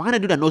about makeup. Find a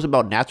dude that knows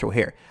about natural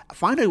hair.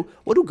 What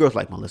do girls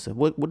like, Melissa?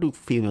 What do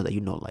females that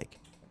you know like?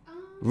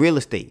 Real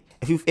estate.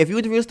 If you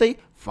into real estate,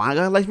 find a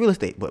guy that likes real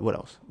estate. But what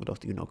else? What else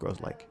do you know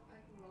girls like?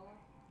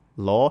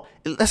 Law.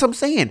 That's what I'm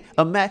saying.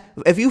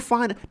 If you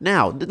find,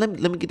 now, let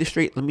me get this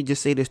straight. Let me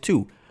just say this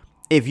too.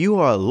 If you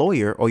are a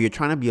lawyer or you're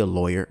trying to be a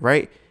lawyer,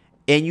 right,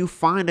 and you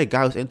find a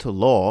guy who's into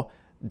law,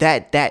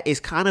 that is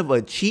kind of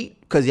a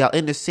cheat because y'all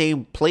in the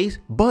same place.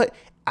 But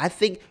I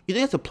think, you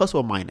think it's a plus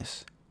or a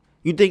minus?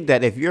 You think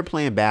that if you're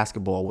playing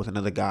basketball with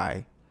another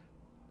guy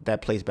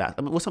that plays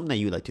basketball, I mean, what's something that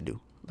you like to do?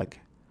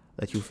 Like,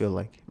 that you feel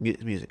like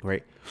music,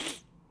 right?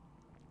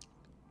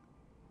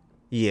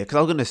 Yeah, because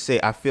I was going to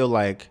say, I feel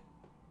like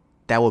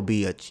that would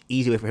be an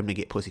easy way for him to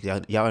get pussy,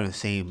 because y'all are in the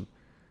same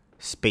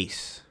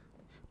space.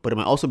 But it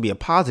might also be a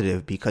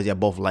positive because y'all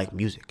both like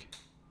music.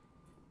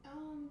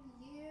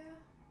 Yeah.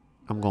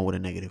 I'm going with a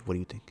negative. What do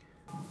you think?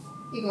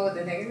 You go with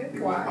the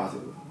negative? Why?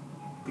 Positive.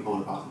 You going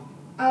with positive?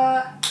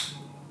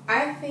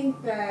 I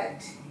think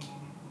that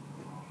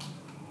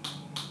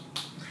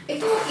if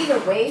you go either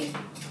way,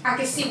 I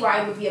can see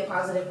why it would be a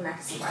positive and I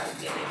can see why it would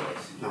be a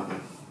negative. Okay.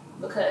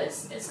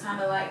 Because it's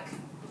kind of like,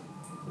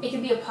 it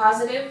can be a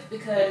positive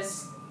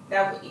because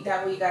that way you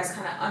guys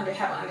kind of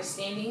have an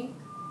understanding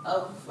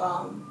of,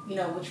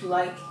 what you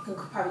like. You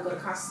can probably go to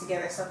concerts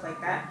together, stuff like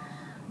that.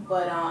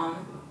 But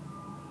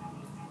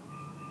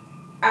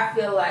I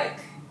feel like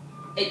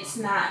it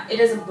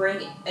doesn't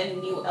bring a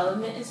new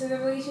element into the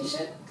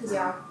relationship because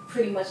y'all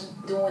pretty much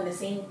doing the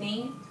same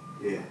thing.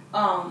 Yeah.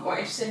 Or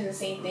interested in the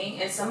same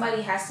thing, and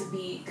somebody has to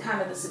be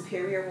kind of the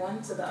superior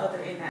one to the other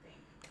in that.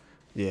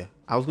 Yeah,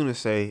 I was gonna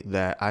say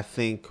that I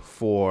think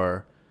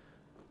for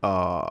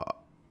uh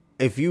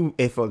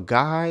if a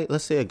guy,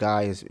 let's say a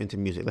guy is into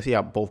music, let's say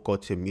y'all both go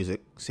to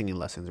music singing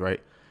lessons, right?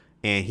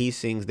 And he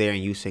sings there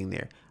and you sing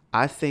there.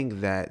 I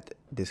think that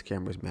this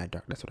camera is mad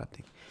dark. That's what I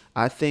think.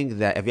 I think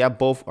that if y'all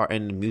both are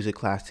in the music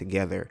class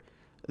together,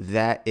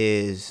 that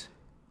is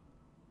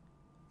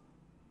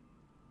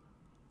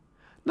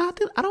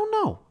nothing. I don't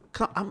know.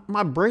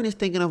 My brain is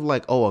thinking of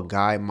like, oh, a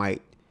guy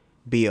might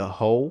be a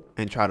hoe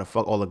and try to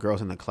fuck all the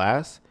girls in the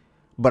class,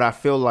 but I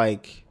feel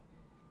like,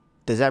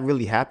 does that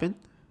really happen?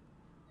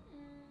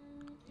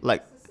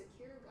 Like,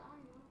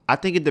 I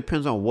think it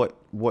depends on what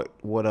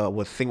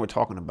thing we're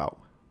talking about.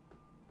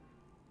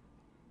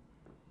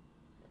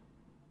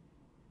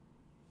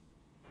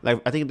 Like,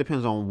 I think it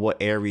depends on what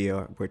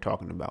area we're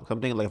talking about. 'Cause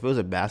I'm thinking like if it was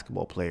a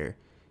basketball player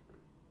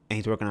and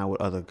he's working out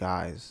with other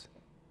guys,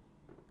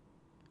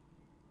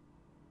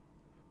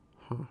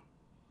 huh?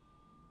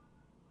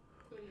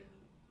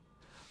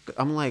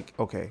 I'm like,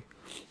 okay,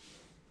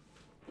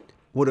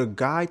 would a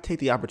guy take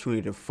the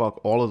opportunity to fuck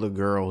all of the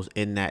girls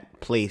in that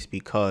place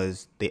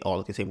because they all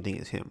look the same thing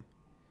as him?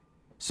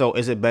 So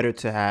is it better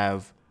to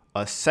have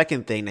a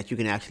second thing that you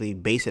can actually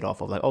base it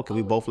off of? Like, okay,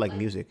 we both like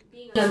music.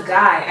 A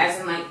guy,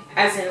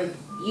 as in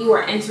you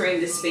are entering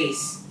the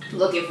space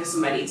looking for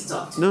somebody to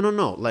talk to.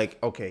 No. Like,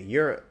 okay,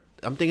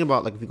 I'm thinking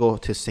about like if you go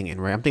to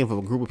singing, right? I'm thinking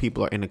of a group of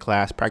people are in a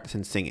class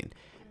practicing singing,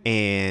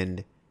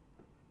 and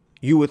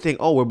you would think,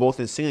 oh, we're both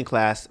in singing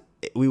class.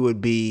 We would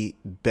be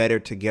better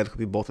together because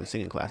we're both in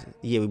singing classes.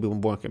 Yeah, we'd be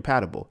more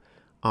compatible.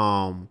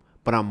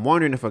 But I'm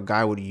wondering if a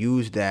guy would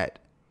use that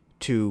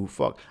to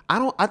fuck.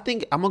 I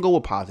think I'm gonna go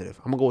with positive.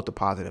 I'm gonna go with the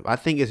positive. I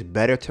think it's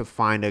better to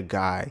find a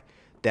guy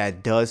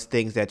that does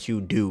things that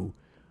you do,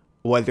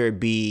 whether it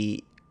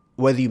be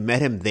whether you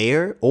met him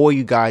there or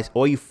you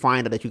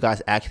find out that you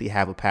guys actually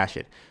have a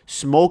passion.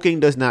 Smoking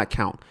does not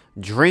count.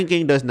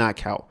 Drinking does not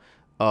count.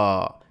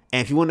 And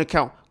if you want to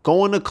count,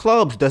 going to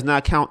clubs does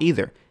not count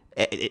either.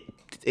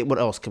 What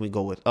else can we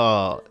go with?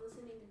 No.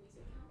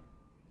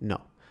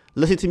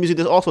 Listening to music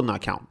does also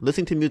not count.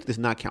 Listening to music does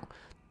not count.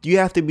 You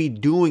have to be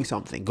doing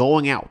something,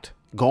 going out,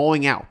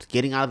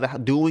 getting out of the house,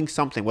 doing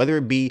something, whether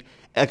it be,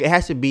 like, it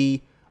has to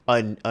be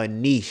a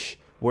niche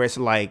where it's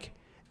like,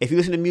 if you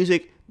listen to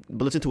music,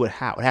 but listen to it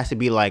how? It has to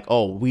be like,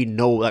 oh, we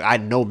know, like, I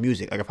know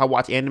music. Like, if I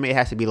watch anime, it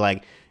has to be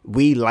like,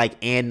 we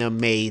like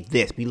anime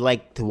this. We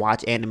like to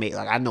watch anime.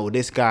 Like, I know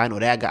this guy, I know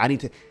that guy.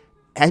 It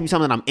has to be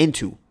something I'm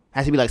into. It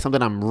has to be like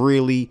something I'm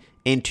really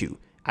into.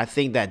 I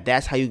think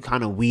that's how you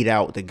kind of weed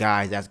out the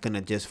guys that's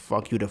gonna just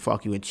fuck you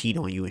and cheat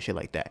on you and shit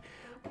like that.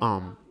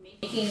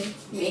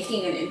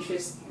 Making an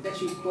interest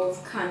that you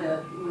both kind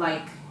of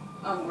like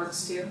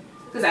works too.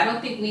 Because I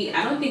don't think me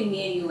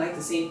and you like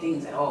the same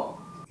things at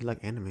all. You like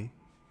anime?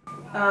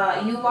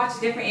 You watch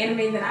different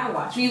anime than I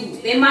watch.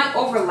 They might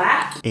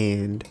overlap.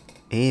 And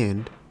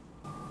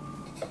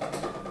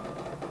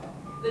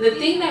the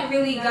thing that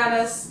really got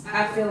us,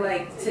 I feel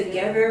like,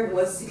 together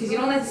was because you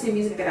don't like the same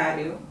music that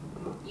I do.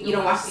 You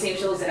don't watch the same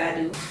shows that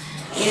I do.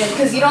 Yeah,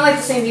 because you don't like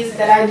the same music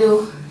that I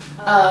do.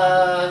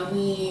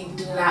 We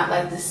do not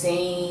like the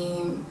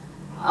same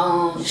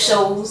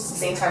shows, the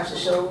same types of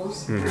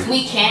shows. Mm-hmm.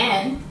 We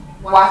can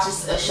watch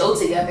a show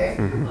together,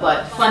 mm-hmm.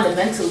 but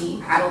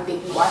fundamentally, I don't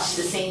think we watch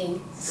the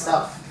same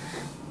stuff.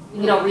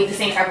 We don't read the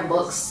same type of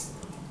books.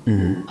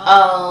 Mm-hmm.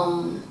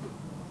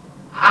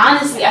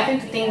 Honestly, I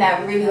think the thing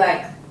that really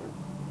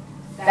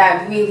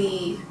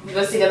drew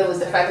us together was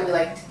the fact that we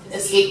liked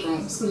escape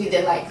rooms. We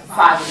did like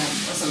 5 of them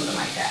or something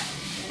like that.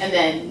 And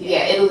then,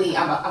 yeah, Italy,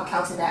 I'm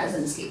counting that as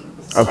an escape room.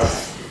 Okay.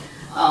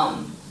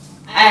 And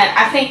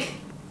I think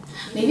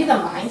maybe the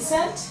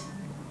mindset,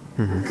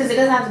 because it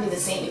doesn't have to be the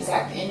same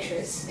exact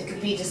interest. It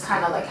could be just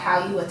kind of like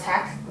how you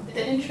attack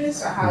the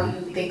interest or how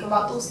you think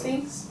about those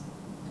things.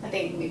 I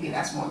think maybe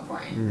that's more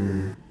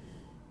important.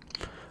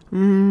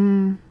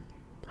 I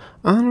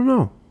don't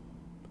know.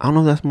 I don't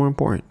know if that's more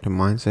important, the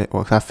mindset.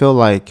 Or I feel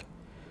like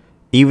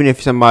even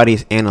if somebody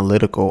is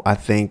analytical, I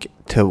think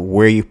to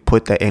where you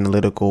put that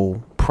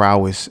analytical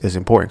prowess is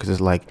important. Because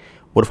it's like,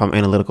 what if I'm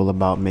analytical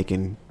about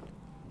making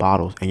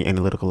bottles and you're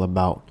analytical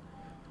about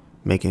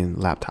making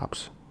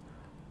laptops?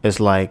 It's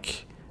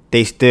like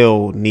they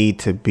still need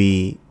to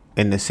be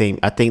in the same.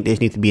 I think they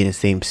need to be in the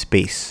same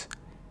space.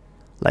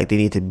 Like they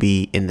need to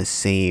be in the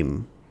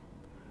same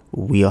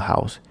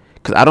wheelhouse.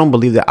 Because I don't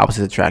believe that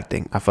opposites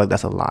attracting. I feel like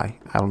that's a lie.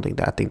 I don't think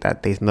that. I think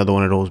that there's another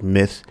one of those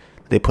myths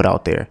they put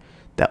out there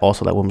that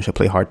also like women should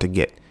play hard to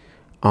get.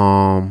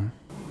 No,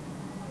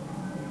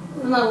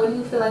 what do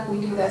you feel like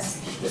we do that's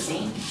the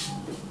same?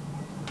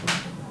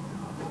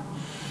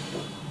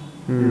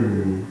 I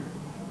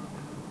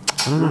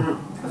don't know.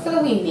 I feel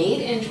like we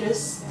made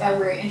interests that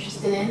we're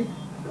interested in.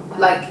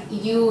 Like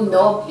you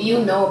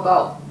know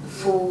about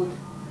food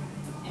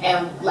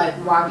and like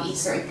why we eat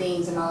certain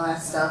things and all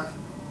that stuff.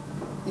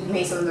 We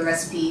made some of the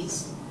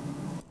recipes.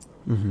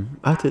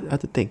 I have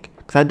to think.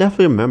 Because I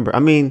definitely remember. I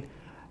mean,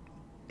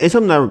 it's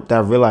something that I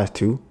realized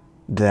too.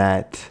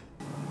 That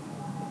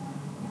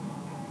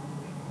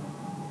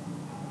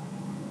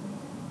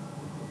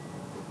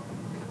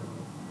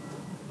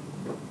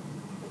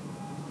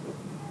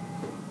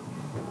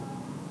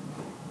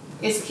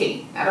It's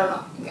Kitty. I don't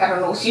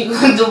know what you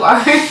gonna do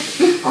about her.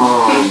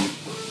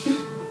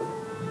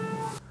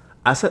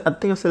 I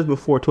think I said this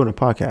before too in the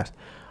podcast.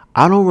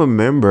 I don't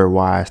remember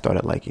why I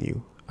started liking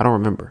you. I don't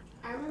remember.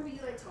 I remember you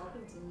like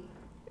talking to me.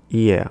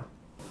 Yeah.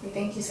 I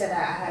think you said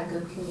I had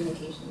good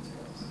communication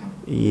skills.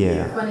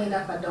 Yeah. Funny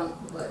enough, I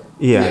don't, but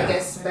yeah, I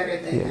guess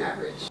better than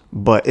average.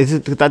 But is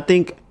it because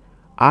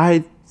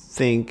I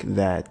think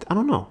that I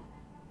don't know.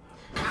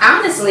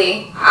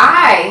 Honestly,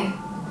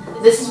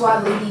 this is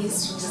why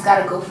ladies just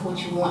gotta go for what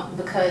you want,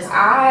 because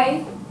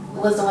I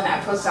was the one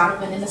that approached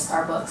Donovan in the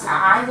Starbucks.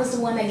 I was the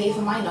one that gave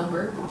him my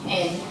number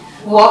and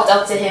walked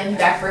up to him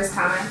that first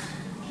time.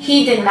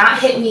 He did not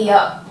hit me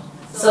up.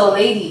 So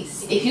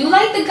ladies, if you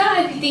like the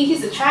guy, if you think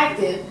he's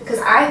attractive, because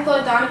I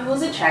thought Donovan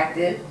was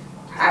attractive,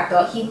 I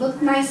thought he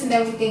looked nice and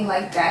everything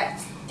like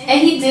that, and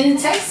he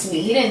didn't text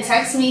me. He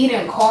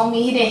didn't call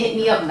me, he didn't hit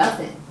me up,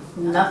 nothing.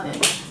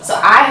 So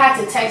I had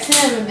to text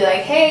him and be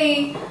like,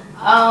 hey,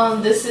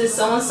 this is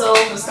so-and-so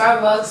from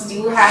Starbucks. Do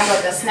you have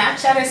like a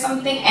Snapchat or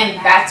something? And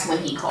that's when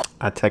he called.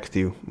 I text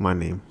you my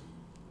name.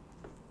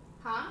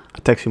 Huh? I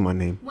text you my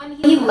name. When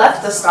he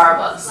left the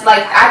Starbucks.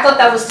 Like, I thought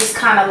that was just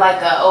kind of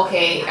like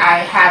okay, I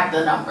have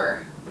the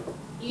number.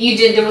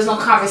 There was no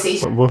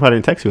conversation. What if I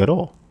didn't text you at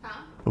all?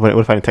 Huh? What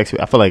if I didn't text you?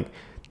 I feel like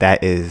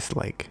that is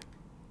like,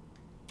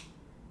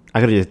 I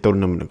could have just thrown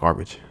them in the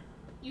garbage.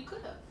 You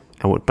could have.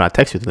 But I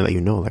text you to let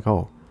you know, like,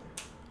 oh,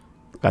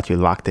 got you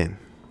locked in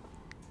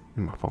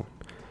my phone.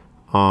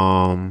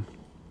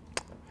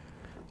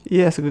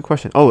 Yeah, it's a good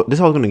question. Oh, this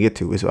is what I was gonna get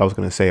to. Is what I was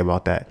gonna say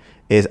about that.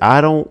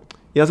 I don't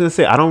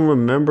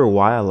remember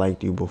why I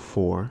liked you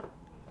before,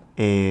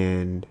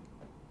 and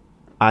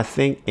I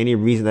think any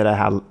reason that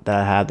I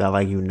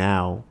like you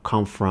now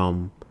come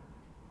from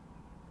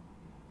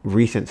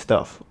recent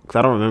stuff, because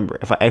I don't remember.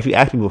 If you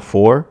asked me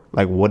before,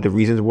 like what the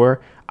reasons were,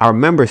 I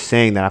remember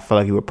saying that I felt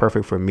like you were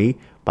perfect for me,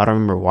 but I don't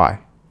remember why.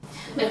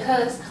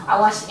 Because I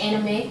watched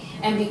anime,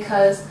 and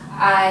because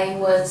I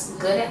was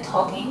good at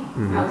talking.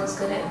 Mm-hmm. I was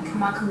good at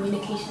my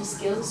communication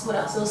skills. What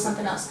else? It was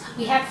something else.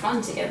 We had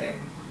fun together.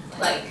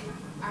 Like,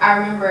 I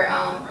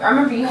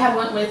remember you had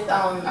one with,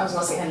 I was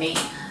going to say her name.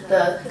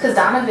 Because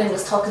Donovan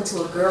was talking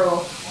to a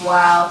girl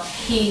while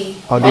he...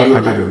 I do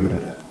remember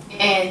that.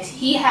 And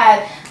he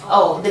had...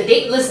 Oh, the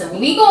date... Listen,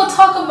 we going to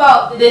talk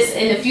about this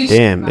in the future.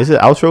 Damn, is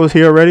it outros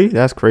here already?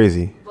 That's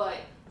crazy. But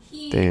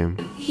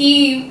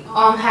he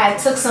had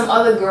took some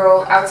other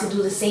girl out to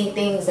do the same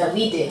things that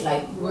we did,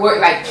 like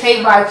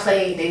play by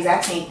play, the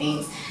exact same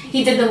things.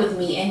 He did them with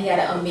me, and he had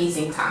an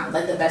amazing time,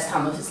 like the best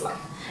time of his life.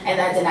 And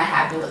that did not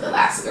happen with the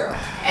last girl,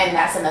 and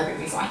that's another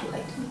reason why he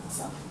liked me.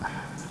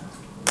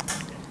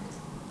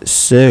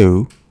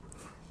 So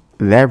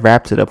that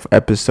wraps it up for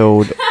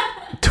episode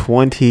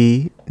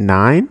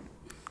 29.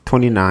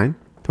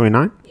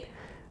 Yeah.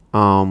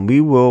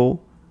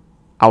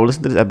 I will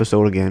listen to this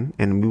episode again,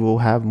 and we will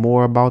have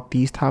more about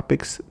these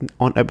topics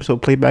on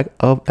episode playback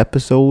of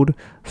episode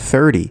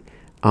 30.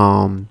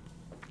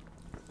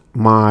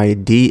 My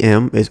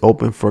DM is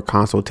open for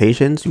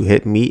consultations. You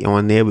hit me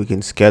on there. We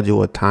can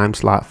schedule a time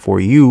slot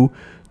for you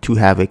to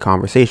have a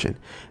conversation.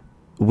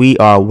 We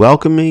are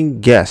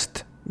welcoming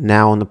guests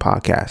now on the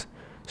podcast.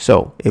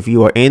 So if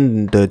you are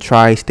in the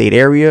tri-state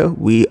area,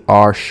 we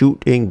are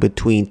shooting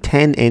between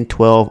 10 and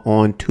 12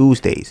 on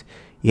Tuesdays.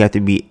 You have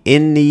to be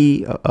in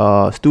the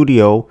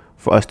studio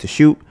for us to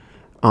shoot.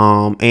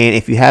 And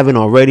if you haven't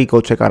already,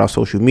 go check out our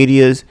social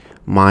medias.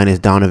 Mine is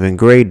Donovan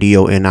Gray,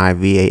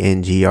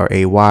 DONIVANGRAY.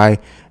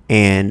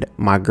 And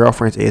my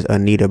girlfriend's is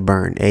Anita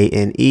Byrne,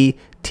 ANETABURN.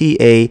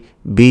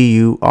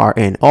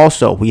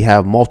 Also, we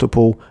have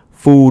multiple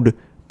food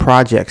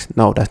projects.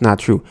 No, that's not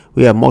true.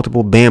 We have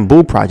multiple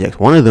bamboo projects.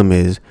 One of them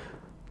is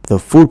the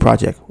food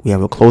project. We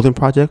have a clothing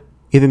project.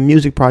 We have a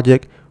music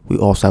project. We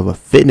also have a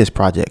fitness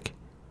project,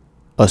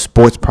 a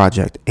sports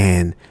project,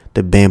 and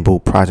the Bamboo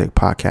Project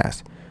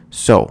podcast.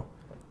 So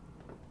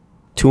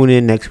tune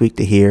in next week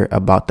to hear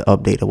about the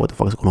update of what the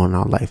fuck is going on in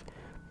our life.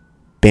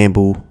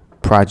 Bamboo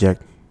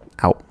Project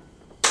out.